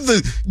 get me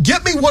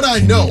what I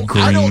know.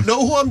 Green. I don't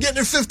know who I'm getting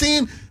at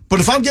 15. But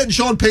if I'm getting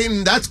Sean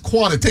Payton, that's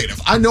quantitative.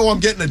 I know I'm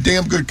getting a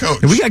damn good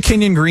coach. If we got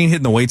Kenyon Green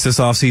hitting the weights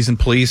this offseason,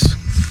 please.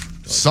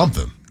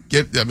 Something.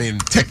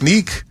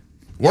 Technique.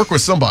 Work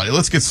with somebody.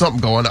 Let's get something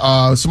going.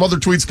 Some other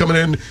tweets coming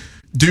in.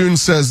 Dune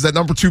says that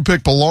number 2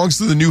 pick belongs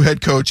to the new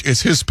head coach.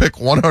 Is his pick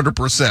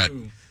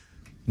 100%?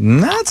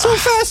 Not so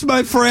fast,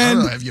 my friend. I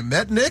don't know. Have you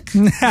met Nick?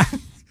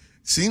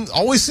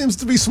 Always seems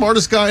to be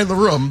smartest guy in the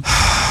room.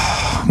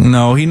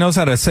 No, he knows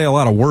how to say a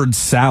lot of word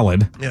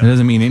salad. Yeah. It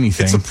doesn't mean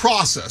anything. It's a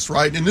process,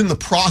 right? And in the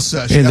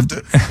process, you have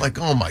to,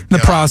 oh my God. The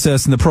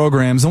process and the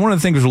programs. And one of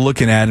the things we're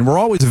looking at, and we're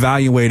always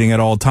evaluating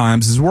at all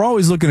times, is we're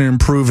always looking to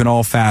improve in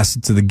all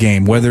facets of the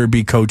game, whether it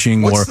be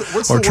coaching or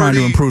trying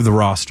to improve the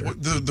roster.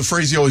 The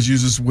phrase he always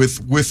uses,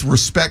 with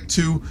respect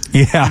to.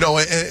 Yeah.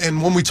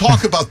 And when we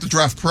talk about the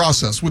draft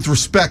process, with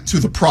respect to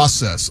the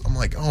process, I'm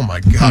like, oh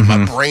my God,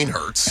 my brain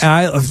hurts.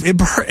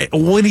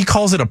 When he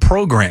calls it a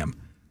program.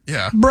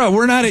 Yeah. Bro,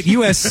 we're not at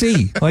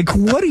USC. Like,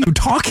 what are you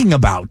talking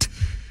about?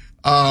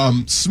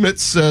 Smith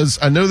says,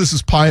 I know this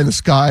is pie in the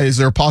sky. Is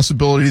there a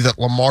possibility that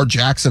Lamar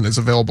Jackson is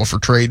available for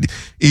trade?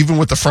 Even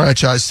with the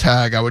franchise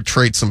tag, I would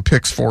trade some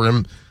picks for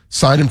him,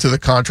 sign him to the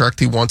contract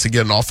he wants, and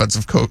get an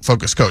offensive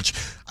focused coach.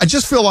 I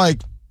just feel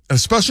like,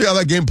 especially how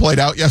that game played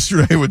out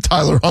yesterday with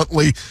Tyler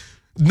Huntley,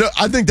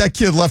 I think that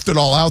kid left it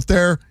all out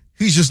there.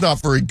 He's just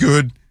not very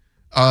good.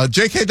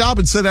 J.K.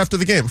 Dobbins said after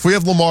the game, if we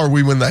have Lamar,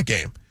 we win that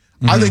game.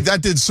 I think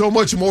that did so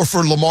much more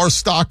for Lamar's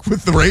stock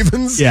with the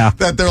Ravens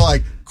that they're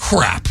like,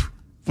 crap,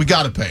 we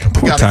got to pay him.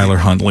 Poor Tyler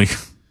Huntley.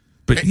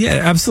 But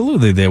yeah,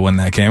 absolutely they win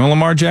that game. And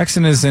Lamar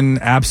Jackson is an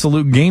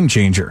absolute game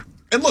changer.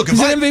 And look, he's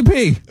an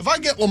MVP. If I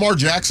get Lamar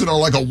Jackson on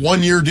like a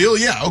 1-year deal,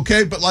 yeah,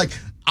 okay. But like,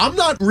 I'm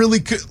not really,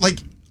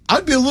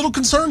 I'd be a little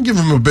concerned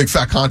giving him a big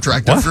fat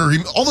contract after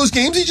all those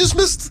games he just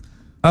missed.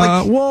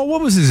 Well,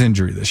 what was his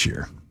injury this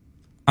year?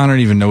 I don't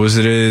even know. Was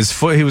it his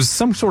foot? He was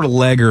some sort of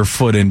leg or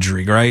foot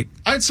injury, right?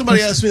 I had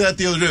somebody ask me that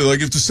the other day. Like,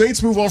 if the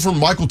Saints move on from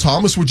Michael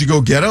Thomas, would you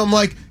go get him? I'm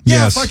like,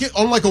 yeah, if I get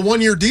on like a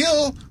 1-year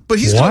deal, but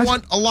he's going to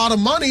want a lot of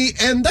money,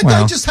 and that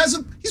guy just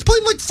hasn't. He's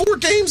played like 4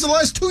 games in the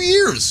last 2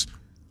 years.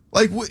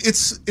 Like,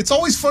 it's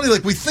always funny.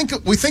 Like, we think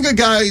of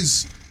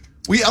guys,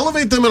 we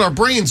elevate them in our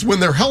brains when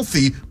they're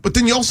healthy, but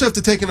then you also have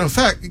to take into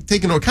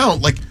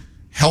account like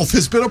health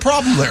has been a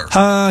problem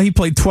there. He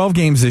played 12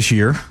 games this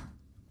year.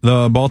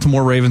 The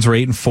Baltimore Ravens were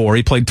 8-4.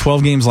 He played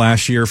 12 games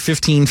last year,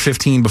 15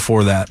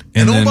 before that.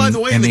 And then, by the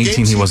way, in the 18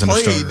 games he wasn't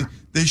played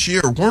this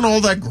year weren't all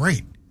that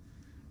great.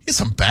 He had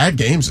some bad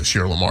games this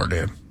year, Lamar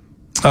did.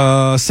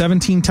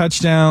 17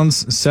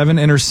 touchdowns, 7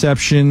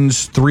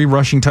 interceptions, 3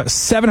 rushing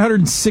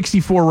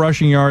 764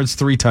 rushing yards,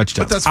 3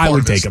 touchdowns. But that's I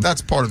would take take him.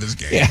 That's part of his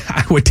game. Yeah,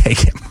 I would take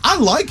him. I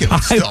like him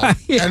still.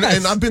 Yes. And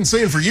I've been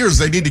saying for years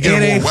they need to get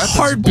In him a more weapons.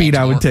 heartbeat,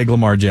 I would take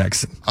Lamar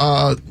Jackson.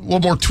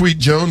 One more tweet.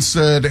 Jones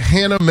said,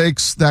 Hannah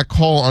makes that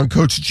call on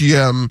Coach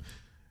GM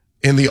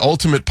in the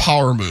ultimate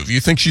power move. You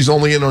think she's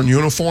only in on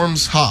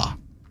uniforms? Ha.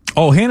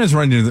 Oh, Hannah's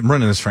running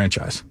this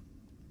franchise.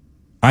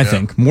 I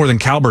think more than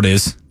Calbert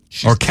is.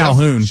 Or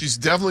Calhoun. She's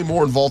definitely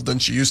more involved than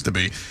she used to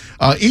be.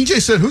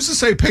 EJ said, who's to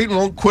say Peyton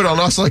won't quit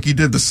on us like he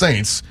did the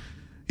Saints?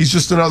 He's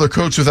just another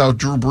coach without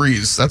Drew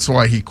Brees. That's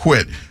why he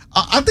quit.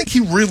 I think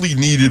he really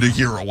needed a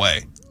year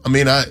away. I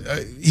mean,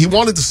 he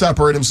wanted to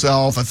separate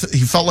himself.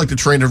 He felt like the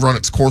train had run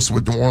its course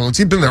with New Orleans.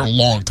 He'd been there a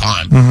long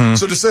time. Mm-hmm.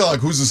 So to say,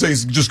 like, who's to say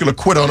he's just going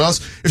to quit on us?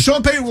 If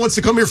Sean Payton wants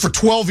to come here for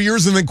 12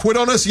 years and then quit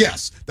on us,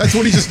 yes. That's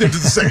what he just did to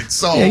the Saints.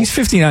 So yeah, he's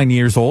 59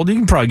 years old. You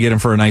can probably get him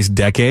for a nice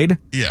decade.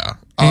 Yeah.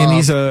 And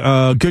he's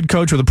a good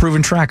coach with a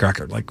proven track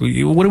record. Like,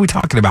 what are we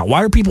talking about?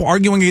 Why are people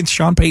arguing against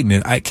Sean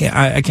Payton? I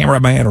can't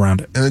wrap my head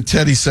around it. And then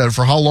Teddy said,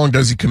 for how long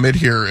does he commit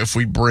here if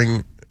we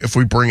bring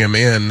him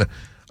in?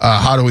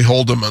 How do we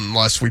hold him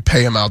unless we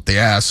pay him out the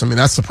ass? I mean,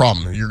 that's the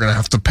problem. You're going to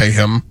have to pay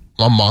him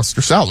a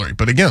monster salary.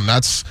 But again,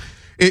 that's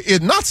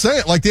it. Not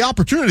saying like the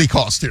opportunity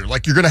cost here.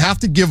 Like you're going to have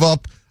to give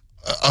up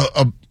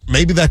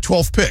maybe that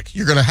 12th pick.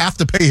 You're going to have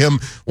to pay him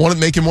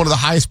make him one of the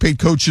highest paid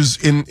coaches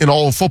in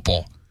all of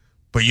football.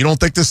 But you don't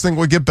think this thing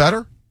would get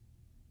better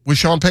with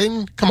Sean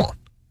Payton? Come on.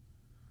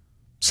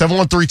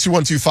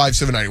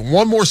 713-212-5790.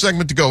 One more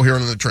segment to go here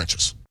in the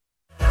trenches.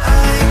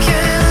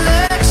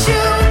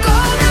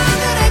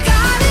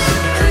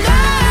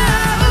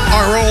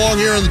 Roll along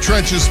here in the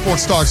trenches,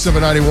 Sports Talk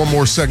 790. One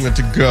more segment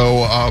to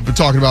go. We're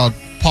talking about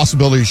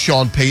possibilities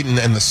Sean Payton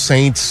and the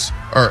Saints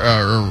or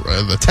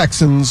the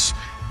Texans.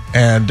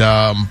 And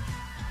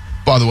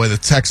by the way, the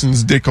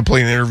Texans did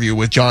complete an interview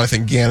with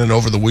Jonathan Gannon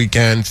over the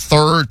weekend.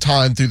 Third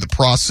time through the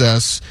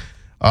process.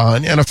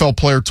 An NFL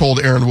player told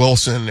Aaron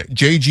Wilson,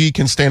 JG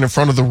can stand in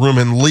front of the room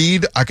and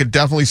lead. I could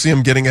definitely see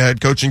him getting a head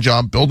coaching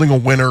job, building a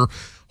winner.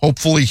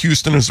 Hopefully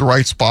Houston is the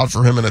right spot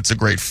for him and it's a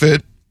great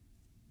fit.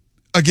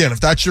 Again, if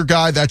that's your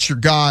guy, that's your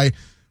guy.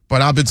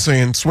 But I've been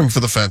saying swing for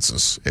the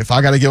fences. If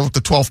I got to give up the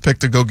 12th pick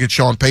to go get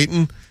Sean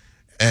Payton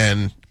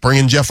and bring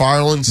in Jeff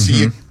Ireland,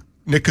 see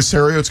Nick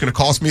Caserio, it's going to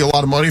cost me a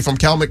lot of money if I'm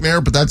Cal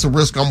McNair, but that's a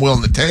risk I'm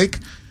willing to take.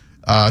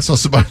 So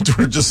somebody on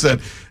Twitter just said,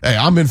 hey,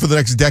 I'm in for the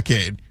next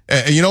decade.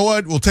 And you know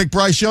what? We'll take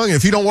Bryce Young. And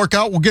if he don't work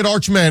out, we'll get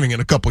Arch Manning in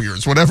a couple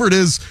years. Whatever it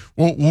is,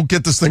 we'll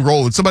get this thing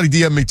rolling. Somebody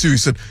DM'd me too. He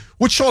said,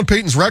 what's Sean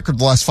Payton's record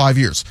the last 5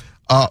 years?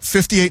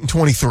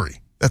 58-23.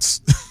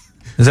 That's...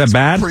 Is that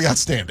bad? Pretty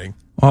outstanding.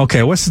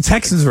 Okay, what's the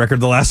Texans' record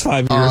the last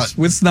 5 years?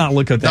 Let's not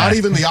look at that. Not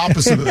even the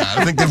opposite of that.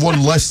 I think they've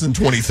won less than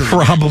 23.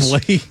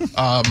 Probably.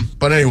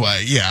 But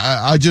anyway,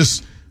 yeah, I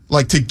just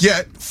like to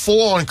get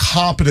full-on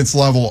competence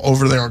level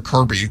over there on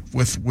Kirby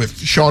with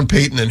Sean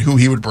Payton and who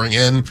he would bring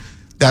in.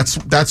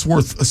 That's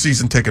worth a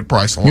season ticket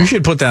price alone. You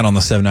should put that on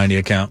the 790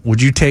 account.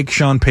 Would you take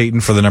Sean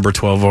Payton for the number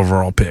 12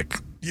 overall pick?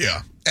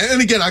 Yeah.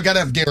 And again, I got to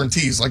have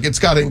guarantees. Like, it's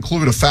got to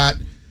include a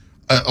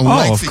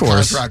lengthy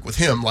contract with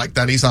him like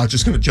that. He's not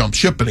just going to jump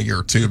ship in a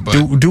year or two.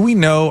 But do we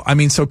know? I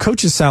mean, so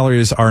coaches'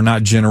 salaries are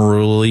not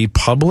generally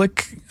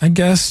public, I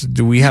guess.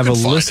 Do we have a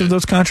list of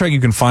those contracts?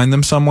 You can find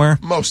them somewhere?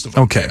 Most of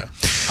them. Okay. Yeah.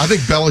 I think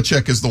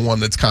Belichick is the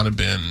one that's kind of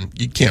been,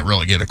 you can't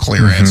really get a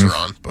clear answer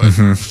on. But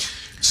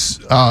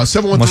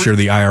 713, unless you're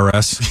the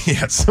IRS.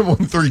 Yeah,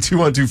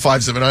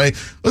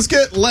 713-212-5790. Let's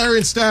get Larry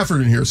and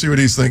Stafford in here, see what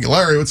he's thinking.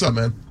 Larry, what's up,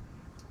 man?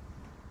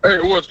 Hey,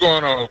 what's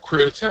going on,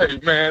 Chris? Hey,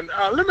 man,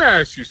 let me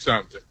ask you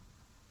something.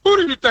 Who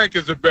do you think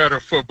is a better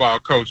football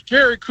coach,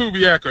 Gary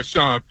Kubiak or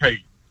Sean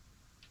Payton?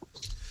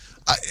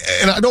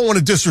 I don't want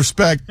to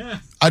disrespect.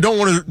 I don't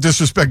want to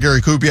disrespect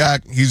Gary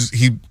Kubiak.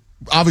 He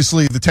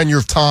obviously the tenure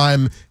of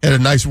time had a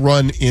nice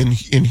run in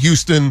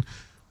Houston,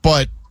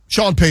 but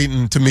Sean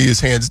Payton to me is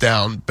hands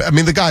down. I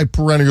mean, the guy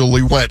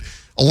perennially went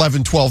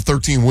 11, 12,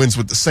 13 wins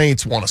with the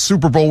Saints, won a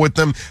Super Bowl with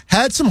them,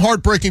 had some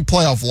heartbreaking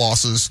playoff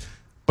losses,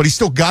 but he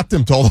still got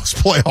them to all those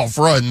playoff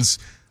runs.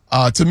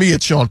 To me,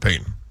 it's Sean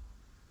Payton.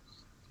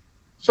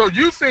 So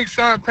you think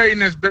Sean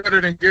Payton is better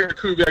than Gary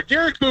Kubiak?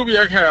 Gary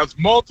Kubiak has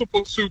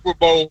multiple Super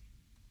Bowl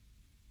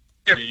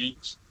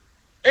leagues,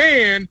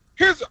 and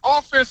his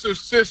offensive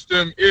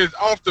system is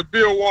off the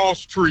Bill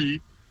Walsh tree,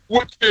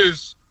 which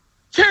is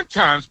 10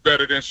 times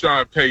better than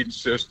Sean Payton's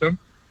system.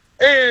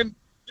 And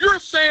you're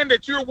saying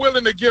that you're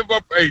willing to give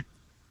up a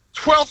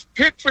 12th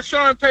pick for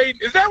Sean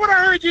Payton? Is that what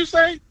I heard you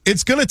say?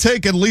 It's going to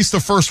take at least a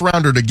first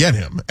rounder to get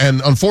him.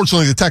 And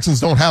unfortunately, the Texans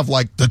don't have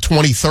like the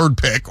 23rd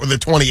pick or the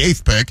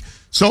 28th pick.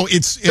 So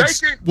it's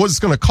what it's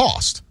going to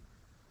cost.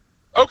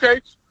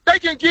 Okay. They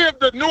can give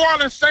the New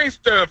Orleans Saints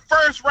the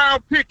first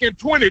round pick in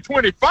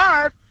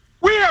 2025.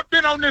 We have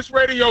been on this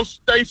radio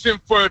station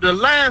for the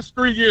last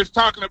 3 years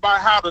talking about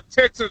how the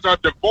Texans are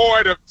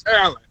devoid of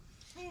talent.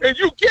 And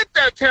you get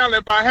that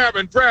talent by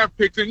having draft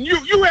picks. And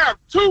you have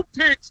 2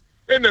 picks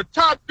in the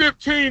top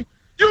 15.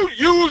 You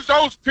use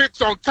those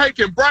picks on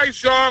taking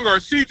Bryce Young or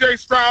C.J.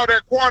 Stroud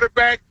at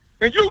quarterback,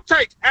 and you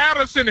take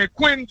Addison and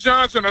Quentin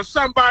Johnson or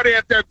somebody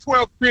at that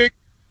 12th pick,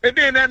 and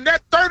then in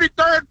that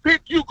 33rd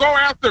pick, you go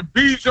after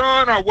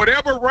Bijan or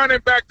whatever running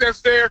back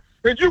that's there,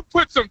 and you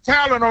put some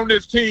talent on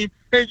this team,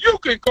 and you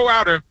can go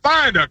out and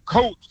find a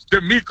coach,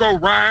 D'Amico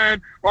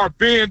Ryan or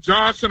Ben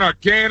Johnson or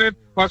Gannon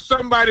or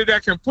somebody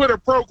that can put a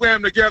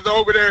program together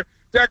over there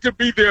that could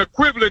be the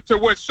equivalent to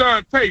what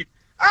Sean Payton.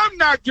 I'm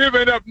not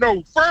giving up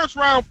no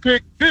first-round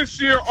pick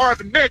this year or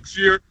the next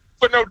year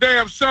for no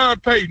damn Sean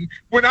Payton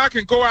when I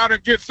can go out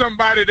and get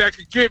somebody that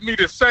can give me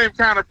the same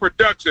kind of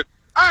production.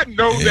 I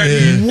know that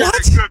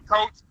he's a good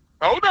coach.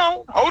 Hold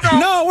on.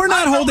 No, we're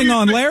not holding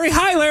on, Larry.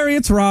 Hi, Larry.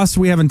 It's Ross.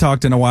 We haven't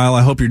talked in a while.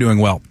 I hope you're doing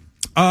well.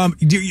 Are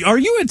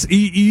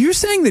you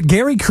saying that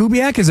Gary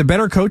Kubiak is a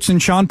better coach than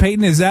Sean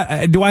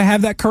Payton? Do I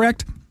have that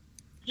correct?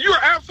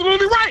 You're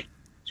absolutely right.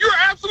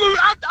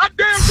 I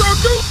damn sure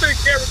do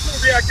think Gary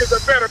Kubiak is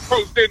a better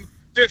coach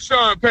than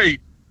Sean Payton.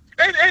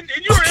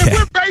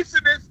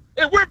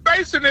 And we're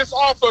basing this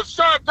off of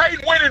Sean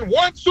Payton winning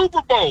one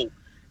Super Bowl.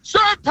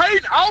 Sean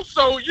Payton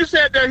also, you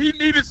said that he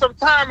needed some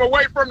time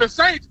away from the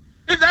Saints.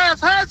 His ass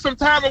had some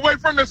time away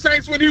from the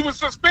Saints when he was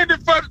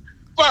suspended for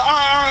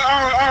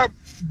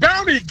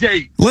Bounty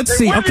Gate. Let's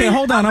see. Okay,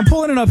 hold on. I'm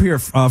pulling it up here,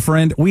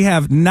 friend. We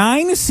have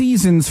 9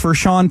 seasons for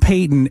Sean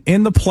Payton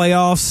in the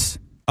playoffs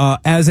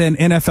as an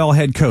NFL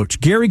head coach.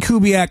 Gary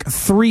Kubiak,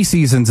 3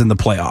 seasons in the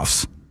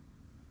playoffs.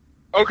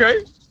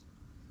 Okay.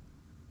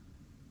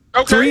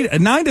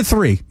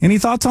 9-3. Any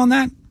thoughts on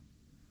that?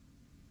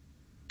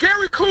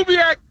 Gary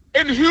Kubiak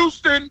in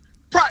Houston,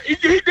 he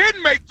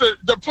didn't make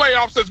the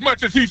playoffs as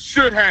much as he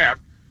should have.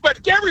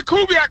 But Gary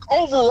Kubiak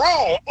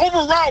overall,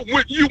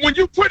 when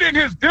you put in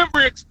his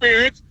Denver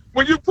experience,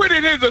 when you put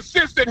in his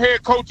assistant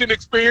head coaching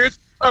experience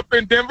up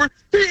in Denver,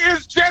 he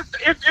is just,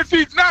 if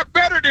he's not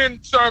better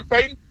than Sean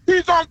Payton,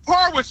 he's on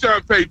par with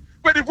Sean Payton.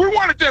 But if we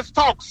want to just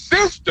talk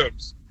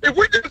systems,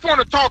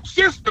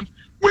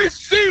 we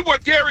see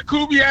what Gary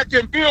Kubiak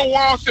and Bill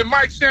Walsh and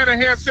Mike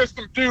Shanahan's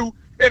system do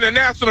in the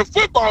National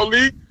Football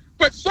League.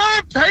 But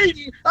Sean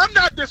Payton, I'm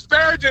not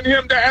disparaging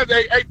him as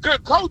a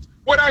good coach.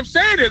 What I'm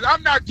saying is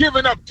I'm not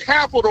giving up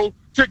capital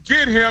to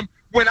get him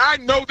when I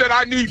know that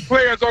I need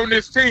players on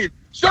this team.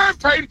 Sean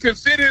Payton can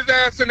sit his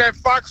ass in that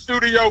Fox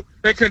studio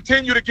and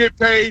continue to get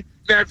paid.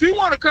 Now, if he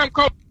want to come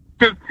coach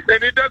and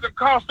it doesn't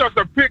cost us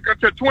a pick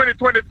until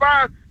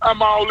 2025,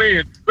 I'm all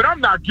in. But I'm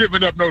not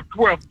giving up no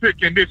 12th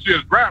pick in this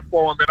year's draft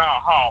for him in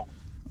our hall.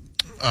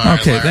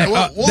 Okay,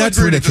 that's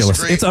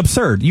ridiculous. It's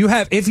absurd.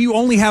 If you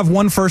only have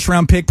one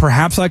first-round pick,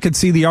 perhaps I could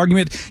see the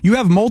argument. You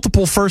have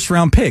multiple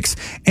first-round picks,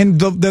 and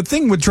the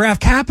thing with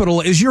draft capital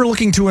is you're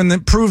looking to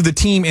improve the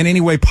team in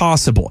any way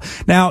possible.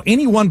 Now,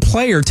 any one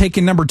player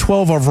taking number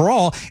 12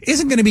 overall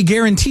isn't going to be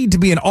guaranteed to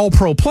be an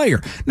all-pro player.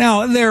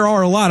 Now, there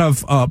are a lot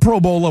of Pro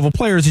Bowl level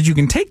players that you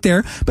can take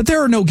there, but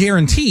there are no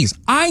guarantees.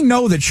 I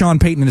know that Sean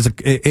Payton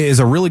is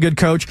a really good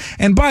coach,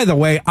 and by the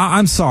way,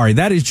 I'm sorry,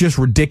 that is just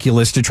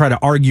ridiculous to try to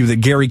argue that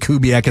Gary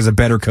Kubiak is a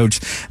better coach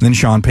than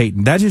Sean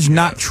Payton. That is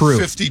not true.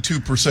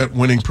 52%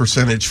 winning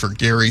percentage for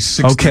Gary,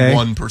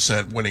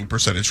 61% winning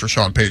percentage for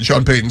Sean Payton.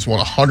 Sean Payton's won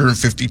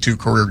 152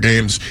 career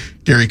games.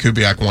 Gary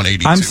Kubiak won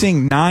 82. I'm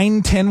seeing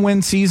 9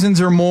 10-win seasons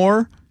or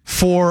more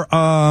for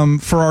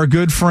our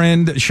good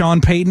friend Sean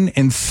Payton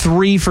and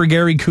 3 for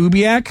Gary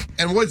Kubiak.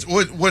 And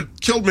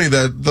what killed me,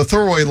 the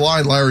throwaway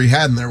line Larry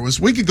had in there was,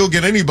 we could go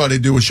get anybody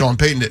to do what Sean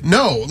Payton did.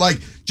 No,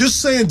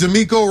 just saying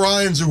D'Amico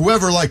Ryans or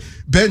whoever,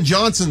 Ben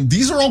Johnson,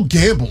 these are all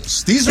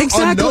gambles. These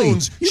are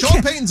unknowns.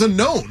 Sean Payton's a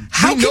known.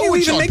 How can you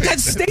even make that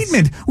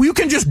statement? Well, you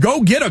can just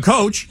go get a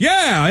coach.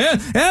 Yeah.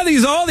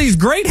 All these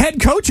great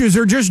head coaches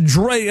are just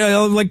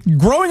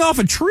growing off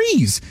of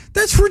trees.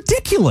 That's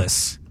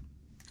ridiculous.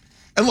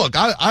 And look,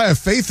 I have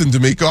faith in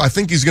D'Amico. I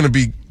think he's going to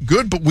be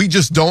good, but we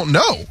just don't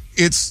know.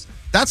 That's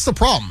the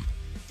problem.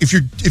 If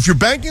you're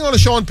banking on a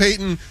Sean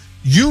Payton,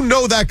 you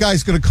know that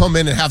guy's going to come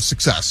in and have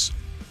success.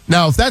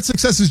 Now, if that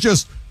success is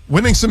just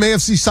winning some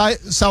AFC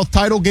South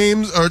title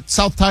games or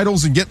South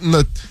titles and getting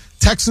the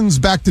Texans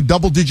back to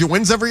double-digit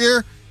wins every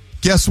year,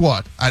 guess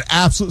what? I'd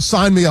absolutely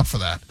sign me up for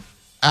that.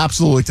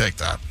 Absolutely take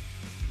that.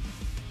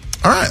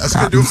 All right, that's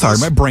going to do it. Sorry,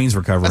 my brain's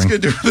recovering. That's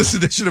going to do it for this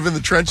edition of In the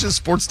Trenches,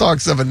 Sports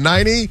Talk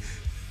 790.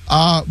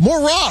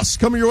 More Ross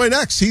coming your way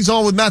next. He's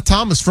on with Matt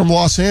Thomas from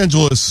Los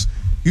Angeles.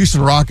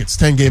 Houston Rockets,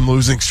 10-game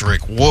losing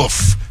streak.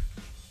 Woof.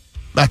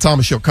 Matt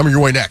Thomas Show coming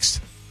your way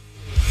next.